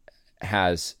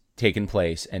 has taken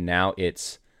place, and now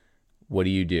it's, what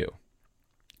do you do?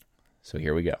 So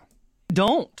here we go.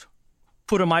 Don't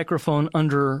put a microphone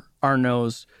under our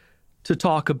nose to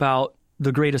talk about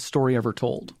the greatest story ever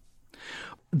told.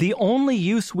 The only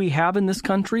use we have in this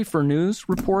country for news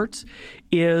reports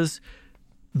is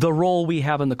the role we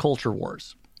have in the culture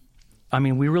wars. I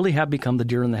mean, we really have become the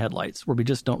deer in the headlights where we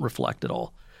just don't reflect at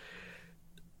all.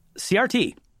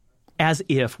 CRT, as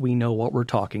if we know what we're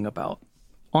talking about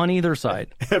on either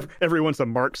side. Everyone's a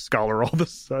Marx scholar all of a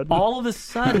sudden. All of a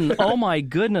sudden, oh my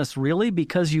goodness, really?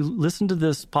 Because you listen to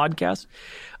this podcast?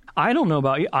 I don't know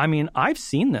about you. I mean, I've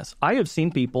seen this. I have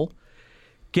seen people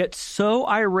get so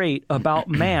irate about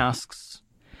masks,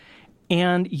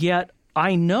 and yet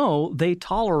I know they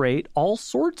tolerate all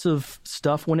sorts of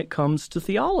stuff when it comes to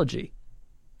theology.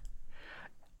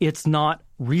 It's not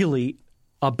really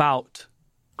about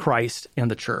Christ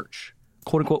and the church.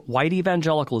 Quote unquote, white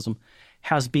evangelicalism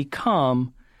has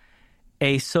become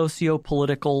a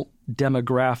socio-political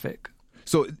demographic.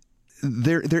 So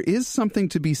there is something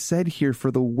to be said here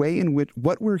for the way in which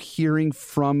what we're hearing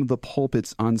from the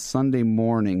pulpits on Sunday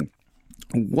morning.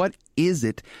 What is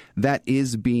it that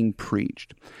is being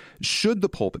preached? Should the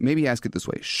pulpit, maybe ask it this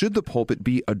way, should the pulpit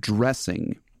be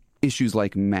addressing issues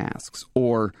like masks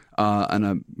or on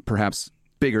a perhaps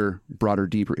bigger, broader,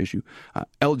 deeper issue,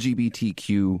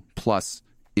 LGBTQ plus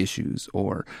issues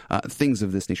or things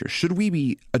of this nature? Should we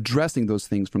be addressing those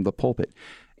things from the pulpit?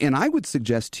 And I would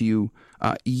suggest to you,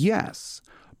 yes,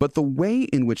 but the way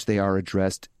in which they are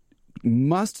addressed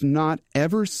must not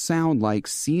ever sound like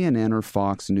CNN or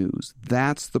Fox News.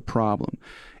 That's the problem.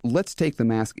 Let's take the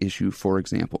mask issue, for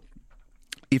example.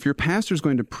 If your pastor's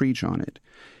going to preach on it,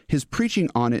 his preaching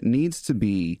on it needs to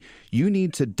be, you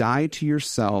need to die to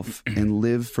yourself and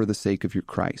live for the sake of your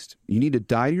Christ. You need to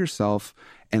die to yourself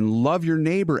and love your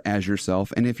neighbor as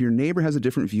yourself. And if your neighbor has a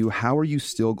different view, how are you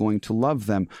still going to love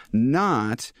them?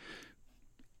 Not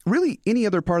really any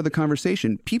other part of the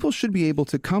conversation. People should be able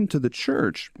to come to the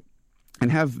church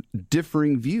and have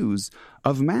differing views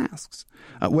of masks.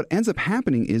 What ends up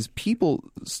happening is people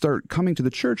start coming to the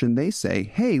church and they say,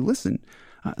 hey, listen,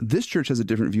 this church has a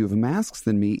different view of masks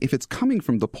than me. If it's coming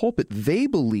from the pulpit, they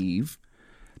believe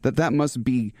that that must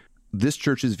be this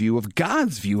church's view of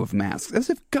God's view of masks, as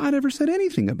if God ever said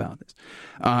anything about this.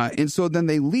 And so then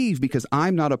they leave because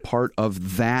I'm not a part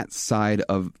of that side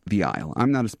of the aisle.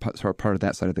 I'm not a part of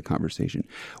that side of the conversation.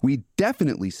 We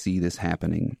definitely see this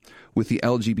happening with the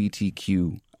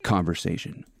LGBTQ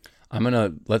conversation.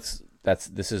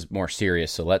 This is more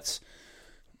serious, so let's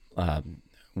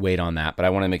wait on that. But I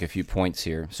want to make a few points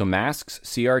here. So masks,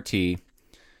 CRT,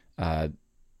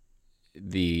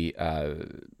 the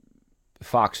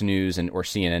Fox News or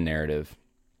CNN narrative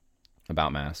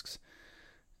about masks,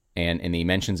 and he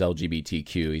mentions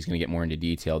LGBTQ. He's going to get more into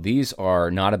detail. These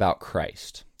are not about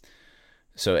Christ.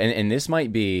 So, and this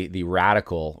might be the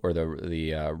radical or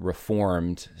the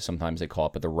reformed, sometimes they call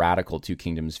it, but the radical two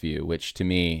kingdoms view, which to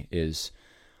me is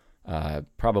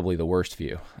probably the worst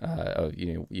view.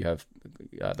 You have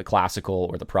the classical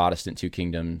or the Protestant two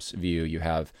kingdoms view. You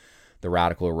have the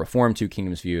radical or reformed two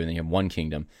kingdoms view, and then you have one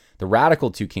kingdom. The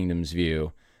radical two kingdoms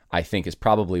view, I think, is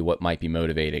probably what might be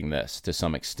motivating this to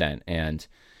some extent, and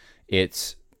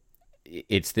it's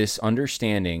this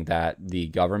understanding that the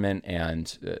government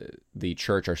and the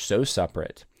church are so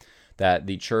separate that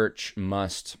the church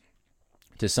must,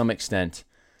 to some extent,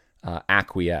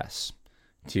 acquiesce.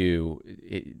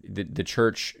 The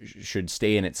church should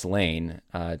stay in its lane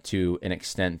to an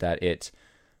extent that it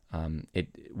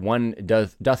one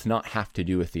doth not have to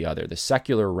do with the other. The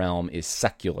secular realm is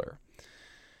secular,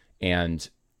 and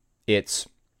it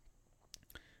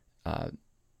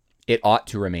ought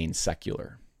to remain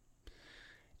secular.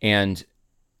 And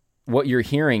what you're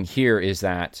hearing here is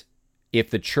that if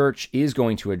the church is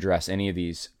going to address any of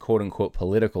these quote-unquote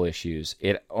political issues,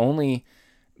 it only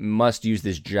must use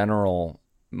this general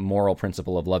moral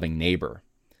principle of loving neighbor.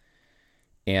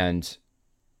 And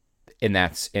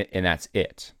that's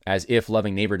it. As if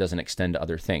loving neighbor doesn't extend to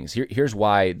other things. Here's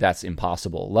why that's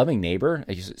impossible. Loving neighbor,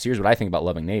 here's what I think about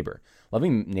loving neighbor.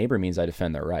 Loving neighbor means I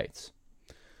defend their rights.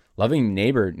 Loving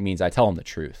neighbor means I tell them the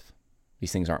truth.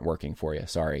 These things aren't working for you.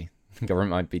 Sorry. The government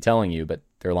might be telling you, but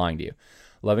they're lying to you.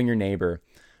 Loving your neighbor,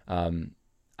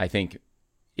 I think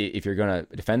if you're going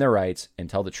to defend their rights and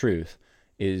tell the truth,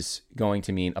 is going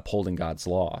to mean upholding God's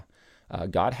law.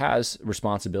 God has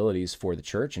responsibilities for the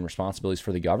church and responsibilities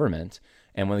for the government.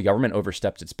 And when the government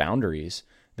oversteps its boundaries,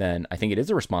 then I think it is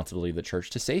the responsibility of the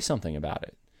church to say something about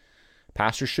it.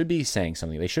 Pastors should be saying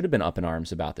something. They should have been up in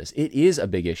arms about this. It is a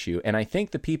big issue, and I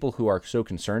think the people who are so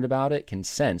concerned about it can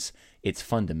sense it's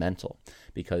fundamental,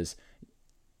 because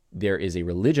there is a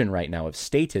religion right now of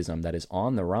statism that is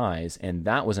on the rise, and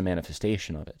that was a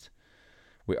manifestation of it.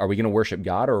 Are we going to worship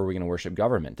God, or are we going to worship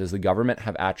government? Does the government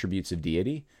have attributes of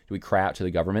deity? Do we cry out to the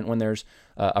government when there's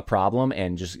a problem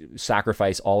and just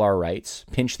sacrifice all our rights,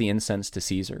 pinch the incense to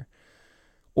Caesar?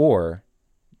 Or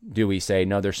do we say,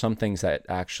 no, there's some things that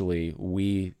actually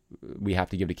we have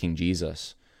to give to King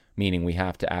Jesus, meaning we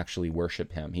have to actually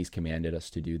worship him. He's commanded us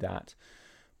to do that.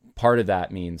 Part of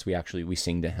that means we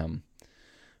sing to him.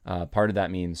 Part of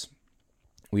that means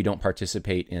we don't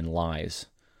participate in lies.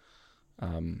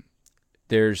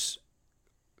 There's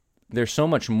so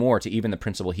much more to even the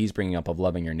principle he's bringing up of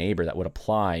loving your neighbor that would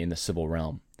apply in the civil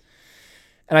realm.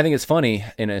 And I think it's funny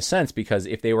in a sense, because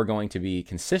if they were going to be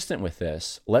consistent with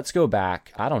this, let's go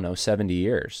back, 70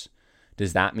 years.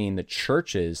 Does that mean the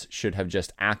churches should have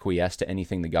just acquiesced to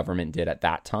anything the government did at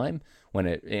that time, when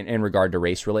in regard to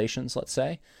race relations, let's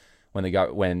say, when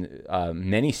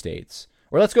many states,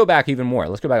 or let's go back even more,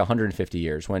 let's go back 150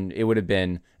 years, when it would have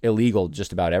been illegal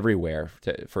just about everywhere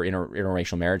for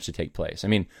interracial marriage to take place. I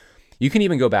mean, you can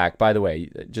even go back, by the way,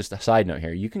 just a side note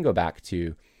here, you can go back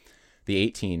to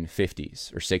the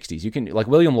 1850s or 60s. You can, like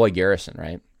William Lloyd Garrison,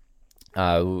 right?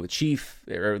 Chief,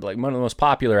 or like one of the most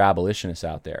popular abolitionists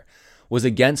out there, was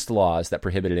against laws that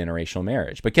prohibited interracial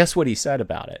marriage. But guess what he said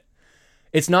about it?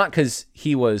 It's not because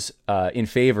he was in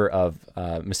favor of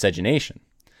miscegenation,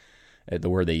 the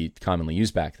word they commonly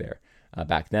used back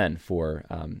then for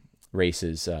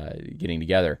races getting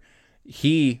together.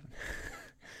 He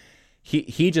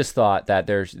just thought that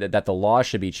that the law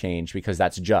should be changed because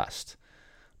that's just.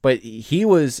 But he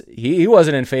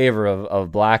wasn't in favor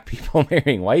of black people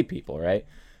marrying white people, right?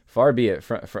 Far be it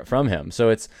from him.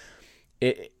 So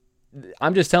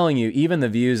I'm just telling you, even the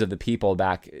views of the people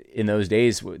back in those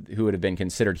days who would have been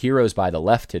considered heroes by the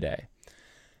left today,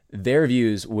 their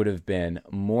views would have been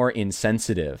more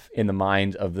insensitive in the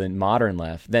mind of the modern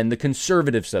left than the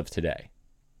conservatives of today.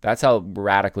 That's how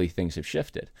radically things have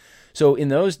shifted. So in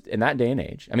that day and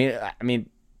age, I mean,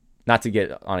 not to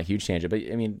get on a huge tangent, but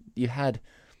I mean, you had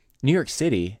New York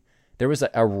City. There was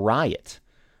a riot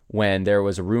when there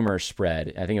was a rumor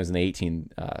spread. I think it was in the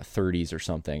 1830s or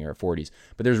something, or 40s.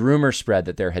 But there's rumors spread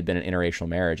that there had been an interracial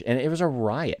marriage, and it was a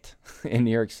riot in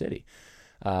New York City.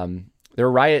 There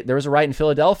was a riot in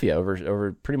Philadelphia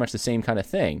over pretty much the same kind of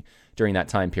thing during that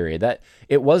time period. That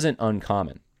it wasn't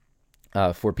uncommon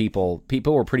for people.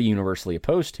 People were pretty universally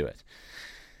opposed to it.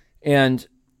 And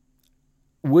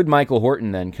would Michael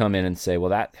Horton then come in and say,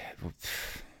 well,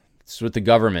 it's with the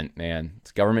government, man.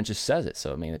 The government just says it.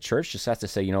 So, I mean, the church just has to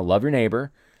say, love your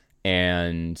neighbor,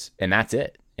 and that's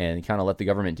it. and kind of let the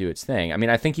government do its thing. I mean,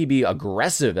 I think he'd be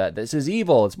aggressive that this is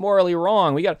evil, it's morally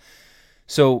wrong.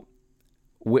 So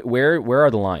where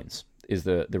are the lines is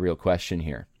the real question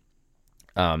here.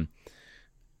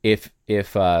 If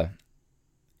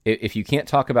you can't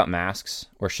talk about masks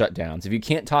or shutdowns, if you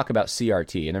can't talk about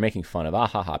CRT, and they're making fun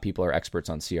of, people are experts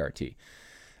on CRT.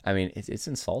 I mean, it's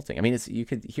insulting. I mean, you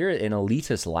could hear an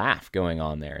elitist laugh going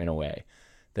on there in a way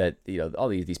that, all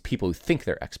these people who think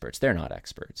they're experts, they're not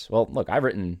experts. Well, look, I've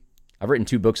written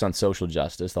 2 books on social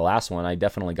justice. The last one, I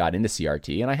definitely got into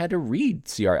CRT, and I had to read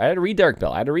CRT. I had to read Derek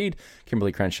Bell. I had to read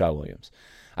Kimberly Crenshaw Williams.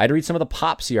 I had to read some of the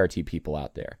pop CRT people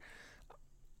out there.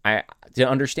 I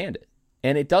didn't understand it.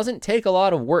 And it doesn't take a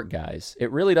lot of work, guys.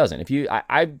 It really doesn't.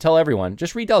 I tell everyone,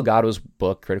 just read Delgado's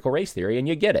book, Critical Race Theory, and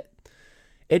you get it.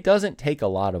 It doesn't take a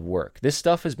lot of work. This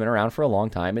stuff has been around for a long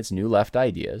time. It's new left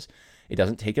ideas. It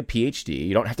doesn't take a PhD.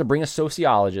 You don't have to bring a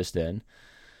sociologist in.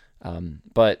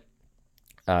 But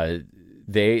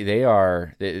they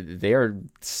are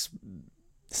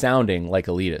sounding like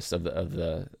elitists of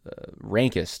the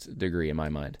rankest degree in my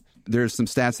mind. There's some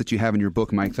stats that you have in your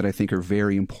book, Mike, that I think are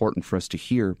very important for us to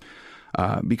hear.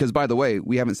 Because, by the way,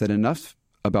 we haven't said enough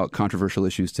about controversial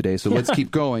issues today, so let's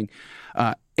keep going.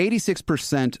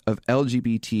 86% of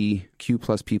LGBTQ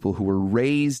plus people who were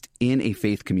raised in a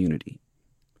faith community,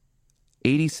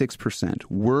 86%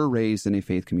 were raised in a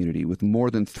faith community, with more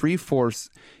than 3/4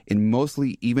 in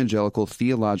mostly evangelical,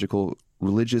 theological,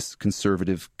 religious,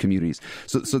 conservative communities.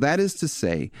 So that is to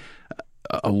say,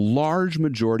 a large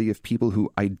majority of people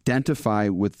who identify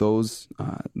with those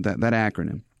that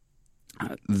acronym,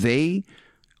 they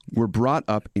were brought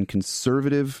up in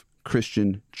conservative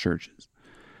Christian churches,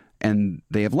 and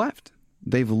they have left.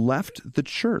 They've left the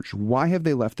church. Why have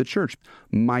they left the church?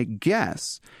 My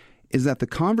guess is that the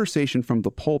conversation from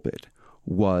the pulpit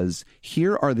was,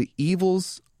 here are the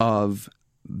evils of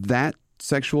that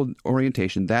sexual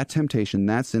orientation, that temptation,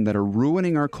 that sin that are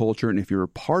ruining our culture. And if you're a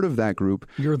part of that group,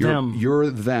 you're them.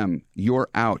 You're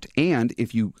out. And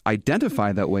if you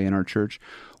identify that way in our church,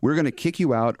 we're going to kick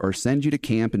you out or send you to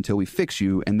camp until we fix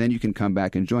you, and then you can come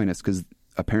back and join us, because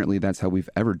apparently that's how we've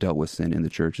ever dealt with sin in the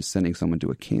church, is sending someone to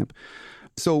a camp.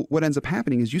 So what ends up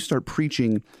happening is you start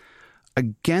preaching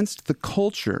against the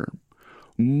culture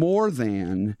more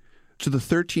than to the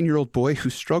 13-year-old boy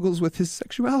who struggles with his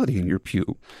sexuality in your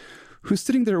pew, who's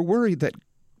sitting there worried that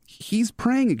he's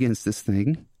praying against this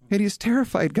thing and he's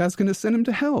terrified God's going to send him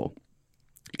to hell.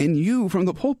 And you, from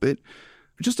the pulpit,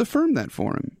 just affirm that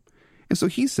for him. And so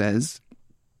he says,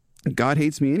 God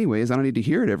hates me anyways. I don't need to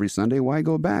hear it every Sunday. Why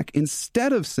go back?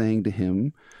 Instead of saying to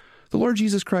him, the Lord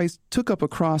Jesus Christ took up a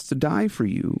cross to die for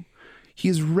you. He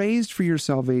is raised for your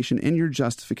salvation and your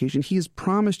justification. He has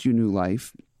promised you new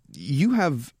life. You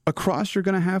have a cross you're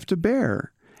going to have to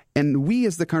bear. And we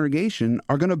as the congregation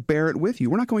are going to bear it with you.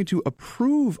 We're not going to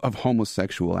approve of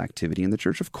homosexual activity in the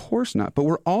church. Of course not. But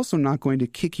we're also not going to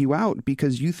kick you out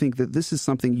because you think that this is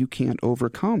something you can't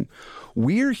overcome.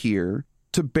 We're here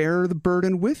to bear the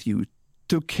burden with you,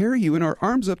 to carry you in our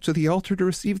arms up to the altar to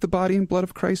receive the body and blood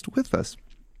of Christ with us.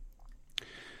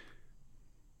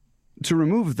 To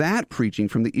remove that preaching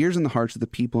from the ears and the hearts of the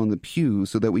people in the pew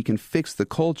so that we can fix the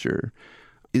culture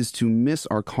is to miss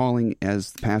our calling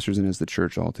as pastors and as the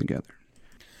church altogether.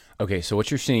 Okay, so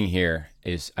what you're seeing here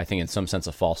is, I think, in some sense,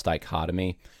 a false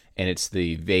dichotomy, and it's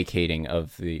the vacating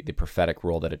of the prophetic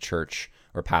role that a church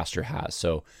or pastor has.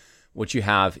 So what you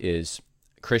have is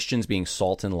Christians being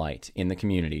salt and light in the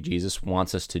community. Jesus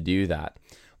wants us to do that.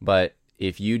 But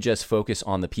if you just focus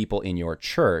on the people in your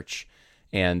church,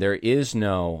 and there is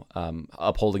no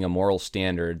upholding a moral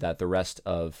standard that the rest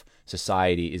of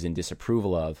society is in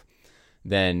disapproval of,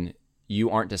 then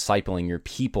you aren't discipling your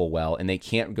people well, and they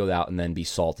can't go out and then be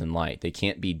salt and light. They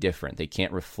can't be different. They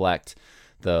can't reflect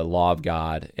the law of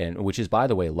God, and which is, by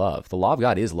the way, love. The law of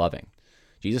God is loving.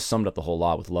 Jesus summed up the whole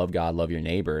law with love God, love your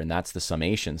neighbor, and that's the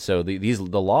summation. So the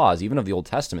laws, even of the Old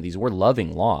Testament, these were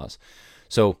loving laws.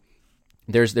 So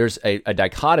there's a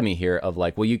dichotomy here of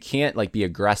like, well, you can't like be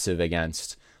aggressive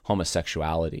against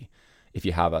homosexuality if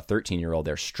you have a 13-year-old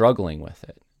there struggling with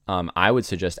it. I would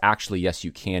suggest, actually, yes,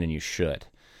 you can and you should.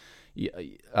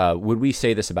 Would we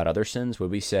say this about other sins?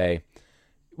 Would we say,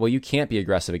 well, you can't be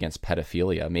aggressive against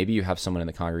pedophilia? Maybe you have someone in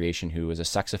the congregation who is a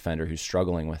sex offender who's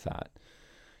struggling with that.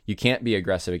 You can't be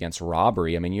aggressive against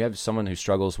robbery. I mean, you have someone who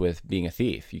struggles with being a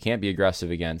thief. You can't be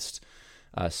aggressive against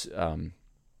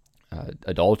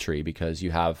adultery because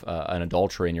you have an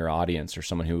adulterer in your audience or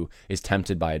someone who is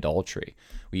tempted by adultery.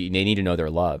 They need to know they're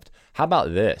loved. How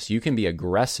about this? You can be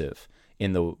aggressive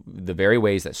in the very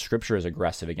ways that Scripture is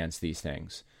aggressive against these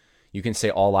things. You can say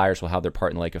all liars will have their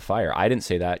part in the lake of fire. I didn't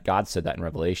say that. God said that in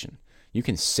Revelation. You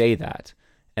can say that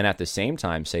and at the same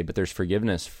time say, but there's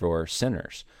forgiveness for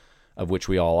sinners, of which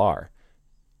we all are.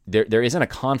 There isn't a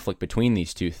conflict between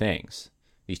these two things.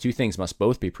 These two things must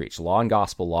both be preached: law and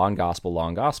gospel, law and gospel, law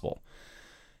and gospel.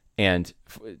 And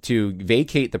to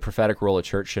vacate the prophetic role a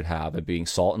church should have of being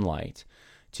salt and light,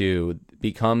 to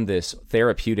become this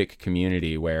therapeutic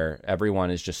community where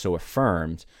everyone is just so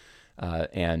affirmed,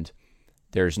 and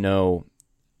there's no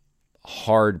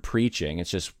hard preaching. It's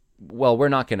just, well, we're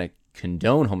not going to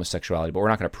condone homosexuality, but we're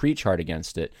not going to preach hard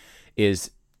against it,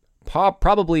 is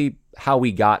probably how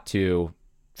we got to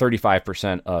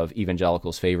 35% of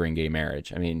evangelicals favoring gay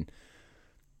marriage. I mean,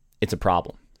 it's a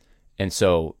problem. And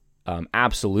so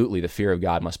absolutely the fear of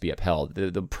God must be upheld.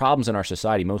 The problems in our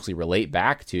society mostly relate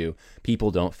back to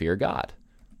people don't fear God.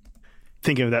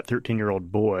 Thinking of that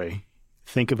 13-year-old boy,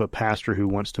 think of a pastor who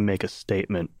wants to make a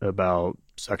statement about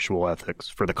sexual ethics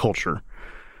for the culture.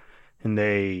 And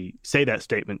they say that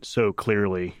statement so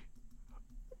clearly,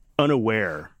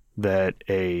 unaware that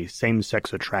a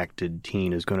same-sex attracted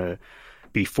teen is going to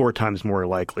be 4 times more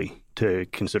likely to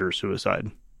consider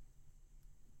suicide.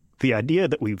 The idea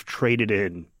that we've traded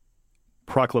in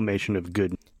proclamation of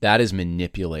good. That is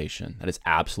manipulation. That is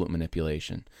absolute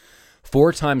manipulation.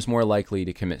 4 times more likely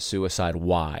to commit suicide.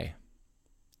 Why?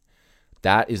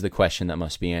 That is the question that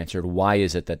must be answered. Why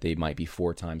is it that they might be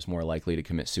 4 times more likely to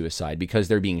commit suicide? Because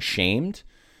they're being shamed?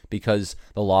 Because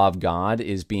the law of God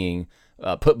is being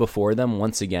put before them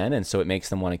once again, and so it makes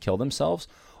them want to kill themselves?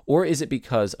 Or is it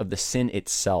because of the sin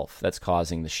itself that's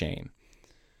causing the shame?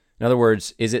 In other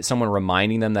words, is it someone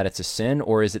reminding them that it's a sin,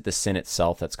 or is it the sin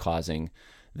itself that's causing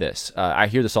this? I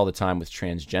hear this all the time with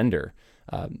transgender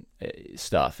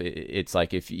stuff. It's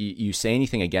like if you say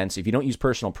anything against, if you don't use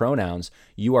personal pronouns,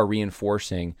 you are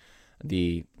reinforcing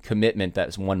the commitment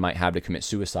that one might have to commit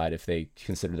suicide if they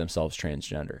consider themselves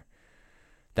transgender.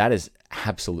 That is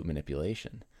absolute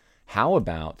manipulation. How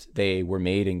about they were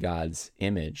made in God's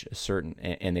image,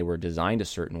 and they were designed a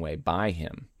certain way by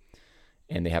Him,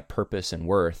 and they have purpose and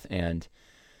worth, and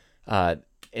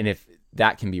if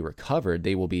that can be recovered,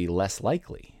 they will be less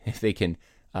likely. If they can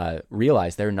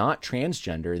realize they're not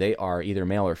transgender, they are either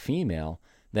male or female,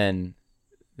 then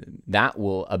that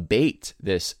will abate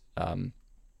this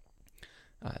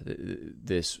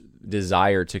this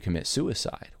desire to commit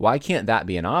suicide. Why can't that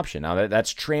be an option? Now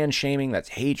that's trans shaming, that's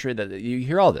hatred, that you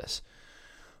hear all this.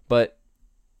 But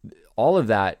all of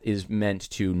that is meant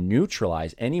to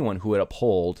neutralize anyone who would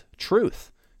uphold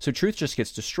truth. So truth just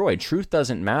gets destroyed. Truth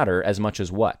doesn't matter as much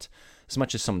as what? As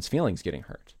much as someone's feelings getting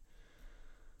hurt.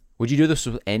 Would you do this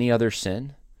with any other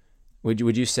sin?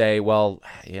 Would you say, well,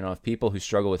 if people who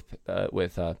struggle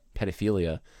with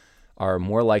pedophilia are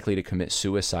more likely to commit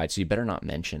suicide, so you better not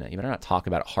mention it. You better not talk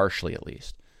about it harshly, at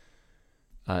least.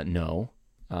 No.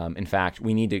 In fact,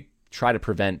 we need to try to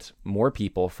prevent more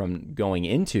people from going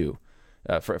into,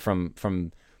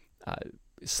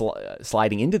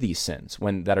 sliding into these sins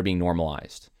that are being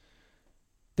normalized.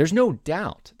 There's no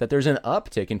doubt that there's an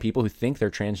uptick in people who think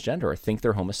they're transgender or think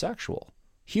they're homosexual.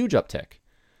 Huge uptick.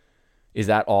 Is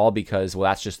that all because, well,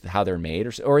 that's just how they're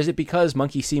made? Or is it because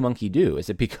monkey see, monkey do? Is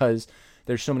it because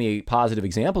there's so many positive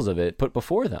examples of it put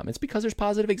before them? It's because there's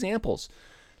positive examples.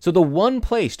 So the one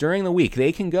place during the week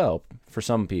they can go, for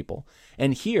some people,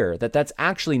 and hear that that's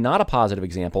actually not a positive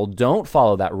example, don't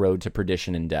follow that road to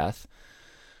perdition and death,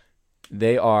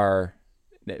 we are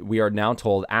now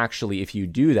told, actually, if you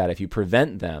do that, if you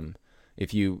prevent them,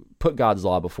 if you put God's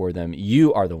law before them,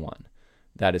 you are the one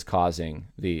that is causing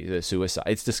the suicide.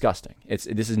 It's disgusting.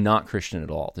 This is not Christian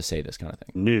at all to say this kind of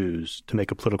thing. News, to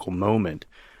make a political moment,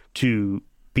 to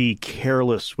be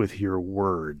careless with your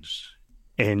words,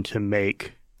 and to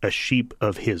make a sheep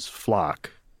of his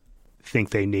flock think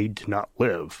they need to not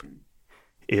live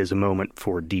is a moment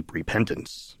for deep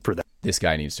repentance for that. This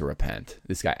guy needs to repent.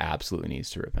 This guy absolutely needs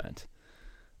to repent.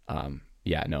 I'm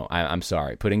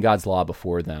sorry. Putting God's law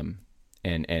before them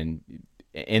and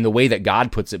in the way that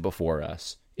God puts it before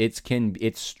us, it's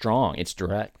strong, it's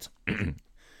direct.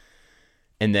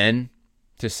 And then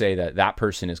to say that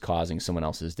person is causing someone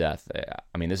else's death,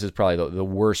 I mean, this is probably the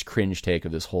worst cringe take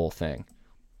of this whole thing.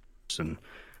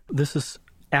 This is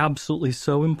absolutely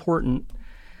so important.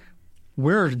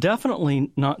 We're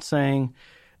definitely not saying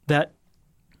that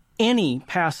any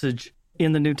passage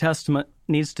in the New Testament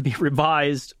needs to be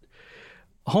revised.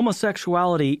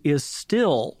 Homosexuality is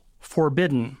still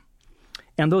forbidden.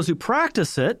 And those who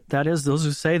practice it, that is, those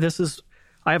who say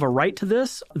I have a right to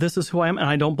this is who I am, and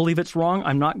I don't believe it's wrong,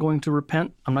 I'm not going to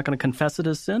repent, I'm not going to confess it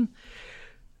as sin.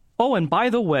 Oh, and by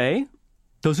the way,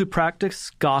 those who practice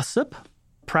gossip,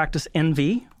 practice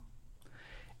envy,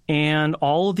 and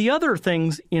all of the other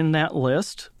things in that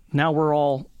list, now we're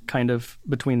all kind of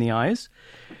between the eyes.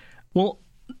 will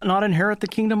not inherit the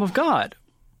kingdom of God.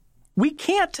 We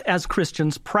can't, as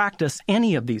Christians, practice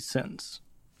any of these sins.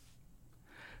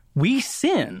 We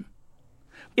sin.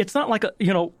 It's not like a,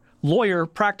 lawyer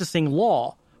practicing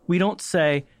law. We don't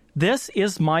say, this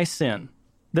is my sin.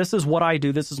 This is what I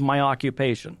do. This is my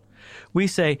occupation. We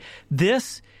say,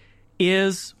 this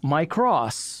is my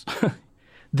cross.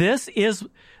 This is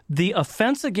the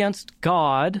offense against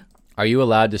God. Are you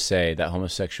allowed to say that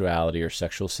homosexuality or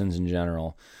sexual sins in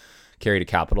general carried a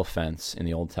capital offense in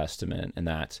the Old Testament, and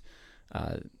that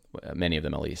many of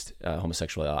them, at least,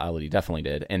 homosexuality definitely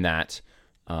did, and that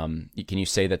can you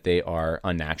say that they are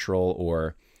unnatural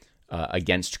or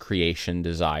against creation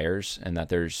desires, and that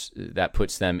that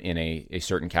puts them in a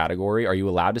certain category? Are you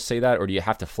allowed to say that, or do you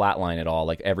have to flatline it all,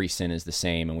 like every sin is the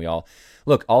same, and we all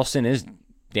look, all sin is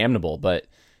damnable, but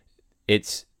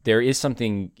there is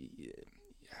something.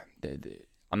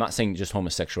 I'm not saying just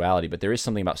homosexuality, but there is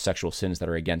something about sexual sins that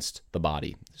are against the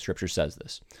body. Scripture says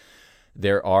this.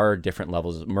 There are different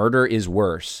levels. Murder is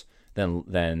worse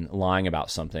than lying about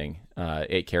something.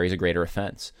 It carries a greater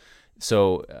offense,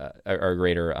 or a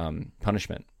greater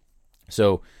punishment.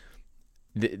 So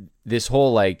this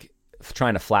whole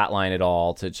trying to flatline it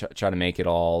all to try to make it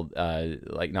all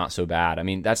not so bad. I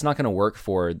mean, that's not going to work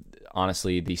for,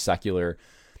 honestly, the secular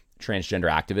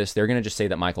transgender activists. They're going to just say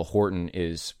that Michael Horton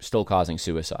is still causing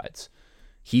suicides.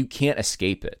 He can't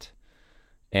escape it.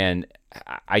 And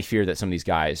I fear that some of these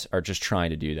guys are just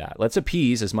trying to do that. Let's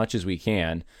appease as much as we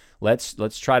can. Let's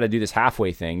try to do this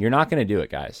halfway thing. You're not going to do it,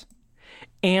 guys.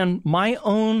 And my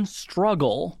own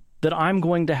struggle that I'm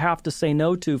going to have to say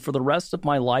no to for the rest of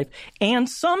my life, and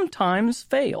sometimes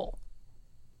fail.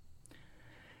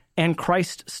 And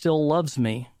Christ still loves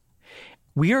me.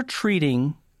 We are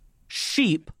treating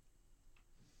sheep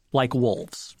like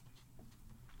wolves.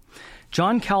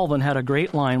 John Calvin had a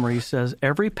great line where he says,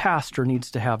 every pastor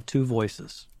needs to have two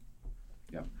voices.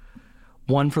 Yeah.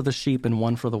 One for the sheep and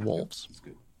one for the wolves. That's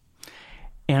good.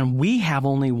 And we have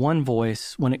only one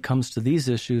voice when it comes to these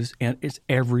issues, and it's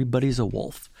everybody's a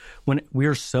wolf. When we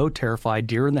are so terrified,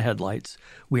 deer in the headlights,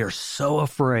 we are so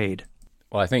afraid.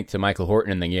 Well, I think to Michael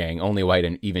Horton and the gang, only white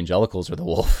and evangelicals are the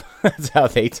wolf. That's how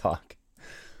they talk.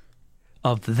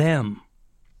 Of them.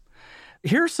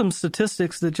 Here's some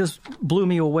statistics that just blew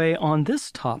me away on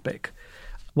this topic.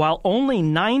 While only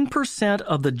 9%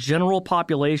 of the general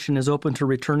population is open to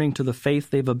returning to the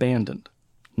faith they've abandoned.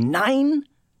 9%.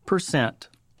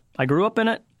 I grew up in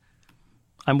it.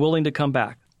 I'm willing to come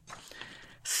back.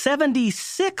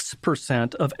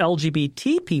 76% of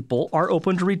LGBT people are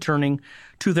open to returning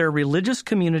to their religious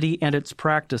community and its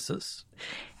practices.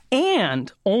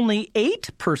 And only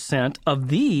 8% of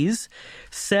these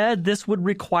said this would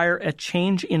require a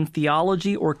change in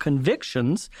theology or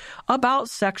convictions about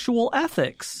sexual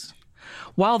ethics,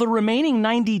 while the remaining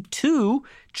 92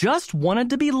 just wanted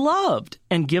to be loved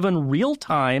and given real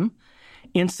time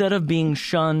instead of being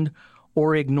shunned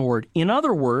or ignored. In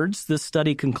other words, this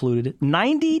study concluded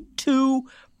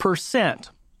 92%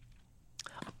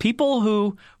 people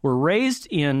who were raised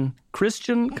in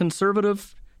Christian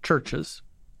conservative churches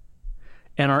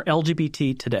and are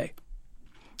LGBT today,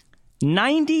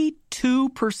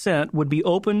 92% would be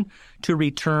open to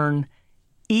return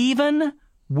even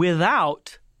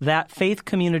without that faith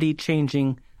community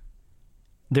changing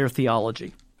their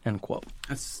theology, end quote.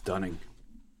 That's stunning.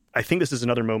 I think this is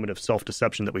another moment of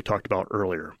self-deception that we talked about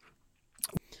earlier.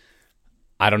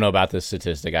 I don't know about this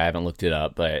statistic. I haven't looked it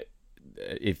up, but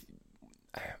if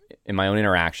in my own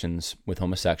interactions with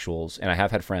homosexuals, and I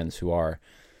have had friends who are,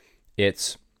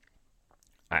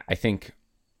 I think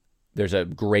there's a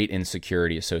great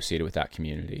insecurity associated with that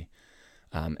community.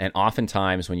 And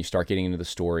oftentimes when you start getting into the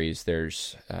stories,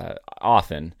 there's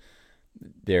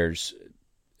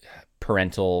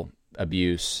parental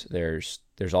abuse. There's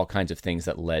all kinds of things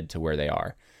that led to where they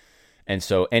are. And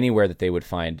so anywhere that they would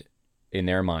find in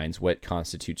their minds what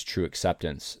constitutes true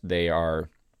acceptance, they are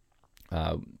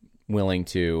willing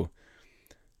to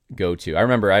go to. I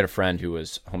remember I had a friend who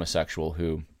was homosexual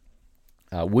who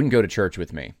wouldn't go to church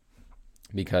with me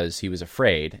because he was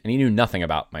afraid, and he knew nothing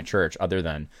about my church other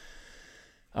than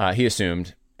he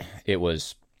assumed it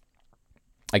was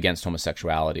against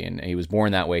homosexuality, and he was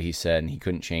born that way, he said, and he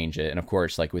couldn't change it. And of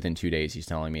course, within 2 days, he's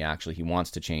telling me actually he wants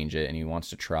to change it and he wants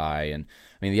to try. And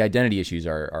I mean, the identity issues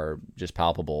are just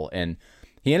palpable. And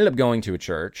he ended up going to a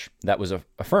church that was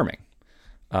affirming,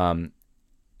 and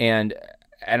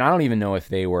I don't even know if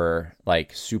they were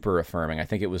super affirming. I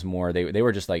think it was more they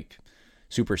were just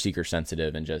super seeker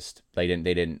sensitive, and just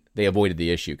they avoided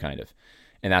the issue kind of,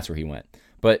 and that's where he went.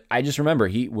 But I just remember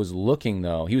he was looking,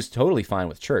 though, he was totally fine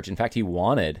with church. In fact, he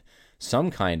wanted some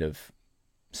kind of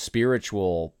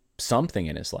spiritual something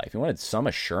in his life. He wanted some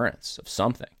assurance of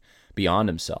something beyond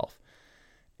himself.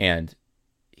 And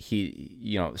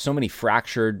he, so many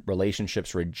fractured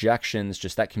relationships, rejections,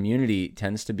 just that community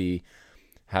tends to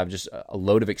have just a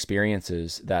load of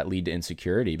experiences that lead to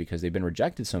insecurity because they've been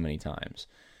rejected so many times.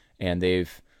 And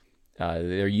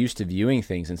they're used to viewing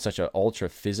things in such an ultra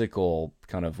physical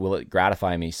kind of, will it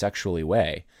gratify me sexually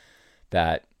way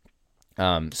that,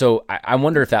 so I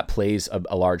wonder if that plays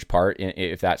a large part in,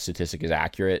 if that statistic is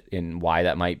accurate in why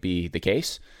that might be the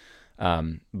case.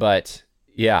 But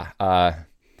yeah,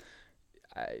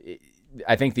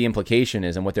 I think the implication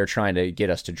is, and what they're trying to get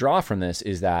us to draw from this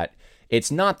is that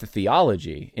it's not the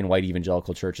theology in white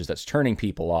evangelical churches that's turning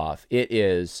people off. It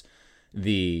is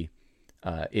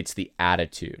it's the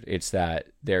attitude. It's that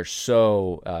they're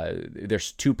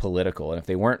too political. And if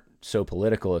they weren't so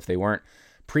political, if they weren't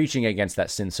preaching against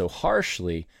that sin so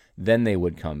harshly, then they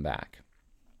would come back.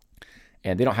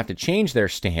 And they don't have to change their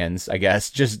stands, I guess.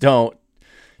 Just don't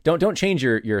change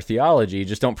your theology.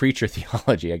 Just don't preach your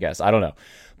theology, I guess. I don't know.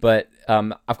 But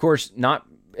of course, not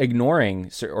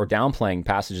ignoring or downplaying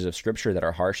passages of Scripture that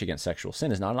are harsh against sexual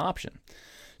sin is not an option.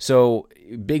 So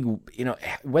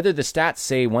whether the stats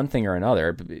say one thing or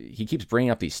another, he keeps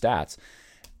bringing up these stats.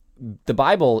 The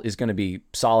Bible is going to be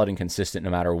solid and consistent no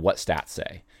matter what stats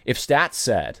say. If stats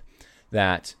said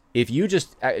that if you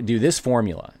just do this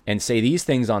formula and say these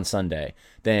things on Sunday,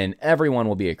 then everyone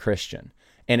will be a Christian,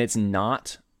 and it's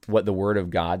not what the Word of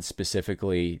God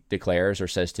specifically declares or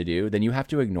says to do, then you have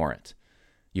to ignore it.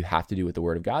 You have to do what the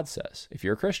Word of God says if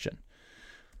you're a Christian.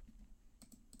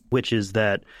 Which is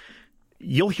that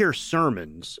you'll hear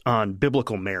sermons on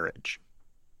biblical marriage.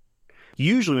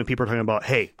 Usually when people are talking about,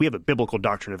 hey, we have a biblical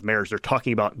doctrine of marriage, they're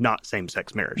talking about not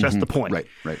same-sex marriage. That's the point.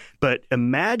 Right. But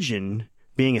imagine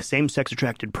being a same-sex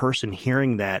attracted person,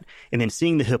 hearing that, and then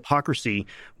seeing the hypocrisy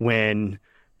when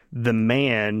the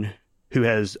man who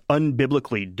has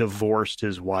unbiblically divorced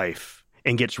his wife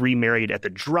and gets remarried at the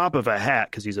drop of a hat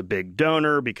because he's a big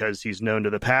donor, because he's known to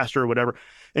the pastor or whatever.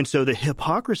 And so the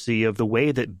hypocrisy of the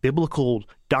way that biblical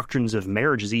doctrines of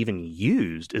marriage is even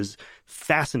used is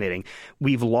fascinating.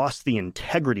 We've lost the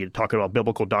integrity to talk about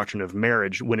biblical doctrine of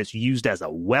marriage when it's used as a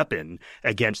weapon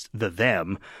against the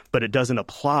them, but it doesn't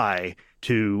apply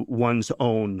to one's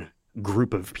own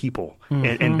group of people.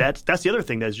 Mm-hmm. And that's the other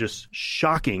thing that's just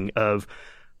shocking, of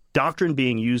doctrine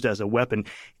being used as a weapon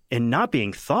and not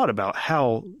being thought about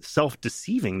how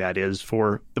self-deceiving that is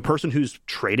for the person who's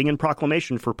trading in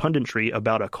proclamation for punditry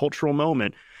about a cultural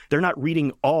moment. They're not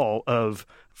reading all of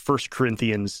 1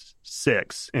 Corinthians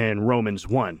 6 and Romans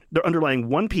 1. They're underlying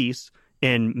one piece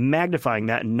and magnifying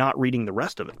that and not reading the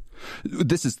rest of it.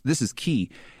 This is key.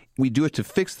 We do it to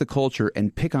fix the culture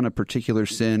and pick on a particular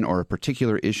sin or a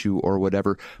particular issue or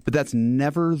whatever, but that's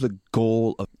never the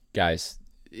goal of... Guys,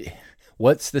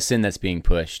 what's the sin that's being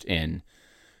pushed in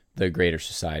the greater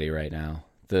society right now?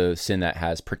 The sin that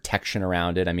has protection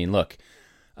around it. I mean, look,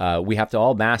 we have to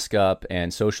all mask up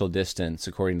and social distance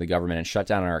according to the government and shut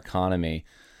down our economy.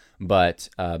 But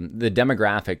the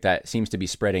demographic that seems to be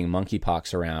spreading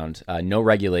monkeypox around, no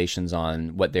regulations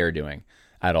on what they're doing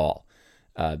at all.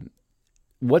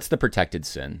 What's the protected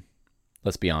sin?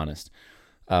 Let's be honest.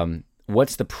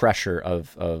 What's the pressure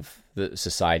of the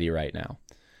society right now?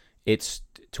 It's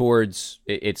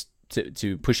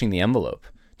to pushing the envelope,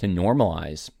 to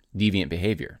normalize deviant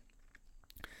behavior.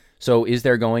 So is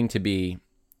there going to be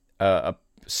a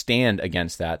stand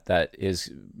against that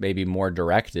is maybe more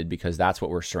directed because that's what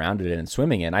we're surrounded in and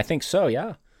swimming in? I think so,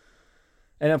 yeah.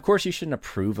 And of course you shouldn't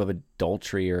approve of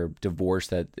adultery or divorce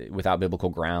that without biblical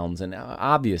grounds. And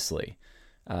obviously,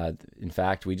 in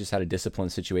fact, we just had a discipline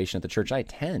situation at the church I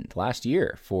attend last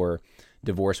year for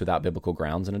divorce without biblical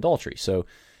grounds and adultery. So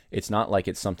it's not like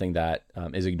it's something that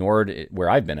is ignored where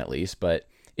I've been, at least, but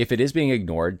if it is being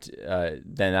ignored, then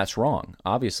that's wrong,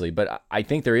 obviously. But I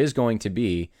think there is going to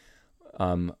be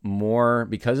more,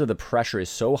 because of the pressure is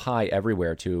so high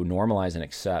everywhere to normalize and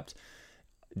accept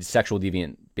sexual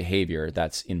deviant behavior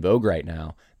that's in vogue right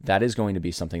now. That is going to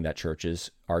be something that churches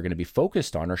are going to be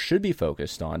focused on, or should be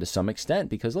focused on to some extent.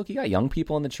 Because look, you got young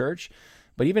people in the church,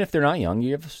 but even if they're not young,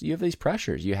 you have these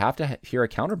pressures. You have to hear a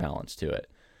counterbalance to it.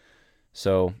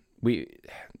 So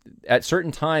at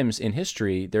certain times in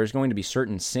history, there's going to be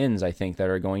certain sins, I think, that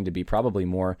are going to be probably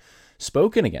more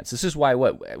spoken against. This is why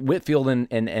Whitefield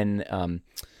and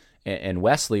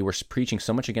Wesley were preaching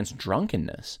so much against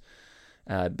drunkenness,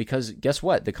 because guess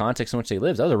what? The context in which they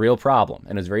lived, that was a real problem,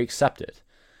 and it was very accepted,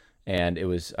 and it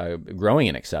was growing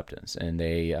in acceptance. And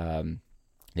they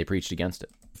They preached against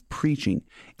it. Preaching.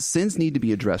 Sins need to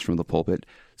be addressed from the pulpit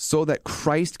so that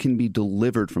Christ can be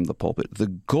delivered from the pulpit. The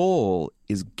goal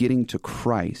is getting to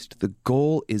Christ. The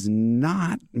goal is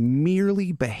not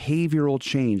merely behavioral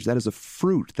change. That is a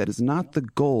fruit. That is not the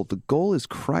goal. The goal is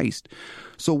Christ.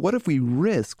 So what if we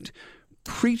risked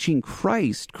preaching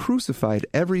Christ crucified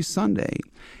every Sunday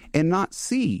and not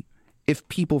see if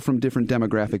people from different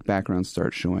demographic backgrounds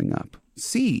start showing up?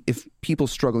 See if people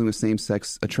struggling with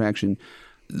same-sex attraction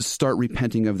start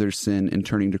repenting of their sin and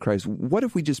turning to Christ. What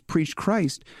if we just preach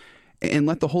Christ and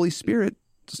let the Holy Spirit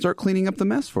start cleaning up the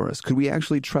mess for us? Could we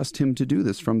actually trust him to do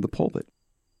this from the pulpit?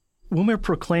 When we're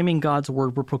proclaiming God's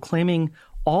word, we're proclaiming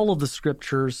all of the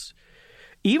scriptures,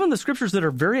 even the scriptures that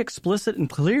are very explicit and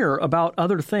clear about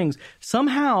other things.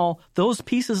 Somehow, those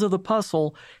pieces of the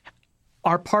puzzle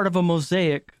are part of a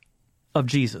mosaic of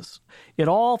Jesus. It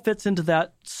all fits into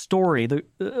that story, the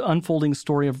unfolding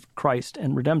story of Christ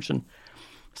and redemption.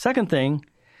 Second thing,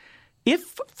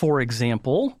 if, for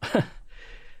example,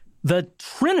 the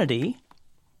Trinity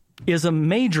is a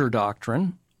major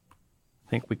doctrine, I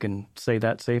think we can say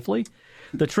that safely.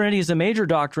 The Trinity is a major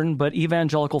doctrine, but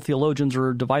evangelical theologians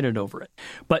are divided over it,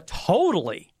 but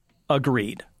totally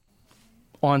agreed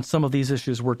on some of these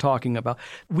issues we're talking about.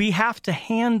 We have to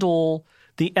handle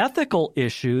the ethical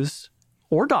issues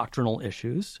or doctrinal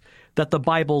issues that the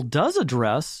Bible does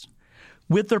address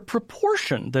with the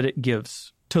proportion that it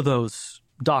gives to those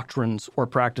doctrines or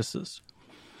practices.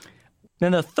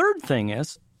 Then the third thing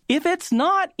is, if it's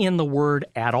not in the Word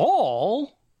at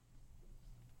all,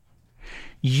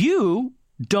 you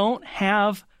don't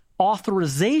have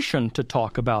authorization to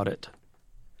talk about it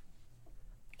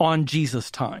on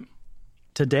Jesus' time.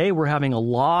 Today we're having a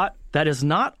lot that is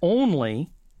not only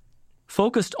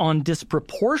focused on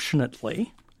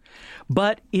disproportionately,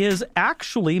 but is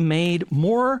actually made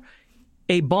more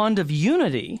a bond of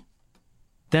unity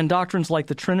than doctrines like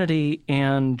the Trinity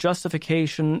and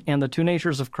justification and the two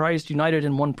natures of Christ united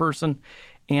in one person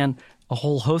and a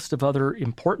whole host of other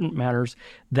important matters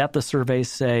that the surveys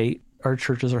say our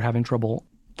churches are having trouble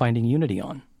finding unity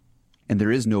on. And there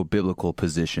is no biblical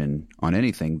position on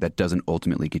anything that doesn't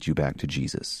ultimately get you back to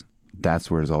Jesus.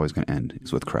 That's where it's always going to end,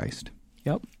 is with Christ.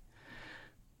 Yep.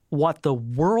 What the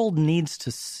world needs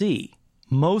to see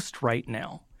most right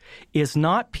now is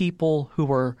not people who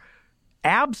are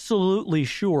absolutely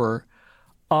sure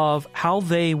of how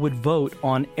they would vote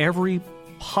on every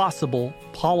possible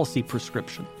policy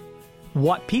prescription.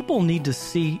 What people need to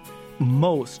see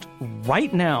most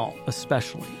right now,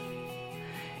 especially,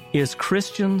 is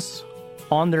Christians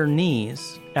on their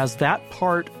knees as that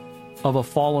part of a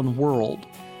fallen world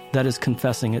that is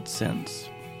confessing its sins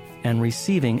and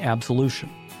receiving absolution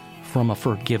from a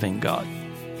forgiving God.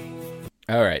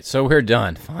 All right, so we're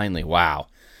done, finally. Wow.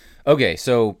 Okay,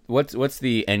 so what's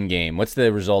the end game? What's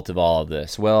the result of all of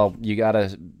this? Well, you got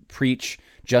to preach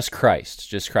just Christ.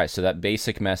 So that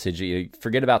basic message, you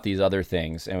forget about these other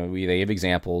things. And they give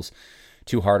examples,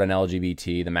 too hard on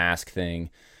LGBT, the mask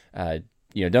thing.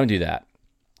 Don't do that.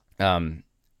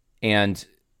 And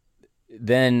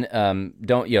then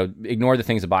don't ignore the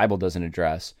things the Bible doesn't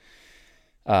address.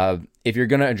 If you're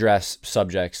going to address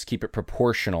subjects, keep it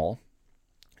proportional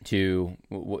to,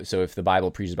 so if the Bible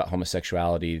preaches about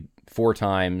homosexuality 4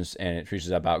 times and it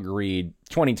preaches about greed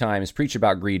 20 times, preach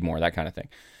about greed more, that kind of thing.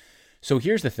 So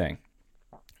here's the thing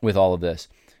with all of this.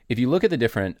 If you look at the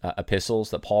different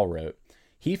epistles that Paul wrote,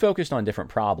 he focused on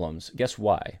different problems. Guess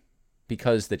why?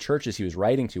 Because the churches he was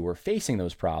writing to were facing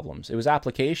those problems. It was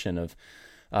application of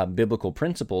biblical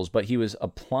principles, but he was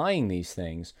applying these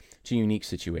things to unique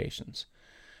situations.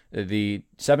 The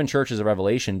 7 churches of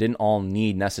Revelation didn't all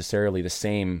need necessarily the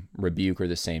same rebuke or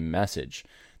the same message.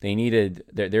 They needed,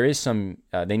 there is some,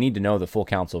 they need to know the full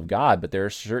counsel of God, but there are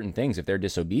certain things, if they're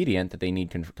disobedient, that they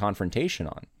need confrontation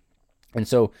on. And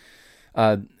so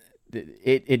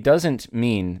it doesn't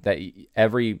mean that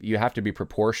you have to be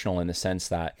proportional in the sense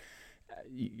that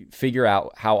you figure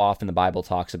out how often the Bible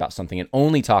talks about something and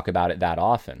only talk about it that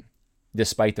often,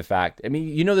 despite the fact,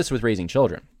 you know this with raising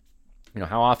children.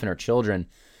 How often are children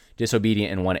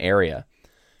disobedient in one area,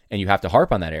 and you have to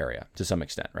harp on that area to some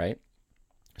extent, right?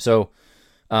 So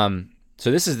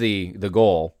this is the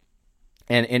goal,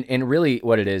 and really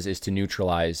what it is to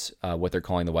neutralize what they're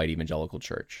calling the white evangelical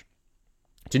church,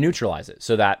 to neutralize it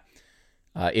so that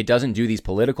it doesn't do these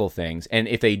political things, and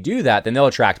if they do that, then they'll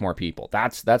attract more people.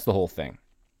 That's the whole thing.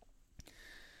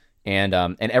 And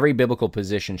every biblical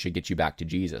position should get you back to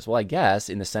Jesus. Well, I guess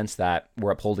in the sense that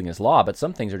we're upholding his law, but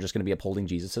some things are just going to be upholding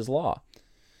Jesus's law.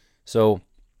 So,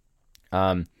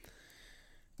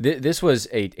 this was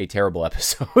a terrible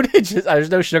episode.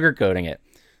 There's no sugarcoating it.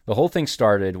 The whole thing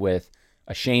started with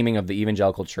a shaming of the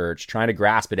evangelical church, trying to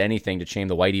grasp at anything to shame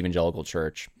the white evangelical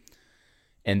church.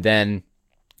 And then,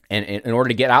 and in order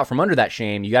to get out from under that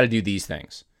shame, you got to do these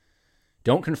things.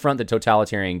 Don't confront the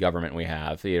totalitarian government we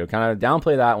have. Kind of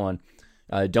downplay that one.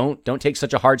 Don't take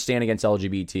such a hard stand against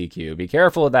LGBTQ. Be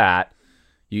careful of that.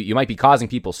 You might be causing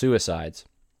people suicides.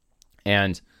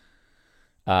 And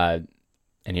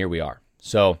here we are.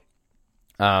 So,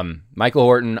 Michael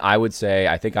Horton, I would say,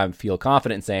 I think I feel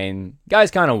confident in saying,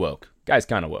 guy's kind of woke.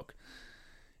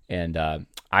 And I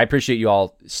appreciate you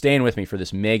all staying with me for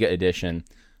this mega edition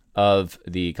of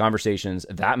the Conversations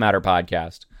That Matter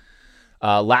podcast.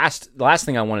 Last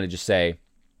thing I wanted to just say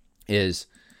is,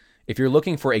 if you're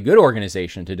looking for a good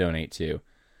organization to donate to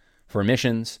for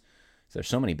missions, there's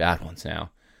so many bad ones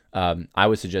now. I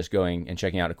would suggest going and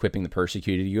checking out Equipping the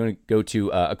Persecuted. You're going to go to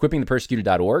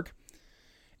equippingthepersecuted.org,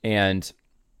 and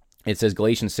it says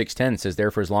Galatians 6:10 says,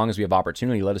 "Therefore, as long as we have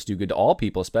opportunity, let us do good to all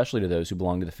people, especially to those who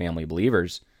belong to the family of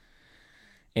believers."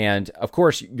 And of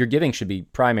course, your giving should be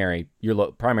primarily your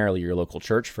local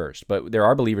church first. But there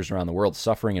are believers around the world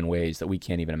suffering in ways that we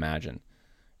can't even imagine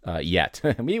yet.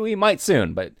 we might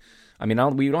soon, but I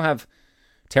mean, we don't have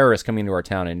terrorists coming into our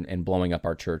town and blowing up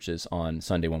our churches on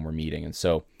Sunday when we're meeting. And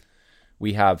so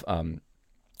we have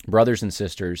brothers and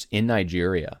sisters in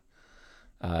Nigeria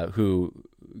who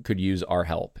could use our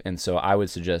help. And so I would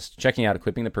suggest checking out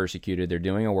Equipping the Persecuted. They're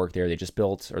doing a work there. They just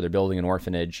built, or they're building an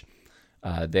orphanage.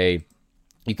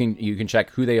 You can check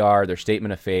who they are, their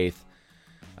statement of faith,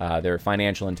 their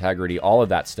financial integrity, all of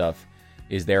that stuff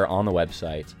is there on the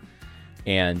website.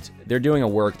 And they're doing a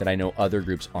work that I know other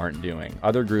groups aren't doing.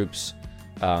 Other groups,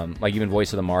 like even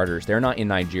Voice of the Martyrs, they're not in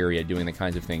Nigeria doing the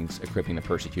kinds of things Equipping the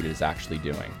Persecuted is actually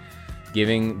doing.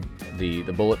 Giving the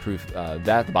bulletproof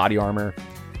vest, the body armor,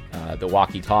 the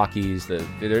walkie-talkies.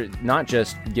 They're not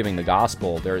just giving the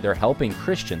gospel, they're helping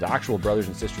Christians, actual brothers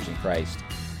and sisters in Christ,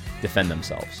 defend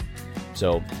themselves.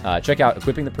 So check out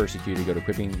Equipping the Persecuted. Go to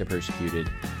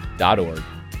equippingthepersecuted.org.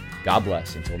 God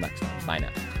bless. Until next time. Bye now.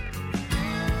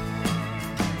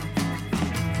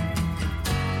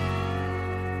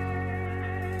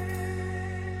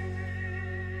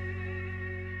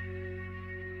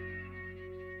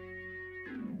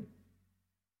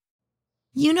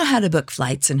 You know how to book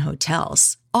flights and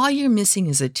hotels. All you're missing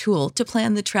is a tool to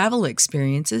plan the travel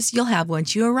experiences you'll have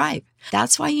once you arrive.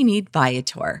 That's why you need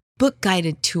Viator. Book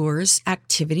guided tours,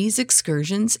 activities,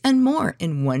 excursions, and more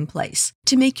in one place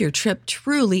to make your trip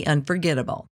truly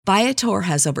unforgettable. Viator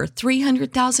has over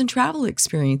 300,000 travel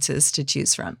experiences to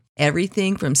choose from.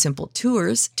 Everything from simple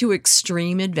tours to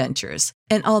extreme adventures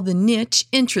and all the niche,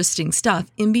 interesting stuff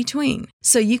in between.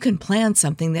 So you can plan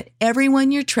something that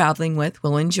everyone you're traveling with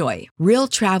will enjoy. Real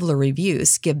traveler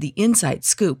reviews give the inside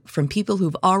scoop from people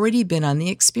who've already been on the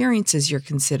experiences you're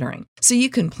considering. So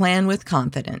you can plan with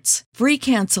confidence. Free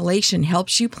cancellation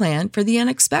helps you plan for the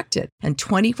unexpected. And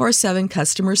 24/7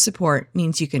 customer support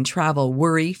means you can travel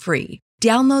worry-free.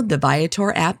 Download the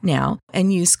Viator app now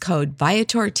and use code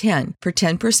Viator10 for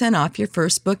 10% off your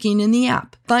first booking in the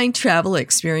app. Find travel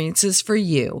experiences for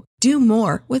you. Do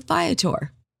more with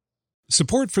Viator.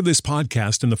 Support for this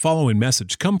podcast and the following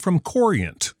message come from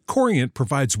Corient. Corient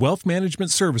provides wealth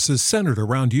management services centered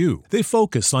around you. They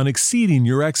focus on exceeding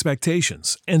your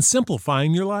expectations and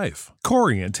simplifying your life.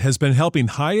 Corient has been helping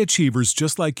high achievers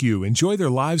just like you enjoy their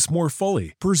lives more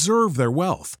fully, preserve their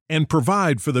wealth, and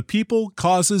provide for the people,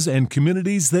 causes, and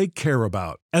communities they care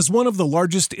about. As one of the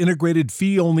largest integrated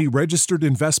fee-only registered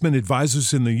investment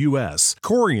advisors in the U.S.,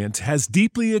 Corient has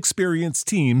deeply experienced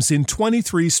teams in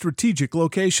 23 strategic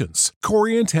locations.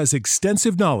 Corient has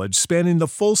extensive knowledge spanning the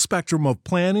full spectrum of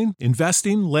planning,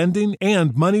 investing, lending,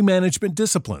 and money management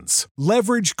disciplines.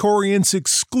 Leverage Corient's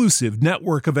exclusive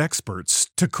network of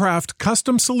experts to craft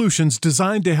custom solutions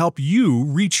designed to help you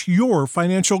reach your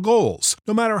financial goals,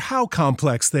 no matter how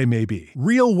complex they may be.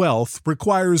 Real wealth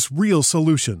requires real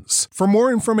solutions. For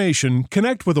more information,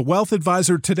 connect with a wealth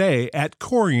advisor today at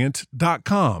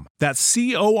Corient.com. That's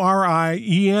Corient.com.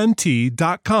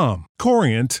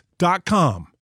 Corient.com.